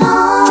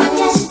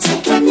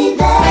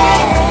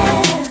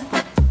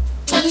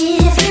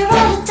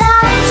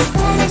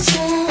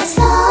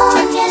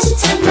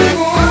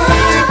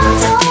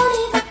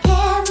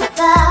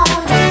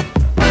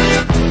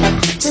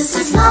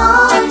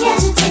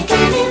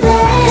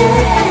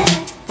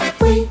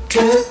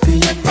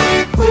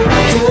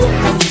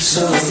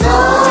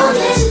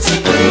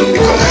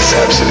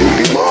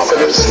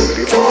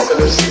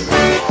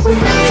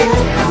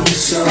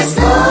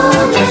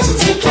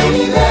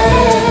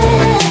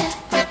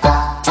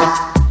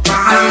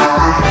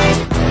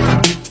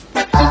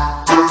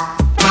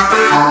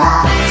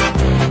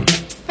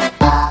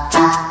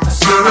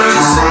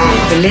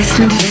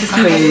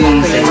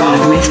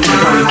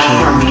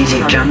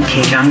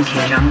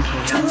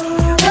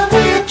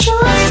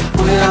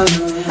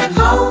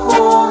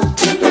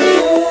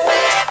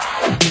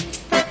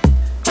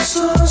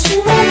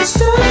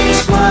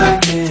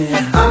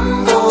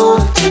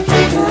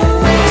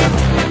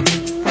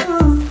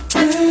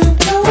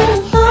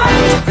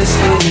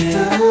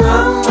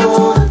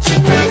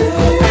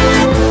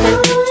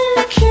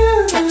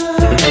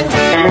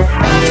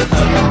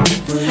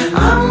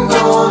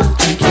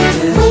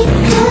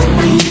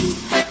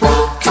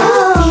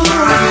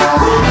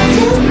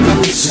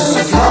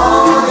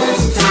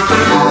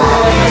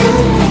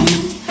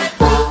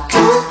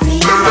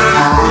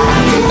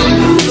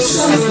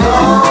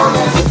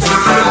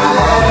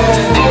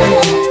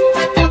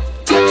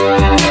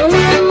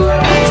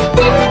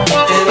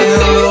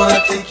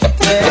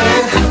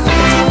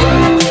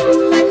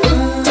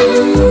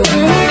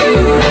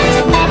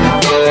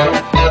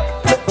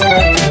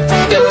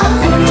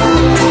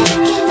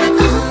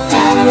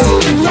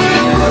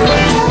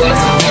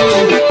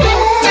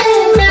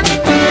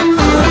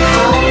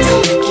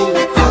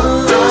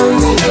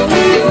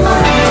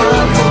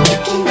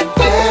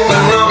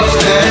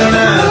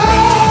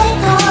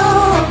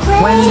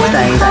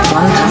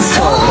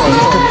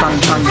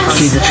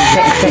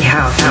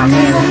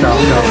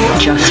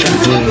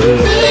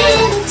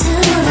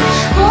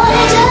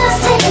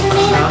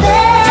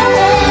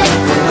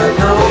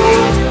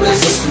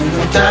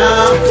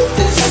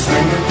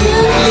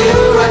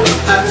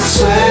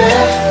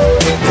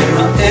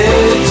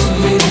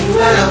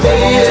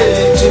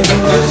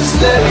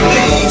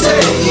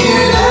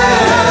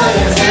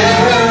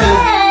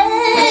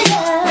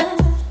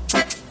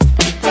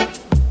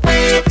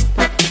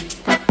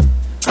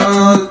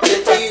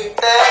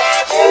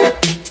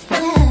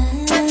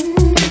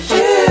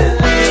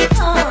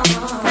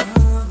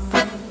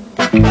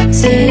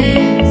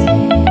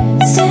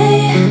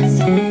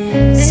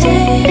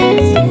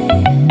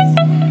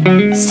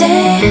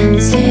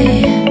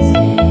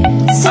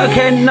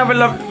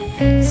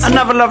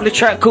Another lovely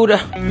track called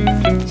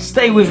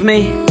Stay With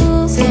Me.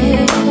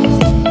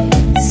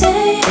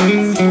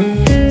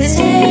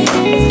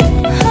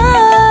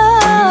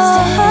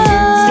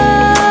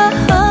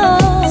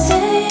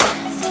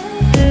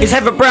 It's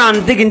Heather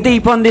Brown digging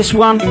deep on this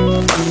one.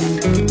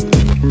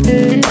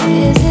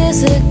 Is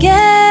this a game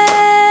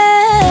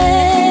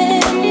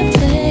you're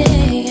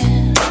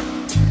playing?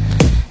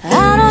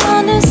 I don't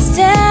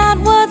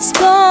understand what's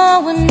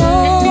going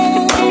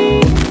on.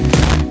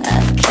 I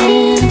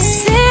can't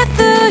see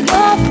through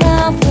your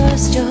frown.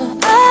 First you're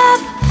up,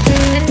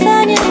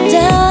 then you're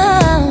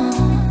down.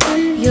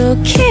 You're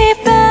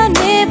keeping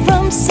me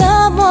from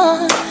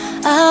someone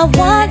I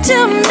want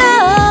to know.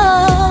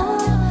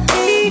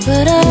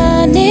 But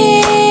I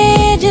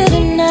need you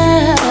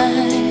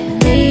tonight.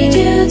 Need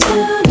you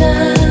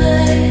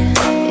tonight.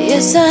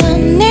 Yes, I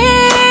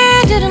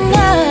need you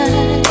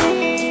tonight.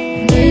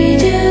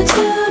 Need you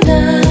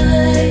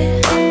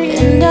tonight.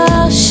 And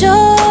I'll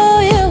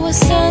show you a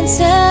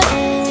sunset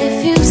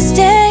if you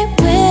stay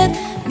with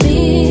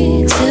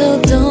me till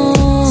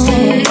dawn.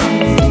 Stay,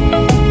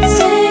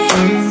 stay,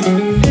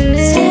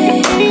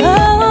 stay.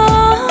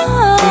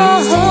 Oh,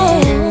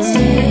 stay,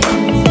 stay,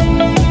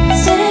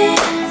 stay.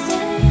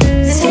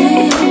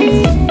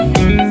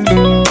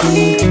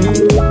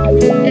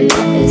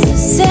 It's the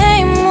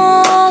same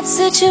old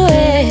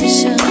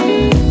situation.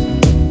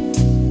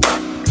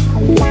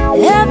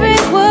 Every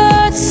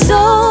word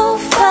so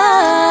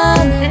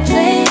finely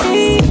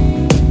placed.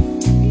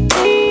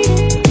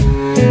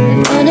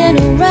 Running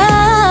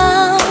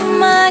around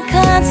my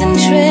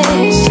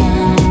concentration.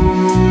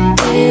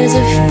 There's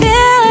a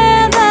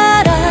feeling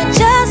that I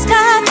just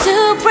got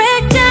to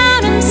break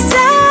down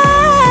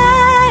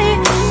inside.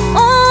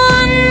 Oh,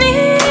 I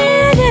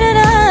need you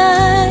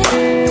tonight.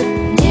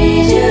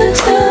 Need you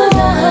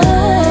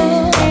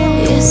tonight.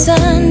 Yes, I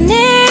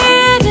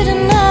need you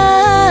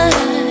tonight.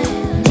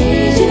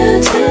 Need you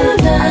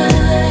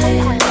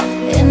tonight.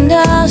 And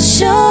I'll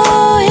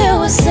show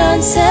you a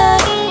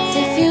sunset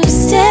if you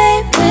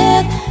stay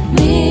with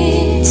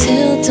me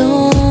till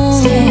dawn.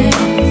 Stay,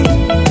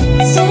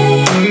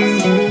 stay,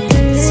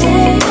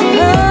 stay.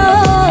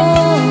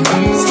 Oh,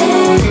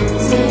 stay,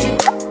 stay.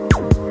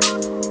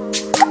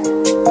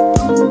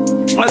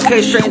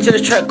 Okay, straight into the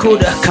track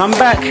called Come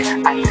Back.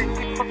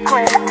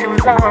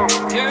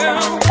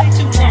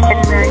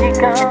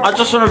 I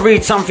just want to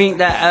read something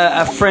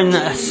that a friend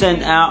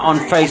sent out on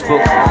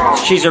Facebook.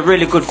 She's a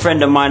really good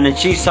friend of mine and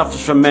she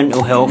suffers from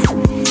mental health.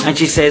 And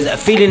she says,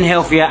 feeling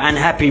healthier and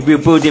happy,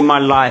 rebuilding my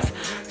life.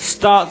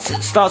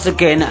 Starts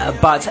again,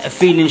 but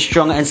feeling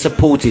strong and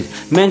supported.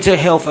 Mental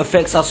health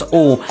affects us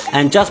all,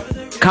 and just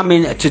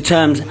coming to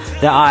terms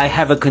that I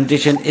have a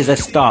condition is a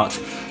start.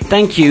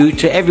 Thank you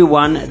to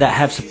everyone that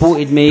have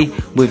supported me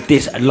with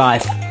this.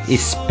 Life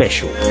is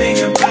special.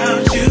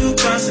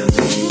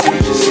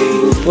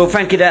 Well,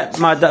 thank you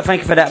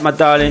for that, my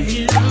darling.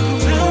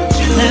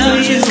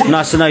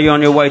 Nice to know you're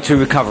on your way to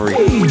recovery.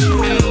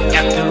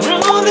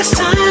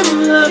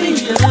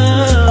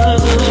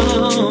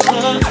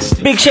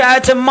 Big shout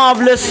out to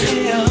Marvelous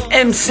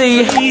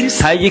MC.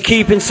 How you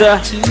keeping,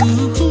 sir?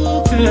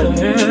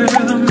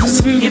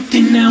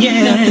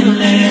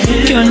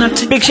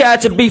 Big shout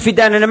out to Beefy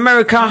down in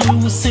America.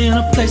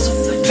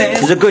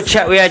 It was a good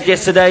chat we had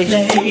yesterday.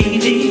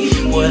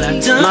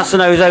 Nice to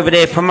know he's over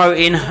there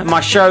promoting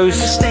my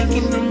shows.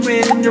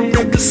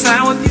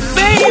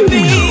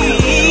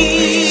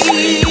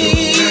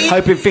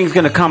 Hoping things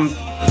gonna come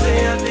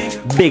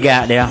big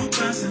out there.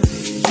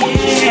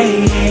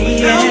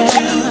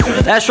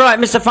 That's right,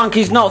 Mr.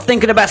 Funky's not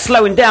thinking about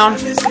slowing down,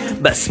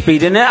 but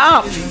speeding it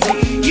up.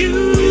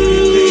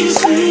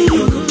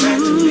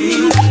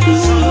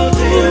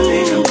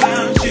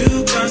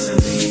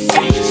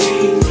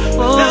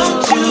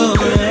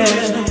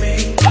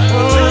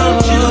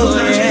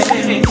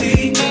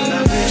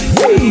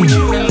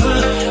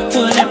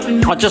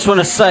 I just want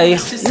to say,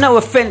 no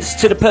offense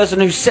to the person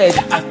who said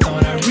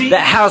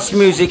that house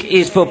music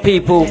is for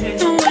people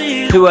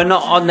who are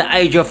not on the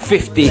age of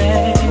 50.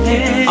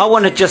 I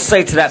want to just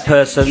say to that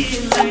person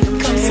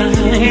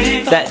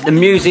that the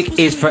music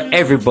is for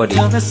everybody.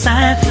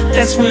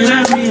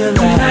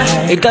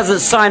 It doesn't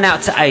sign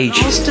out to age.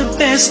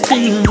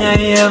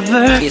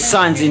 It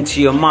signs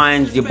into your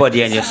mind, your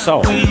body and your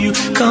soul.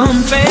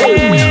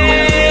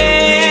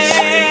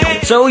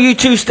 So all you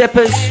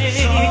two-steppers,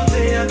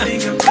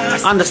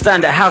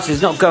 understand that house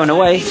is not going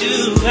away.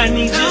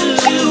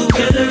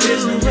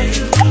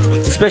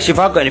 Especially if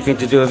I've got anything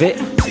to do with it.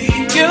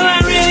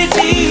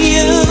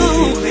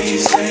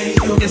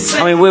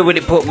 I mean, where would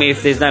it put me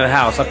if there's no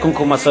house? I couldn't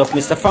call myself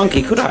Mr.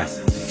 Funky, could I?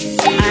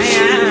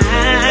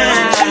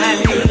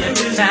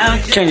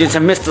 Change it to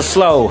Mr.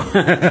 Slow.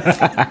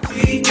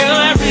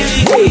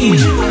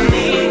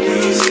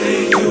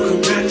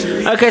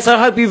 Okay, so I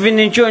hope you've been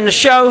enjoying the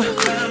show.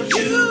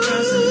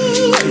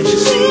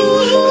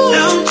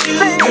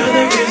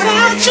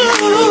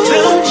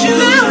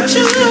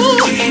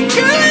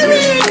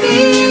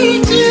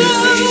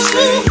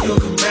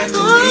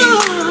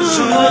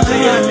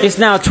 It's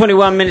now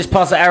 21 minutes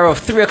past the hour of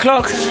 3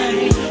 o'clock.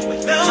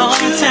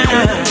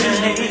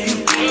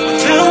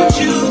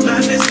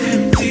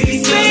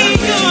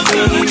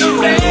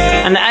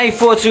 And the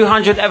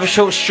A4200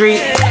 Evershort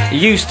Street,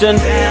 Euston,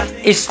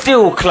 is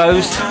still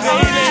closed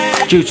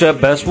due to a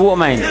burst water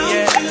main.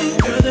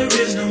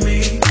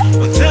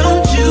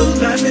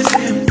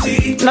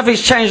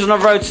 Nothing's changed on the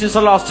road since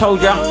I last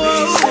told you.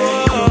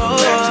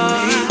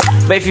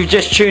 But if you've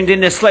just tuned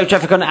in, there's slow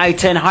traffic on the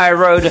A10 Higher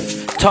Road,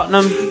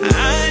 Tottenham,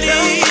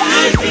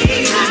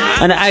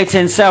 and the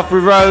A10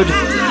 Southbury Road,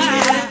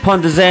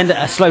 Ponders End,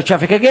 slow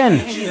traffic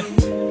again.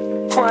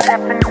 What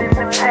happened in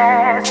the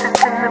past,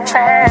 it's in the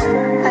past.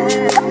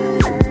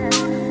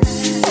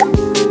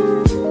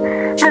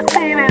 Let's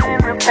leave it in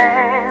the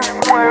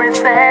past, where it's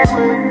at.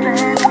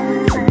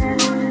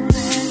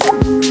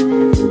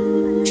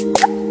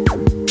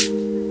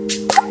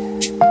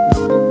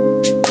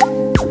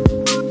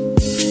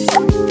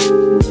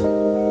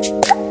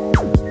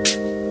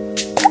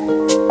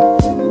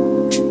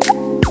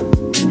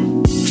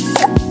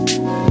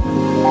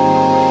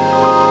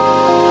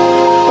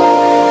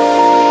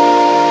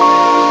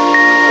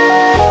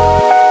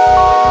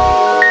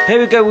 Here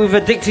we go with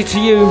Addicted to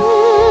You.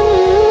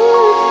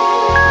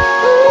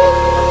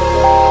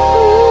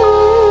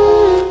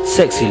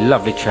 Sexy,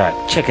 lovely track.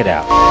 Check it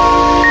out. I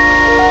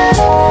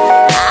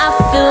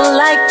feel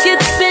like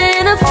it's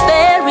been a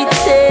fairy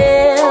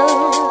tale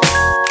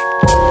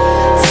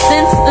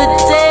since the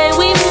day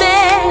we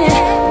met.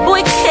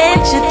 Boy,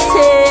 can't you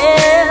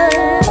tell?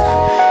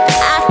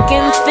 I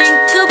can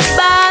think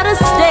about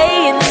us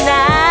day and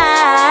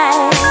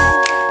night.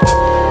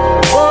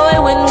 Boy,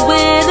 when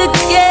we're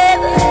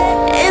together,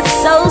 it's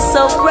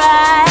so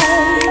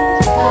bright.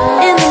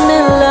 In the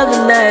middle of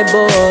the night,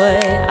 boy,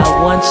 I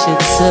want you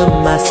to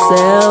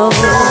myself.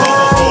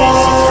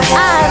 I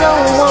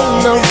don't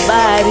want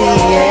nobody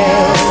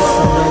else.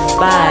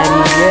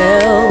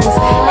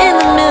 In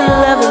the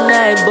middle of the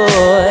night,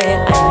 boy,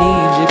 I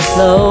need you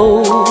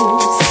close.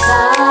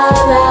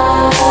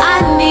 I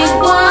need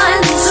 1, 2,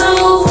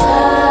 a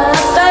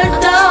third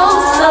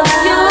dose of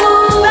you,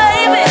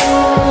 baby.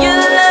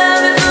 Your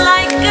love is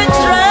like a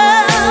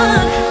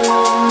drug,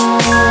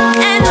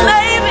 and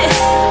baby,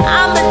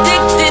 I'm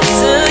addicted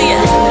to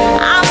you.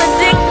 I'm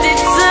addicted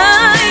to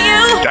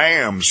you.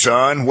 Damn,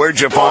 son, where'd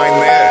you find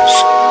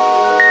this?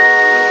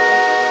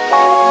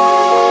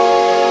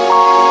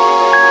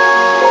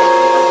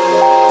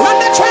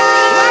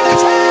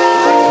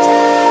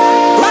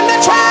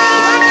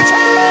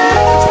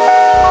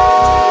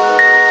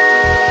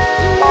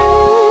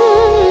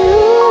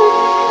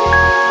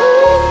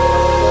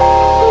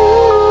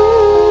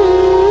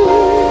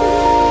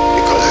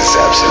 Because it's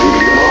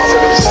absolutely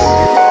marvelous.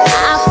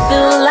 I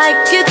feel like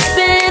it's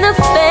been a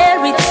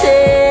fairy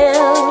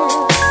tale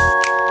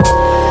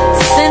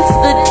since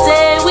the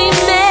day we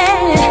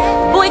met.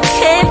 Boy,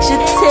 can't you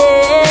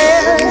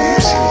tell?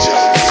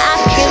 I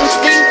can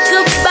think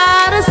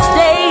about us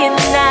day and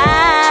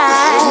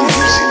night.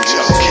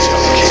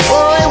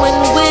 Boy, when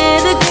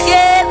we're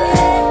together,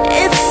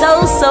 it's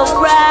so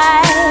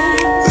bright.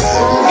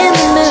 In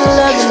the middle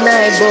of the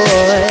night,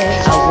 boy,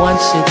 I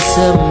want you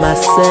to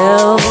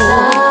myself.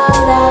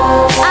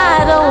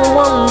 I don't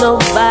want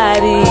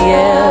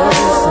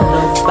else,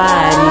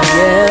 nobody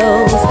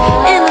else.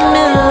 In the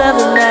middle of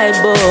the night,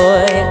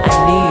 boy, I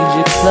need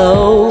you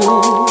close.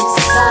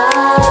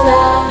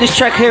 This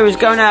track here is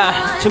going out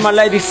to my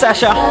lady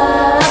Sasha.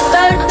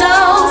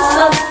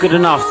 Good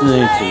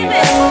afternoon to you.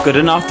 Good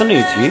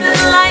afternoon to you.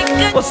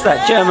 What's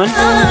that, German?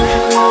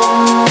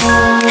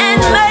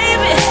 And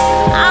baby,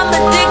 I'm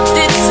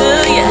addicted to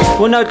you.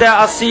 Well, no doubt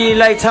I'll see you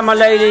later, my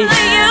lady. You,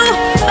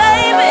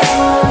 baby,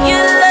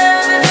 you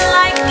love me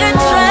like a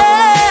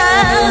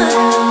drug.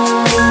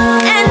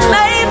 And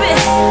baby,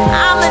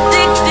 I'm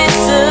addicted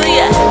to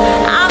you.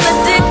 I'm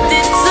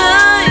addicted to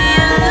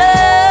your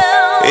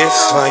love.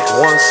 It's like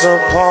once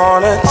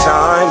upon a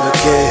time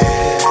again.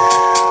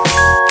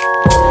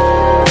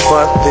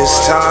 But this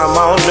time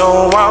I'll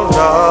know I'll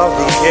love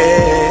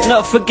again.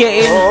 Not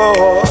forgetting,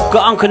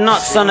 got Uncle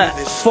Nuts on at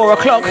 4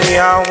 o'clock.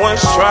 Yeah, I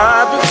once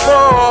tried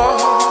before,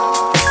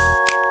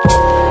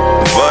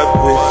 but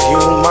with you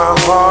my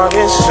heart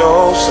is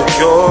so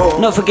secure.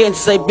 Not forgetting to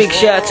say big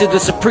shout out to the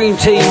Supreme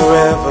team,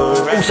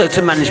 also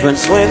to management,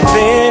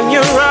 within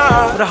your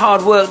eyes, for the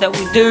hard work that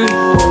we do,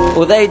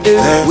 or they do,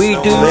 we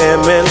do.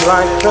 Limit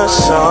like the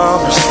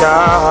summer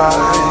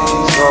skies.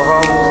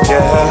 Oh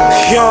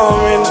yeah, your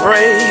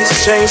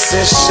embrace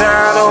chases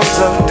shadows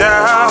of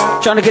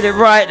doubt. Trying to get it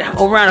right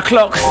all round the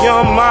clock.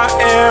 You're my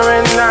air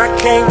and I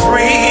can't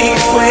breathe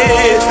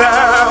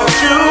without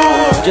you.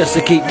 Just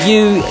to keep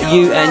you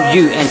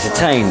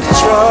entertained.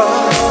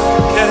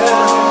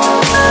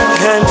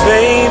 And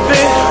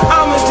baby,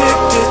 I'm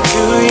addicted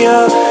to you.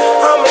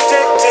 I'm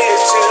addicted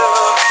to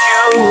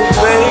you,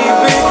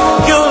 baby.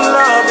 Your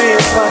love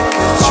is like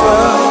a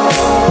drug,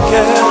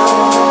 yeah.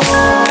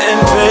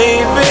 And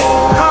baby,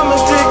 I'm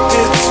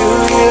addicted to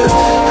you.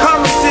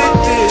 I'm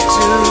addicted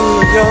to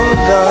your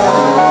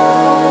love.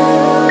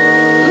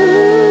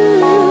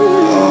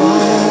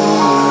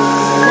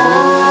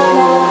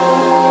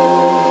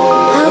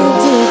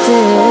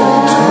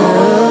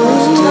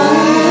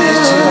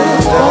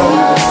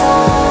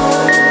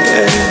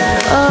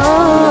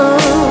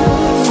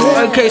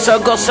 Okay, so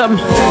I've got some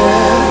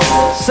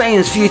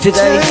sayings for you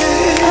today.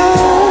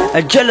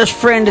 A jealous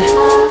friend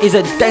is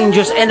a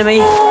dangerous enemy.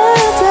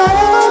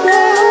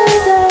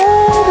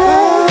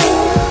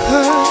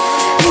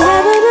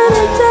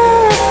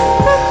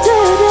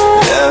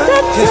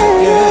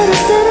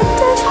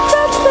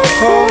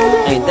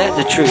 Ain't that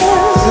the truth?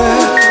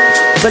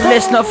 But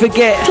let's not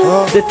forget,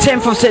 the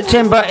 10th of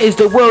September is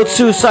the World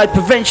Suicide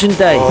Prevention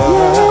Day.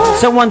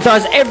 Someone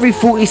dies every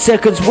 40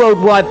 seconds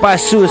worldwide by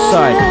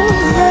suicide.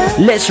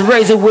 Let's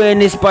raise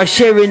awareness by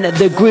sharing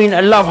the green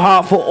love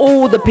heart for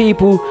all the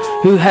people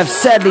who have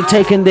sadly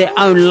taken their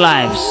own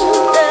lives.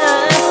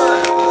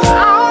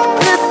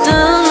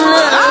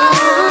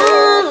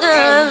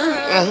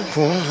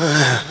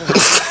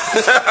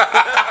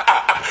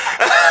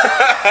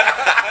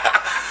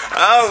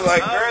 Oh my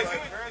God.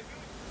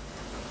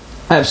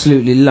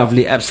 Absolutely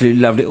lovely,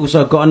 absolutely lovely.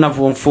 Also, I've got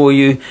another one for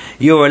you.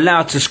 You're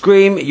allowed to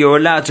scream, you're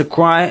allowed to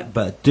cry,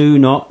 but do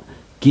not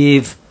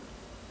give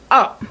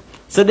up.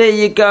 So there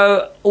you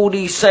go, all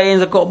these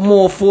sayings. I've got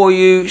more for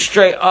you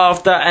straight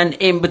after and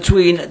in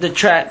between the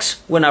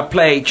tracks when I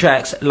play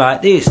tracks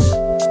like this.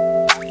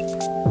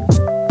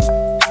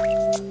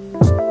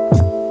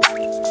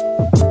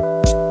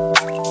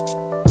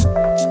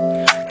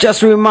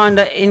 Just a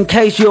reminder, in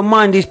case your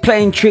mind is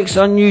playing tricks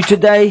on you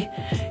today,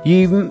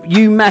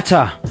 you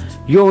matter.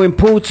 You're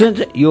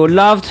important, you're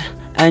loved,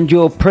 and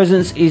your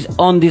presence is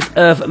on this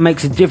earth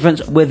makes a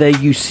difference whether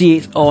you see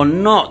it or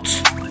not.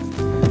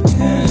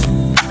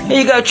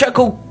 Here you go, a track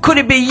called Could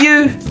It Be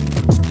You?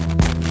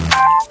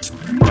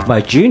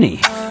 By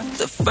Junie.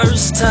 The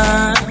first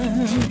time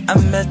I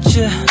met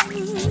you,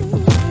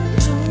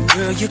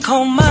 girl, you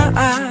caught my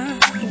eye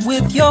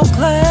with your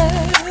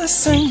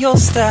class and your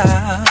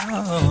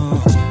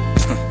style.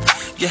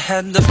 You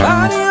had the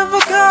body of a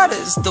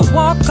goddess, the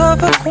walk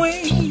of a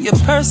queen. Your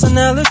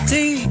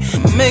personality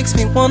makes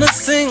me wanna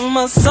sing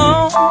my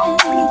song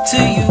to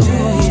you.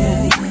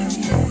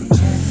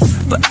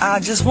 But I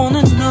just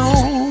wanna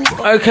know.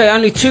 Okay,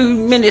 only 2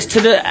 minutes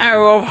to the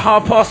hour of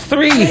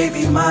 3:30.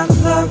 Baby, my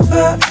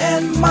lover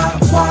and my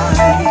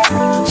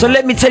wife. So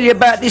let me tell you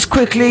about this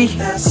quickly.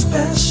 That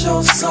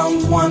special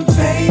someone,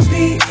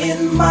 baby,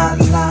 in my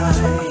life.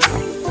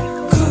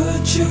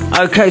 Could you?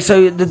 Okay,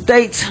 so the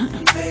date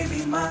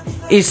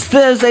is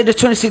Thursday the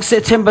 26th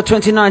September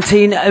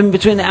 2019 in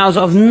between the hours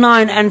of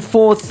 9 and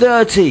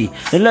 4:30.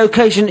 The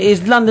location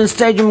is London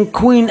Stadium,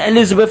 Queen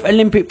Elizabeth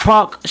Olympic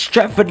Park,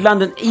 Stratford,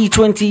 London,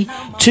 E20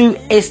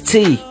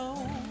 2ST.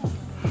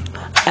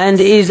 And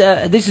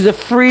this is a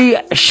free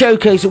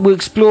showcase that will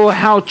explore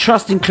how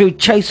trusts include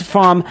Chase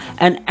Farm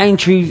and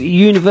Aintree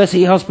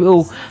University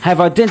Hospital have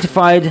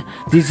identified,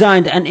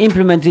 designed and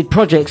implemented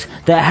projects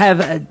that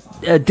have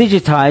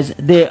digitized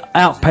their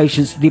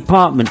outpatients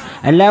department,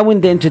 allowing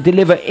them to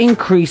deliver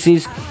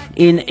increases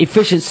in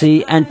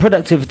efficiency and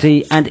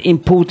productivity and,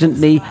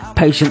 importantly,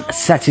 patient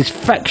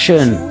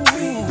satisfaction.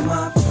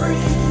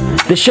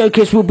 The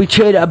showcase will be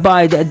chaired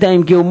by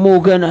Dame Gil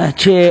Morgan,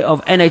 chair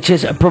of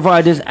NHS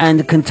providers,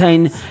 and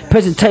contain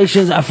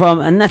presentations from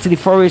Natalie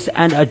Forrest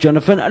and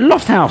Jonathan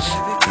Lofthouse.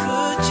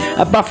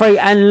 A buffet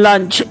and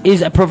lunch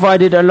is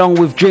provided along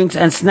with drinks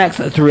and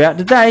snacks throughout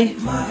the day.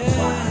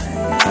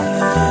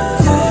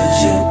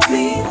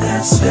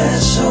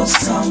 Special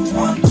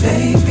someone,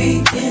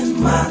 baby, in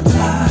my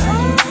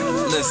life.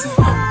 Listen,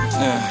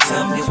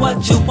 tell me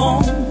what you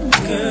want,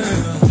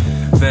 girl,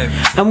 baby.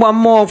 And one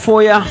more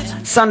for you,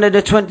 Sunday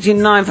the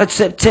 29th of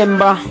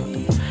September,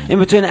 in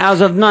between the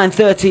hours of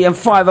 9:30 and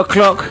 5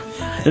 o'clock.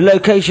 The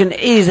location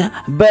is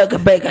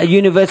Birkbeck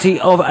University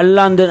of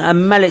London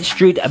and Mallet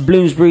Street,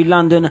 Bloomsbury,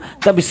 London,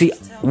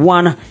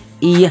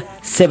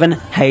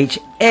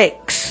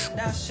 WC1E7HX.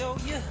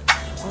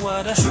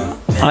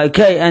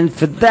 Okay, and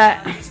for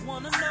that,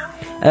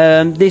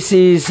 this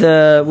is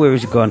where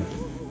is it gone?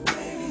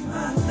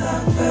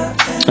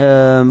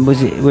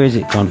 Where is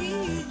it gone?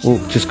 Oh,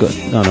 just got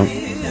no.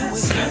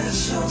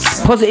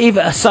 Positive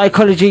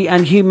psychology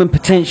and human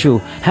potential.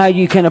 How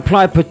you can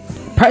apply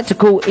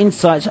practical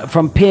insights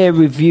from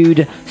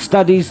peer-reviewed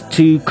studies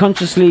to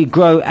consciously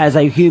grow as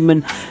a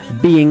human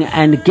being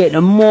and get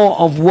more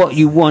of what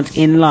you want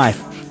in life.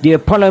 The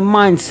Apollo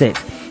mindset.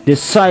 The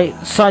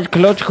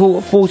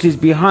psychological forces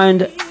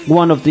behind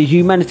one of the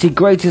humanity's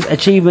greatest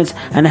achievements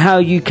and how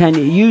you can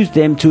use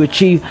them to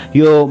achieve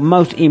your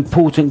most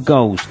important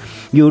goals.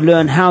 You'll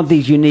learn how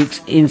these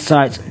unique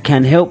insights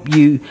can help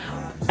you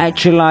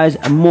actualize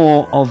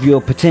more of your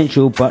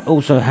potential, but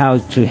also how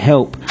to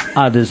help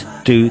others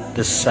do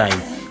the same.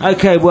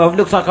 Okay, well, it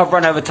looks like I've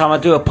run over time. I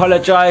do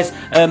apologise,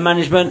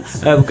 management.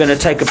 We're going to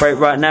take a break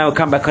right now. We'll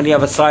come back on the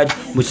other side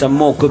with some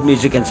more good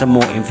music and some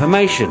more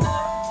information.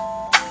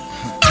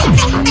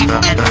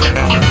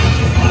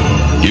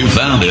 You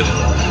found it.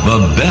 The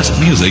best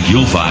music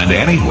you'll find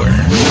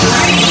anywhere.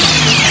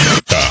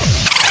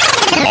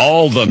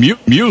 All the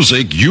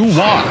music you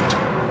want.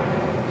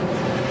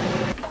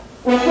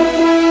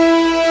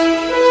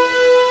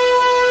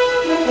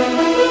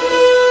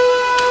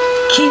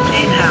 Keep it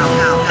in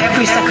house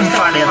every second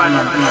Friday of the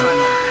month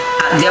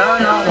at the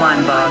R&R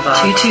Wine Bar,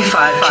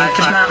 225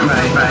 Jupiter's Mount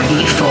Road,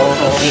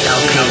 E4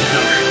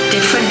 8LP.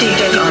 Different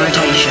DJs on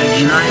rotation,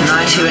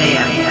 9 to 2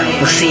 a.m.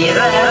 We'll see you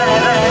there.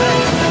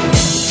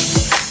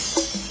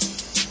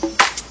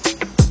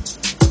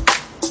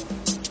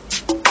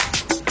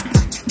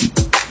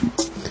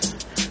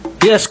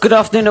 Yes, good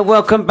afternoon and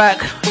welcome back.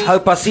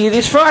 Hope I see you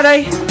this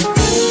Friday.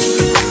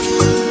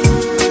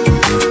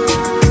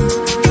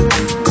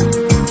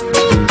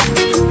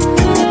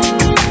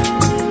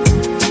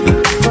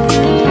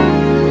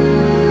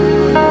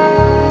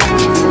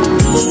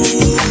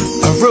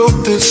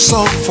 This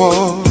song for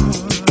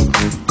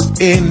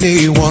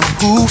anyone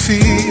who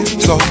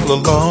feels all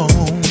alone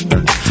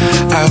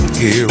out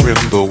here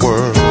in the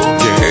world,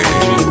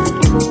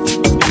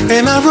 yeah.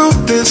 And I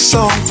wrote this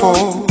song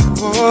for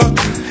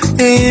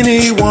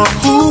anyone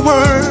who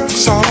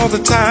works all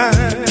the time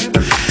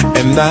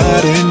and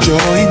not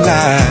enjoying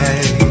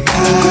life.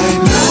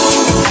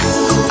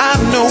 I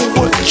know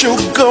what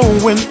you're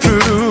going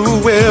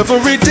through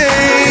every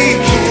day.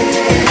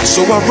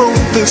 So I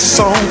wrote this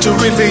song to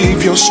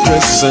relieve your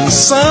stress in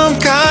some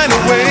kind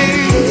of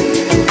way.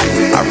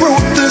 I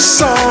wrote this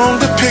song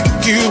to pick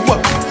you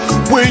up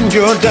when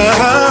you're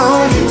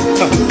down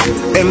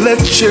and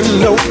let you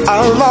know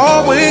I'll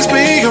always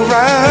be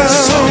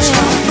around.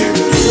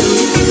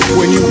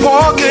 When you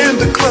walk in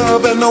the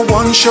club and no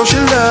one shows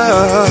you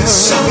love.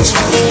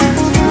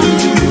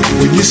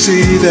 When you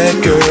see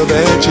that girl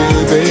that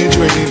you've been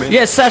dreaming.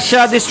 Yes,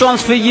 Sasha, this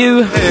one's for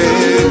you.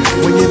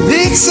 When you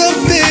need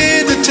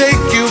something to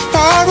take you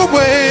far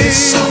away.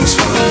 This song's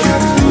for you.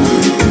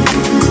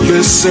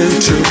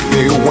 Listen to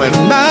me when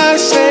I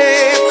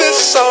say this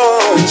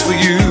song's for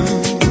you.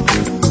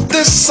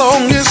 This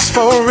song is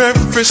for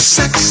every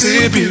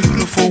sexy,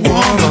 beautiful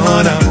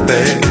woman out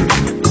there.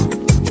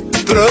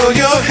 Throw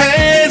your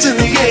hands in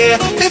the air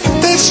if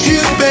it's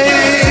you,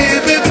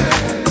 baby.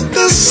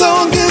 This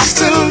song is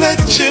to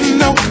let you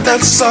know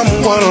that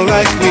someone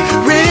like me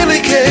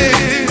really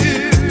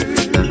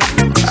cares.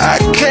 I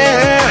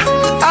care.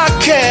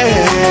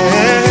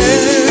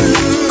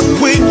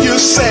 When you're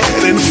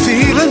sad and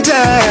feeling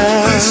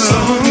down.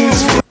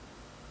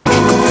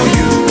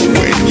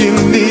 When you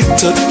need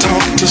to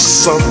talk to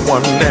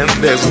someone and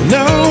there's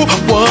no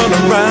one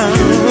around.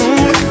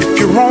 If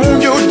you're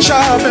on your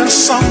job and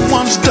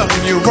someone's done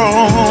you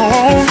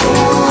wrong,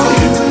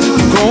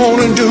 go on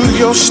and do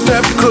your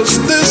step, cause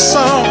this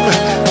song,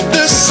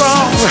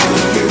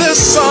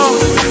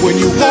 when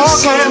you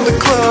walk in the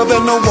club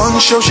and no one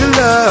shows you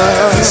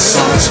love.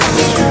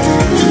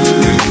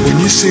 When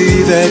you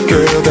see that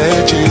girl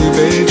that you've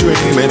been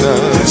dreaming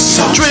of,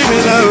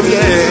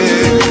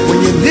 yeah.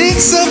 When you need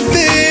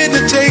something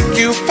to take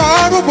you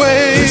far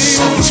away.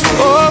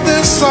 Oh,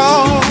 this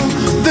song.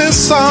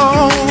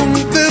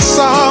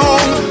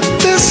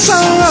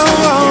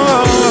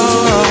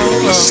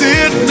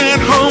 Sitting at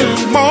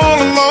home all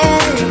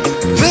alone.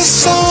 This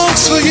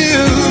song's for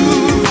you.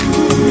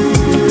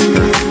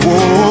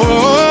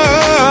 Whoa.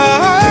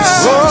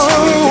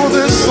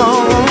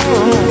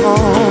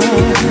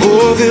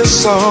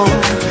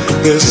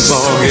 this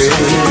song is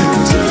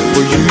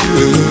for you.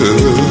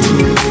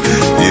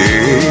 Yeah.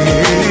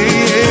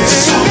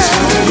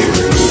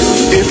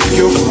 If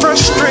you're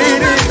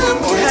frustrated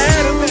or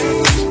had a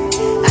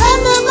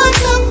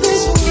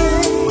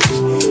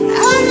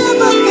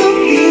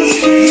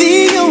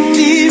the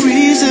only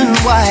reason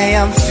why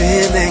I'm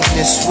feeling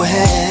this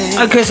way.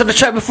 Okay, so the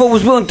track before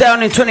was Will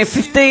Down in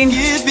 2015.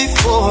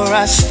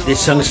 This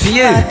song's for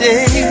you.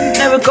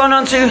 Now we're going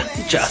on to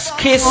Just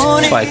Kiss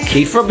by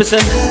Keith Robinson.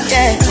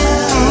 Yeah.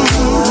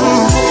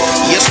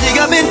 You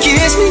sneak up and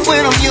kiss me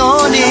when I'm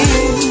yawning.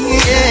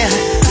 Yeah.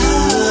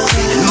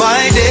 And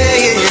my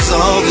day is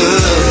all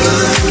good.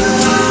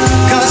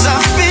 'Cause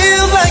I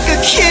feel like a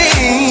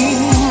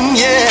king.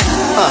 Yeah.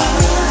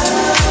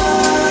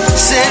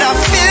 Said I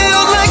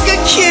feel like a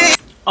king.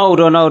 Hold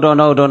on.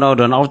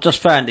 I've just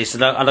found this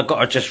and I've got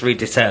to just read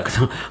this out.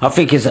 I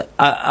think it's an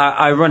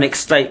ironic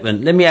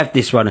statement. Let me have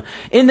this one.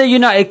 In the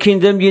United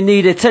Kingdom, you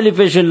need a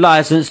television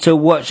license to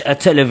watch a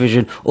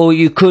television, or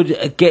you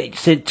could get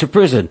sent to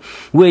prison,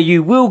 where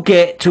you will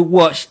get to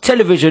watch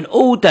television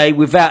all day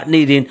without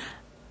needing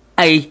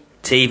a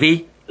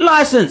TV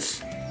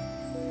license.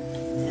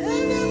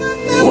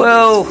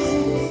 Well,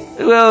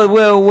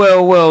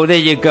 there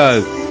you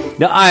go.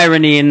 The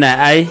irony in that,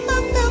 eh?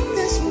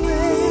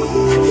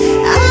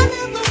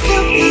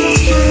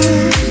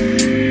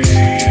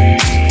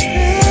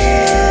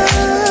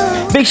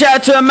 Big shout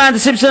out to Amanda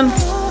Simpson.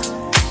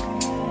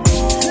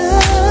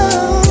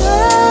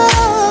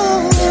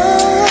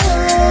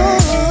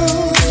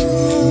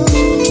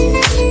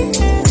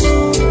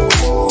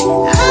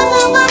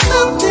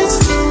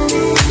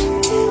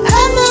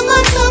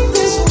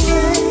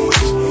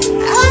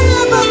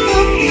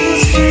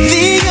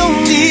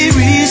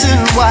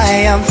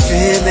 I'm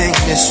feeling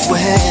this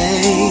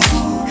way.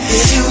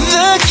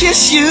 The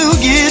kiss you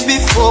give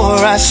before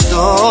I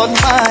start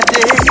my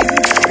day.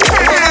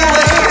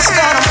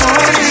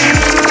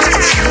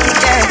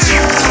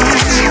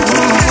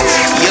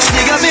 You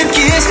sneak up and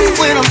kiss me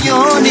when I'm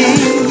yawning.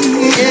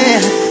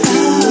 Yeah.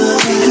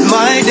 And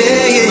my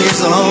day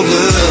is all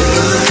good.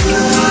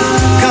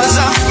 'Cause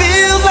I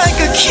feel like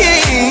a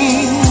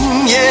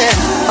king. Yeah.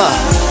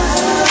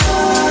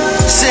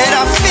 Said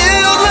I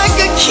feel like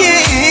a king.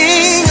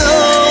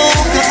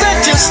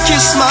 Just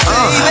kiss my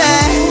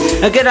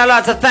baby. Again, I'd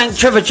like to thank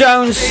Trevor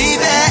Jones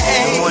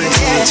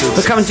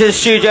for coming to the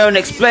studio and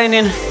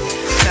explaining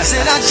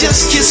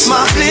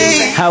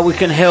how we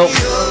can help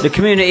the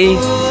community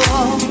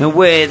and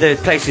where the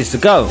places to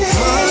go.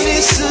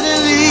 Money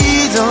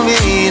suddenly don't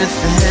mean a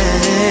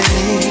thing.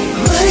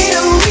 Money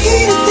don't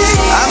mean a thing.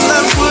 I'm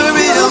not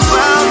worried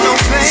about no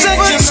pain. So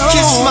just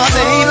kiss my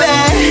baby.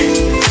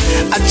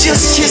 I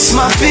just kiss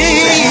my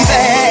baby.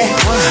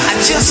 I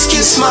just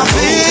kiss my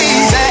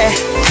baby.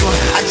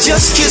 I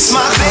just kiss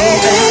my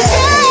baby.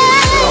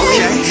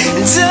 Okay.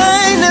 And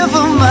I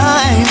never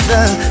mind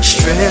the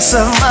stress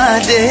of my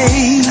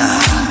day.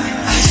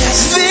 I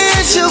just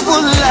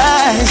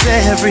visualize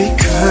every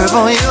curve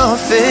on your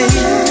face.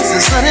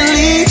 And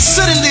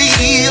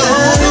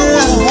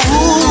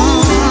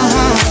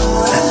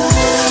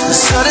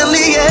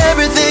suddenly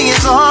everything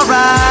is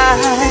alright.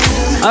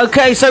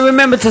 Okay, so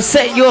remember to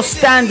set your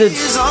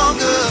standards.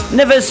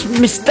 Never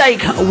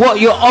mistake what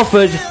you're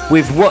offered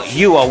with what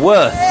you are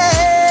worth.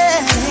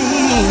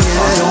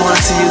 Good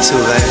morning to you too,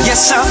 baby.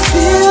 Yes, I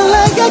feel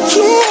like a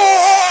kid.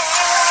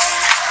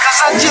 'Cause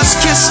I just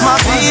kiss my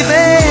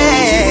baby.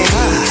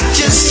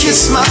 Just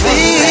kiss my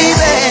baby.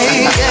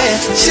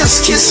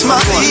 Just kiss my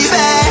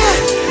baby.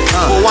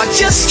 Oh, I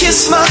just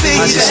kiss my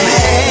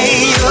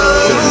baby. Oh,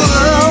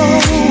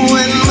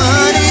 and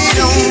money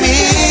don't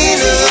mean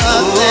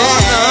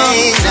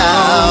nothing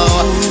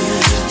now.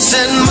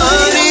 Said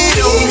money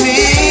don't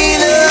mean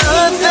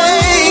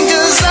nothing.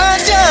 'Cause I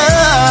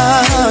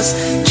just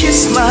kiss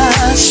my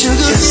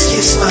sugar. Just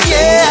kiss my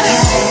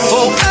yeah.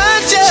 Oh,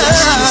 I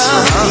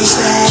just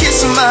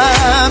kiss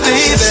my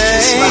baby.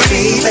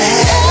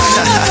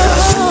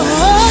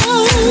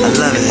 I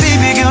love it.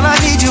 Baby girl, I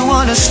need you to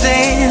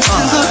understand,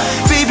 sugar.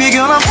 Baby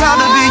girl, I'm proud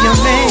to be your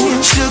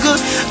man, sugar.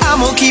 I'm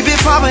gonna keep it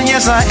poppin',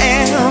 yes I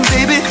am,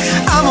 baby.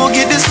 I'm gonna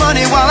get this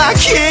money while I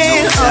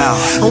can.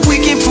 We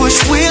can push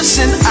whips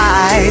and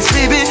ice,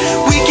 baby.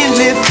 We can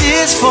live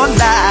this for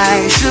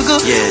life, sugar.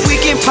 Yeah. We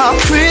can pop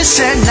Chris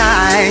at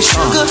night,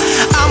 sugar.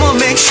 I'ma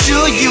make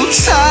sure you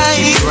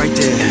tight. Right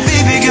there. And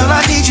baby girl,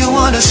 I need you to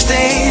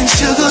understand,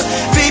 sugar.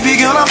 Baby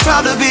girl, I'm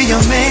proud to be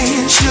your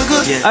man,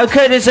 sugar. Yeah.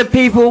 Okay, there's a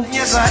people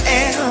yes, I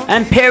am.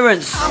 And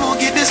parents. I'ma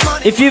get this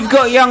money. If you've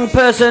got a young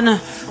person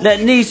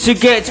that needs to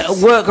get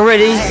work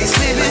ready,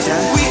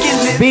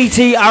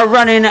 BT are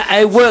running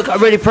a work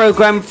ready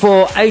program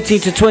for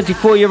 18 to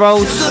 24 year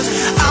olds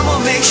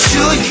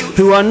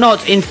who are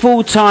not in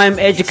full-time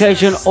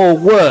education or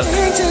work.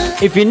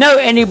 If you know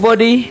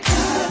anybody,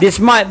 this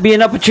might be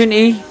an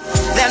opportunity,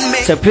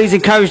 so please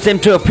encourage them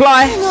to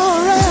apply.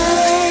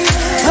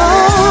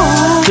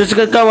 Just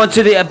go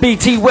onto the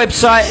BT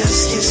website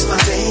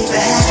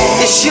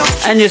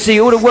and you'll see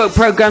all the work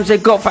programs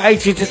they've got for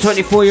 18 to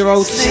 24 year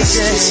olds.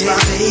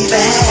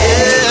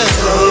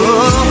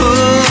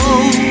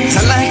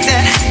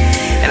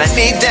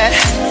 need that,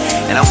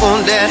 and I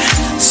want that,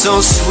 so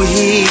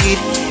sweet.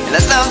 And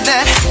I love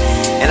that,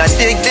 and I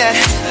dig that.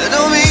 I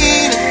don't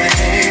mean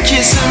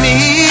kissing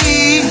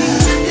me.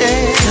 Yeah,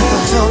 never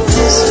felt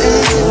this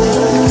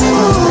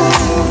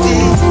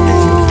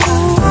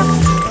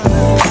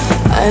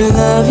I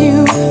love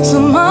you so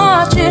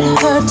much it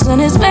hurts,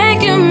 and it's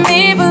making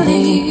me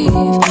believe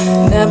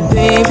that,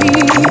 baby,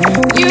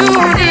 you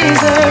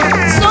deserve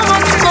so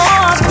much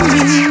more from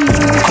me.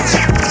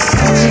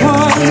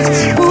 Someone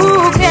who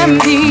can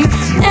be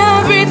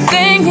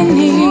everything you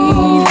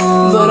need,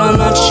 but I'm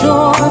not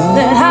sure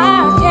that I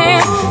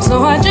can,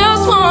 so I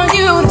just want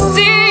you to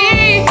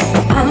see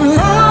I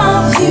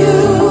love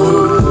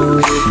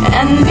you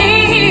and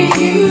need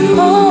you.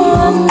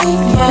 Oh,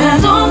 but I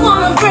don't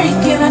wanna break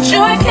it, I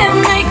sure can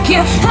make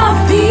you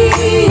happy.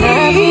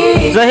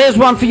 So here's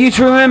one for you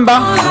to remember.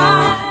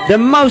 The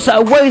most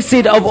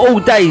wasted of all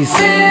days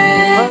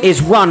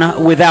is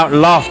one without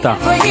laughter.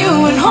 For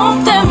you and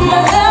hope that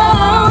my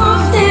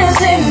love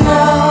is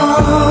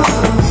enough.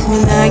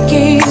 When I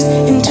gaze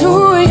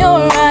into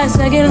your eyes,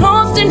 I get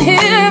lost and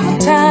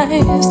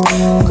hypnotized.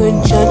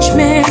 Good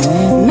judgment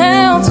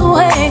melts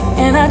away,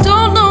 and I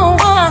don't know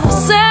what to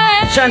say.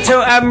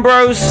 Chantel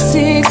Ambrose.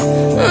 Sick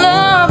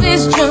love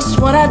is just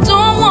what I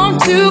don't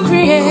want to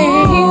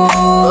create,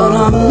 but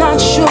I'm not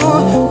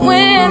sure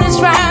when it's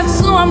right,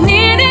 so I'm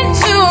needing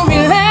to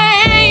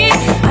relate.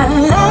 I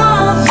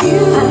love you,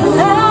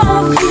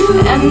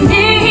 I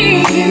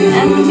need you,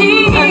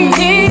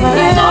 but I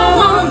don't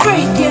wanna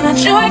break it, I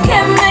sure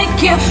can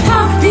make you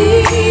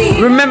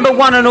happy. Remember,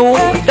 one and all,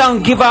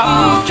 don't give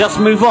up, just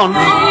move on.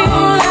 All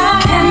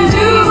I can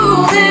do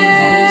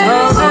is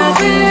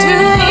be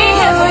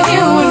here for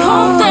you and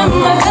hope that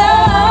my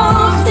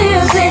love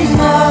is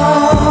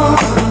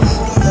enough.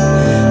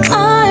 I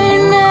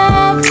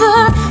never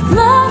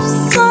loved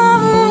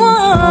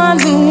someone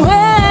the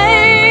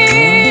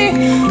way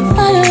I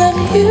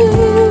love you.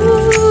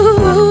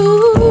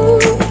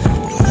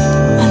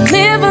 I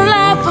live a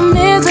life of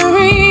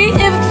misery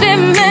if it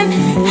meant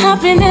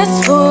happiness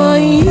for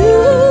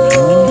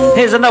you.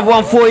 Here's another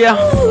one for you.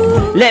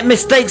 Let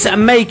mistakes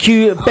make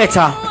you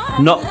better,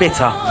 not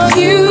bitter.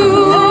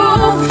 You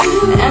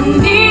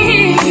and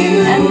need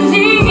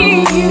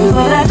you,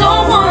 but I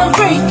don't wanna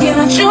break it,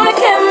 I sure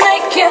can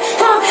make you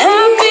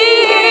happy.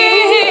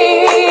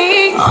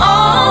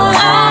 All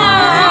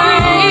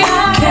I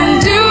can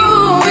do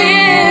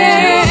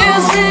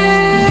is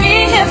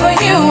be here for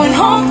you and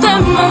hope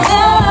that my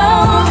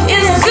love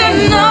is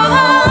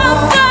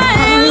enough. I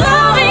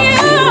love you,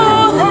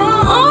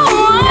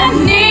 oh, I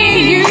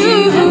need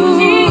you,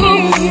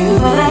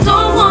 but I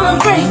don't wanna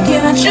break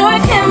it, I sure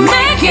can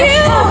make you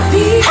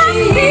happy.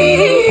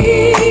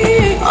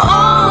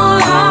 All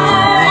I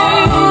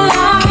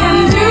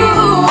can do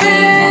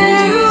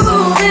is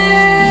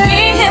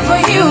be here for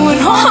you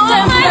and hope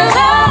that my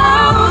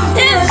love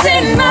is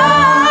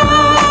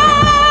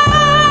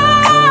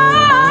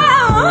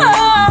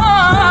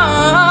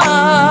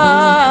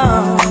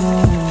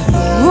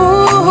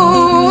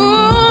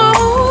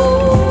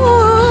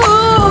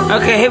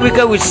enough. Okay, here we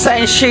go with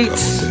Satin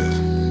Sheets.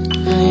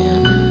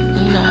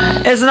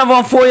 Here's another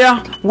one for you.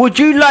 Would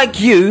you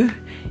like you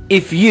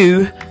if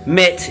you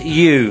met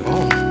you?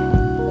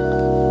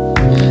 I'm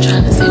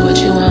trying to see what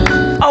you want.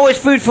 Always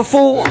food for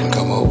thought.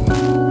 Come on.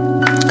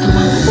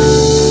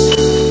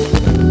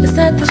 It's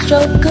at the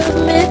stroke of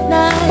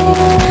midnight.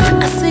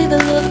 I see the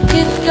look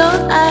in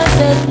your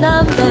eyes and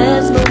I'm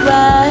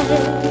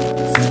mesmerized.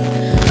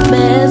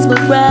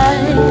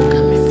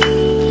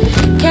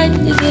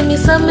 Can you give me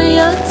some of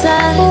your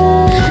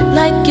time?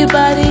 Like your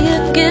body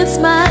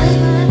against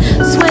mine.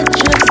 Sweat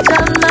drips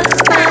down my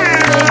spine,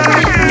 make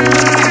me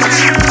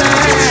lose my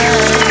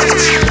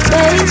mind.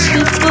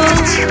 Baby boo,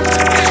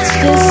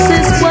 this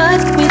is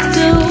what we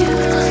do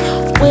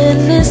when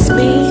it's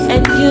me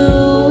and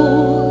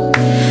you,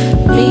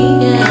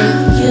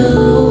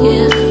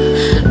 yeah.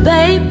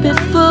 Baby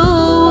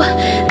boo,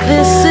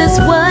 this is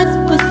what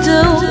we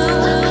do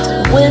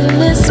when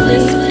it's me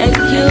and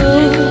you.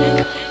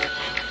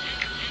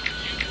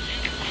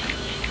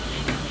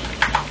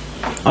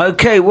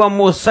 Okay, one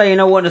more saying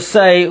I want to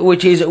say,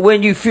 which is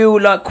when you feel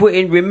like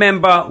quitting,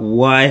 remember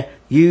why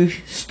you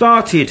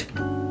started.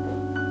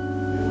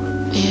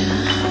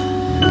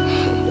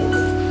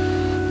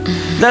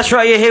 That's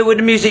right, you're here with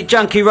the Music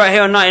Junkie right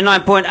here on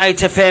 99.8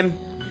 FM.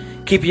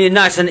 Keeping you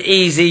nice and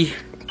easy.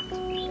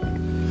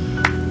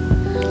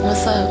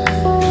 What's up?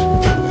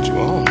 What you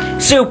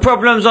want? Still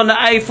problems on the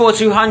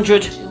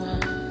A4200.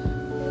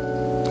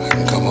 I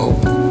can come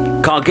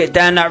over. Can't get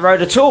down that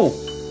road at all.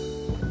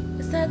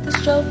 It's at the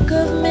stroke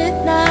of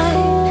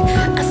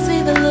midnight. I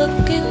see the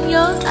look in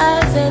your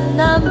eyes and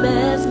I'm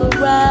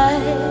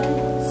mesmerized.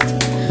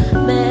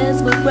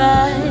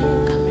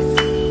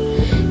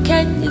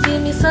 Can you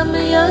give me some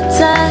of your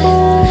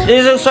time?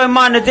 There's also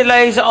minor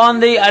delays on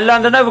the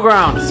London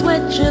Overground.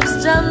 Sweat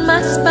drips down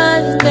my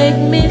spine, make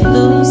me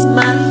lose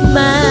my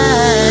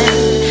mind.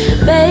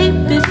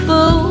 Baby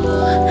boo,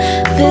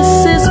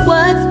 this is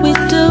what we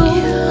do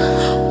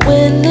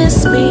when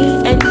it's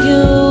me and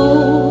you.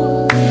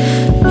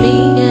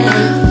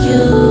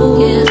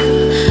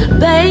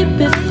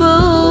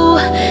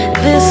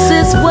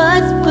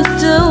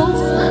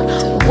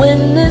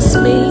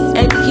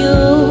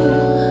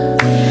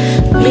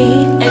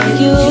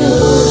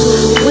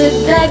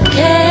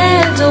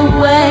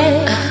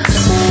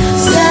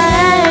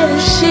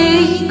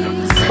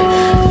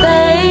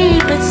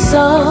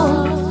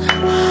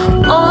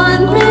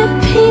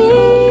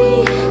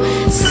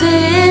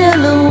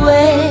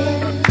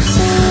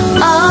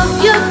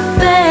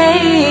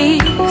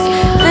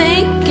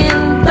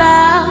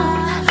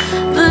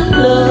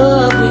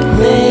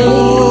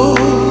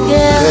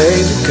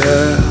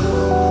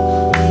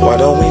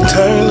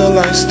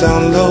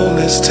 down low,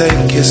 let's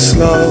take it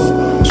slow.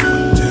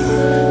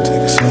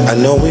 I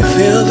know we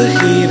feel the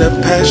heat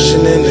of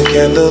passion in the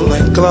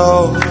candlelight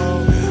glow.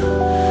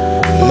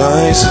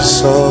 Nice and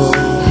slow.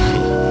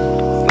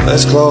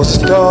 Let's close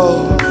the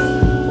door.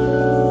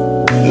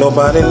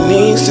 Nobody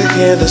needs to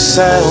hear the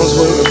sounds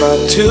we're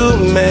about to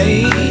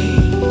make.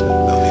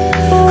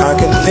 I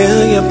can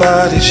feel your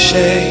body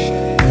shake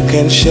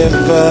and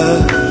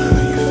shiver,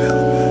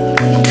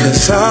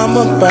 'cause I'm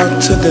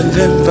about to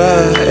deliver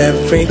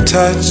every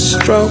touch,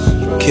 stroke,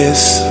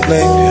 kiss,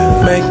 lick,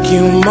 make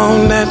you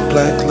moan that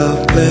black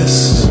love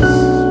bliss.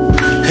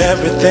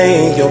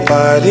 Everything your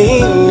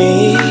body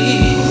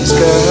needs,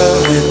 girl,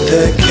 with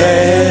the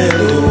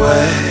candle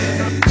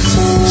wax,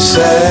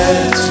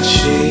 sets and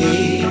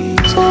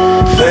sheets,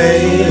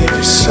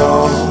 favorite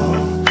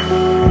song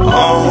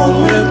on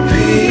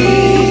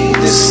repeat.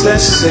 It's that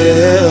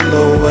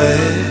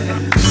silhouette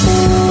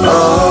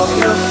of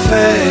your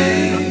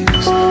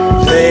face,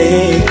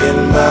 thinking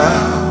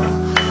about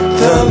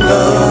the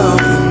love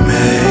we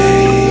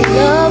made.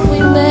 Love we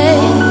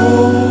made.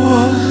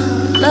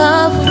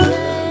 Love we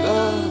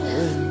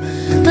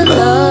made. The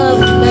love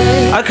we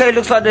made. Okay,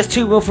 looks like there's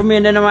 2 more from me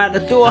and then I'm out the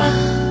door.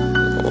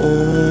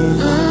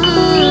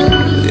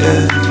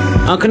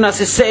 Uncle Nuts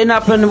is setting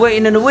up and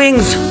waiting in the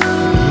wings.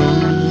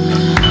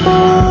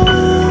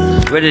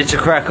 Ready to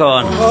crack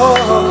on.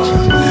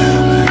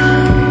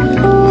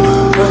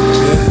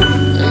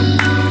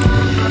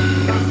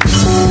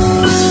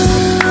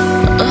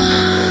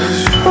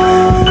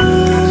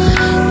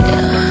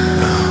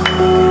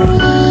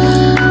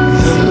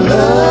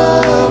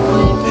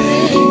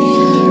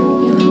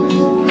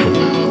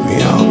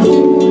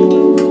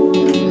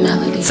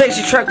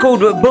 Sexy track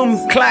called Boom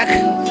Clack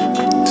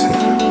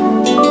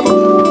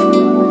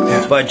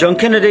by John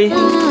Kennedy.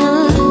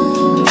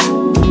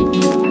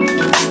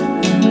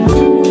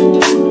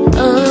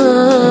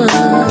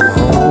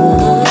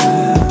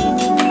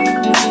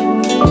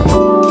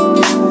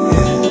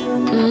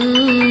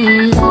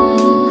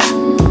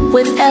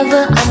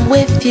 Whenever I'm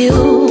with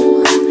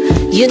you,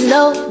 you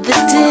know the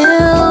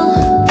deal.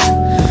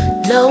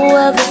 No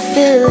other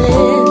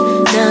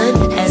feeling,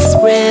 none as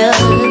real.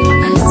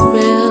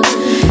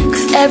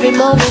 Cause every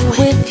moment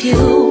with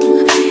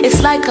you,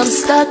 it's like I'm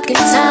stuck in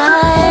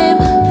time.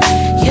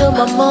 You're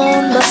my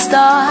moon, my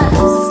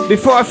stars.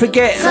 Before I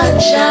forget,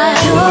 Sunshine,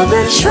 you're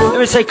the truth. let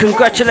me say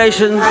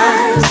congratulations.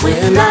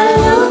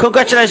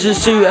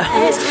 Congratulations to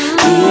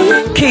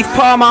Keith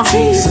Palmer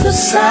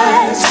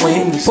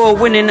for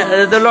winning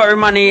the lottery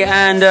money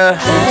and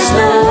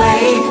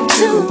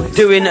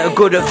doing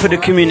good for the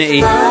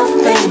community.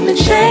 Nothing to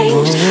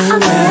change. I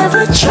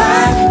never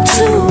try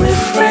to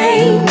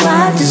refrain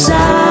my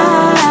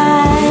desire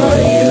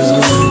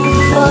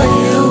for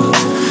you.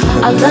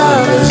 Our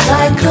love is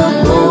like a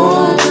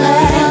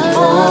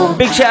moonlight.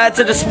 Big shout out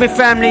to the Smith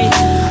family,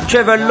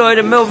 Trevor, Lloyd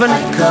and Melvin.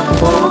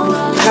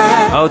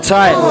 Hold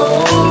tight.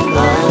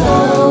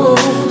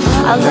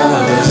 Our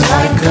love is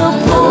like a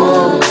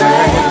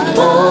moonlight.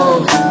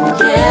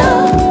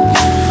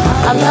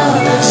 Yeah. Our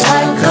love is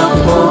like a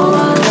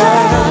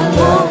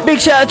moonlight. Big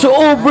shout out to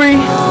Aubrey.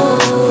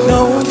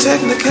 No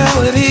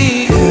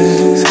technicality.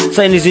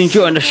 Saying he's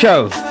enjoying the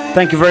show.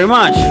 Thank you very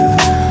much.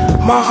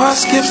 My heart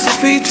skips a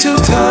beat 2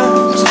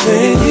 times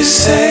when you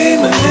say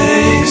my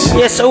name.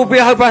 Yes, Aubrey,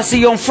 I hope I see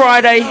you on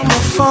Friday.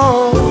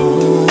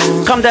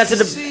 Come down to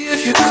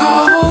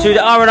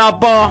the R&R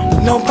bar.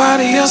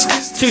 Nobody else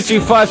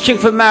 225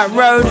 Chingford Mount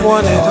Road.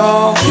 Want it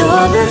all.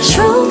 You're the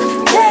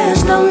truth,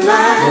 there's no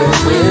lie.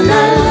 When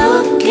I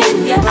look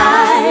in your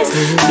eyes,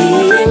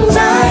 the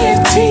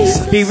anxieties.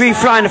 Be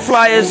reflying the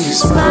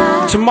flyers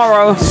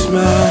tomorrow.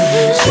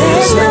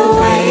 There's no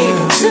way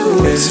to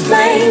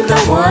explain.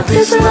 Don't want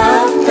this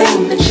love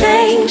thing to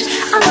change.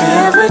 I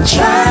never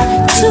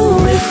try to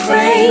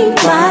refrain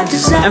my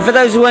desire. And for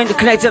those who ain't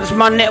connected to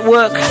my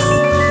network,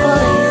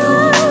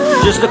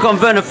 just look on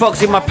Vernon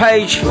Foxy, my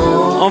page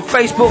on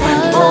Facebook.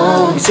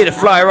 You see the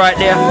flyer right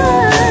there.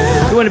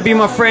 If you want to be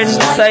my friend,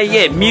 say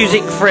yeah,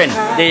 music friend.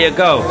 There you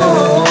go.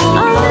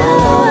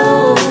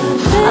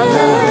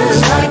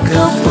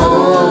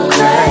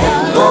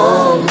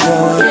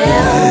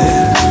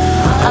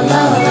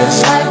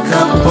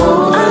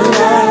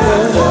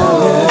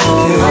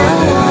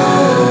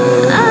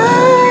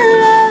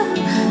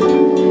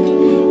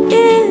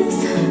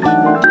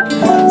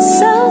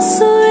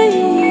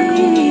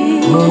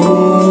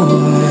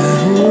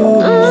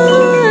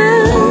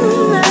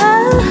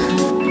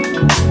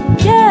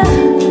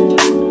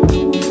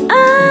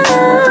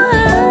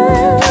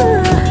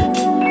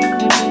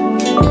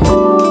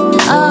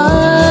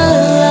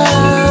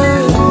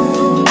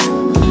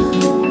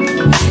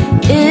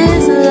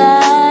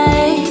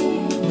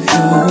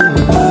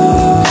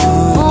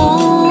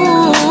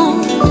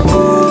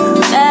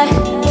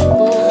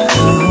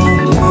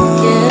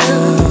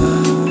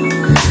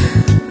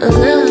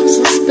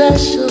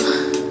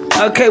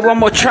 Okay, one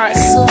more track.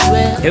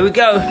 Here we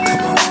go.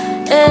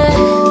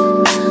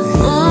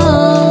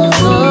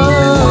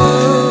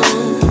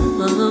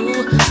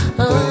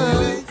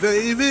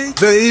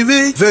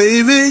 baby,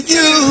 baby,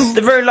 you.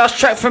 The very last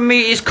track from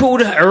me is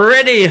called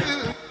Ready. Baby,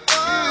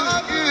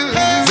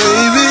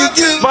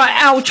 you. By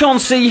Al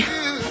Chauncey.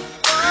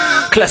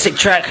 Classic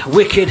track,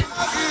 wicked.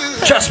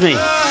 Trust me.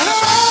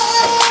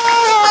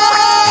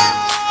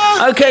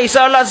 Okay,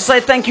 so I'd like to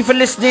say thank you for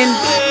listening.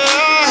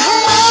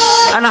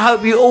 And I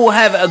hope you all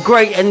have a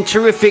great and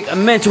terrific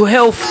mental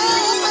health.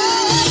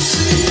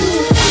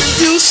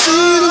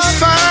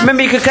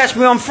 Remember, you can catch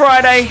me on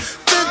Friday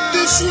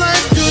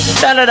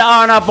down at the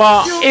R&R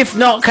bar. If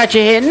not, catch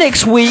you here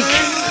next week.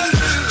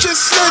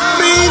 Just let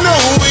me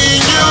know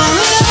when you're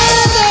ready.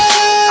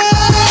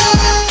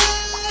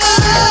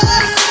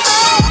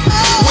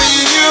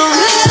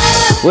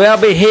 Well,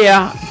 I'll be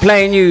here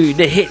playing you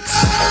the hits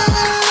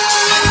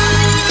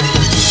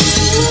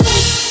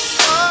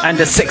and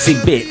the sexy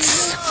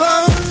bits.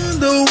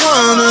 Find the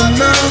one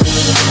enough.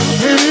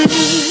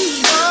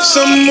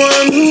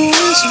 Someone who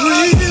is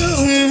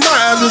real,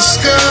 my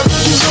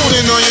discovery,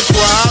 zoning on your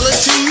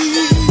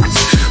qualities,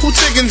 who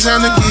taking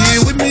time to get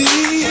with me.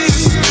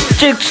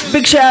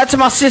 Big shout out to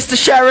my sister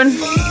Sharon.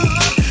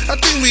 I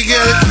think we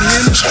got a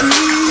chemistry.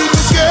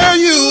 Girl,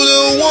 you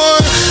the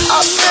one. I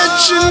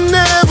bet you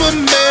never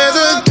met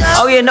a guy.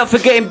 Oh yeah, not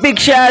forgetting big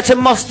shout out to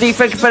Mosty.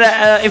 Thank you for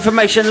that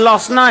information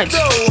last night.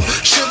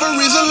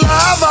 Chivalry's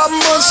alive, I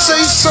must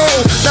say so.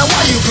 Now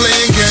why you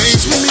playing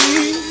games with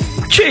me?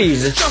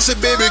 Jeez. Just say,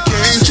 baby,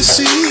 can't you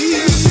see?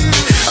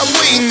 I'm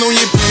waiting on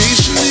you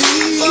patiently.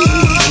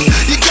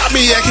 You got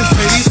me acting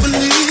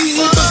faithfully.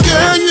 But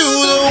girl, you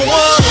the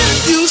one.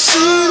 You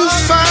see the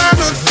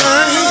finer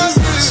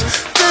things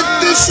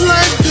that this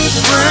life could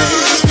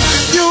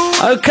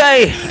bring.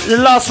 Okay, the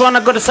last one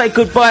I've got to say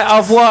goodbye.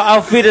 Auf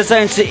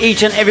Wiedersehen to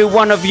each and every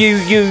one of you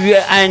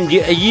and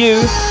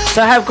you.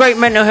 So have great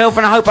mental health,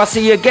 and I hope I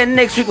see you again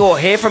next week or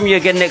hear from you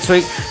again next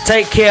week.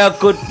 Take care,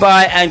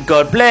 goodbye, and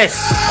God bless.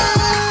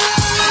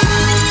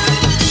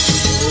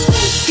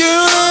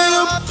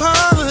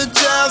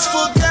 Apologize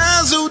for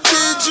guys who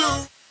did you.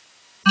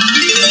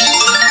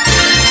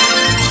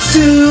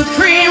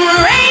 Supreme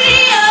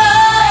Radio.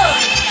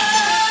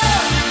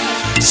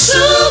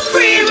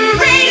 Supreme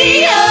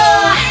Radio.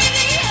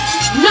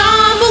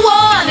 Number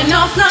one in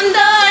North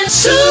London.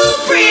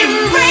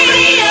 Supreme Radio.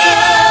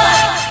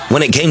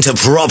 When it came to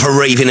proper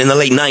raving in the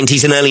late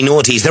 90s and early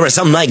noughties, there are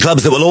some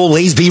nightclubs that will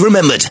always be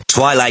remembered.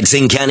 Twilight's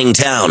in Canning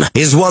Town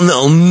is one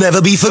that'll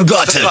never be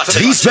forgotten.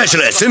 These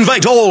specialists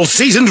invite all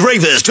seasoned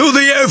ravers to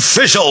the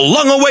official,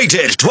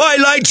 long-awaited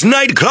Twilight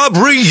Nightclub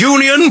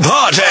Reunion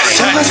Party.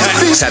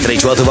 Saturday,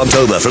 12th of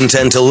October from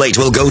 10 till late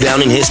will go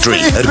down in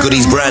history at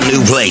Goody's brand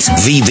new place,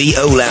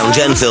 VVO Lounge,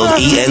 Enfield,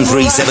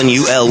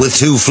 EN37UL, with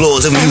 2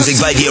 floors of music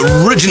by the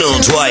original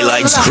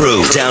Twilight's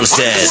crew.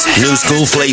 Downstairs, new school flavor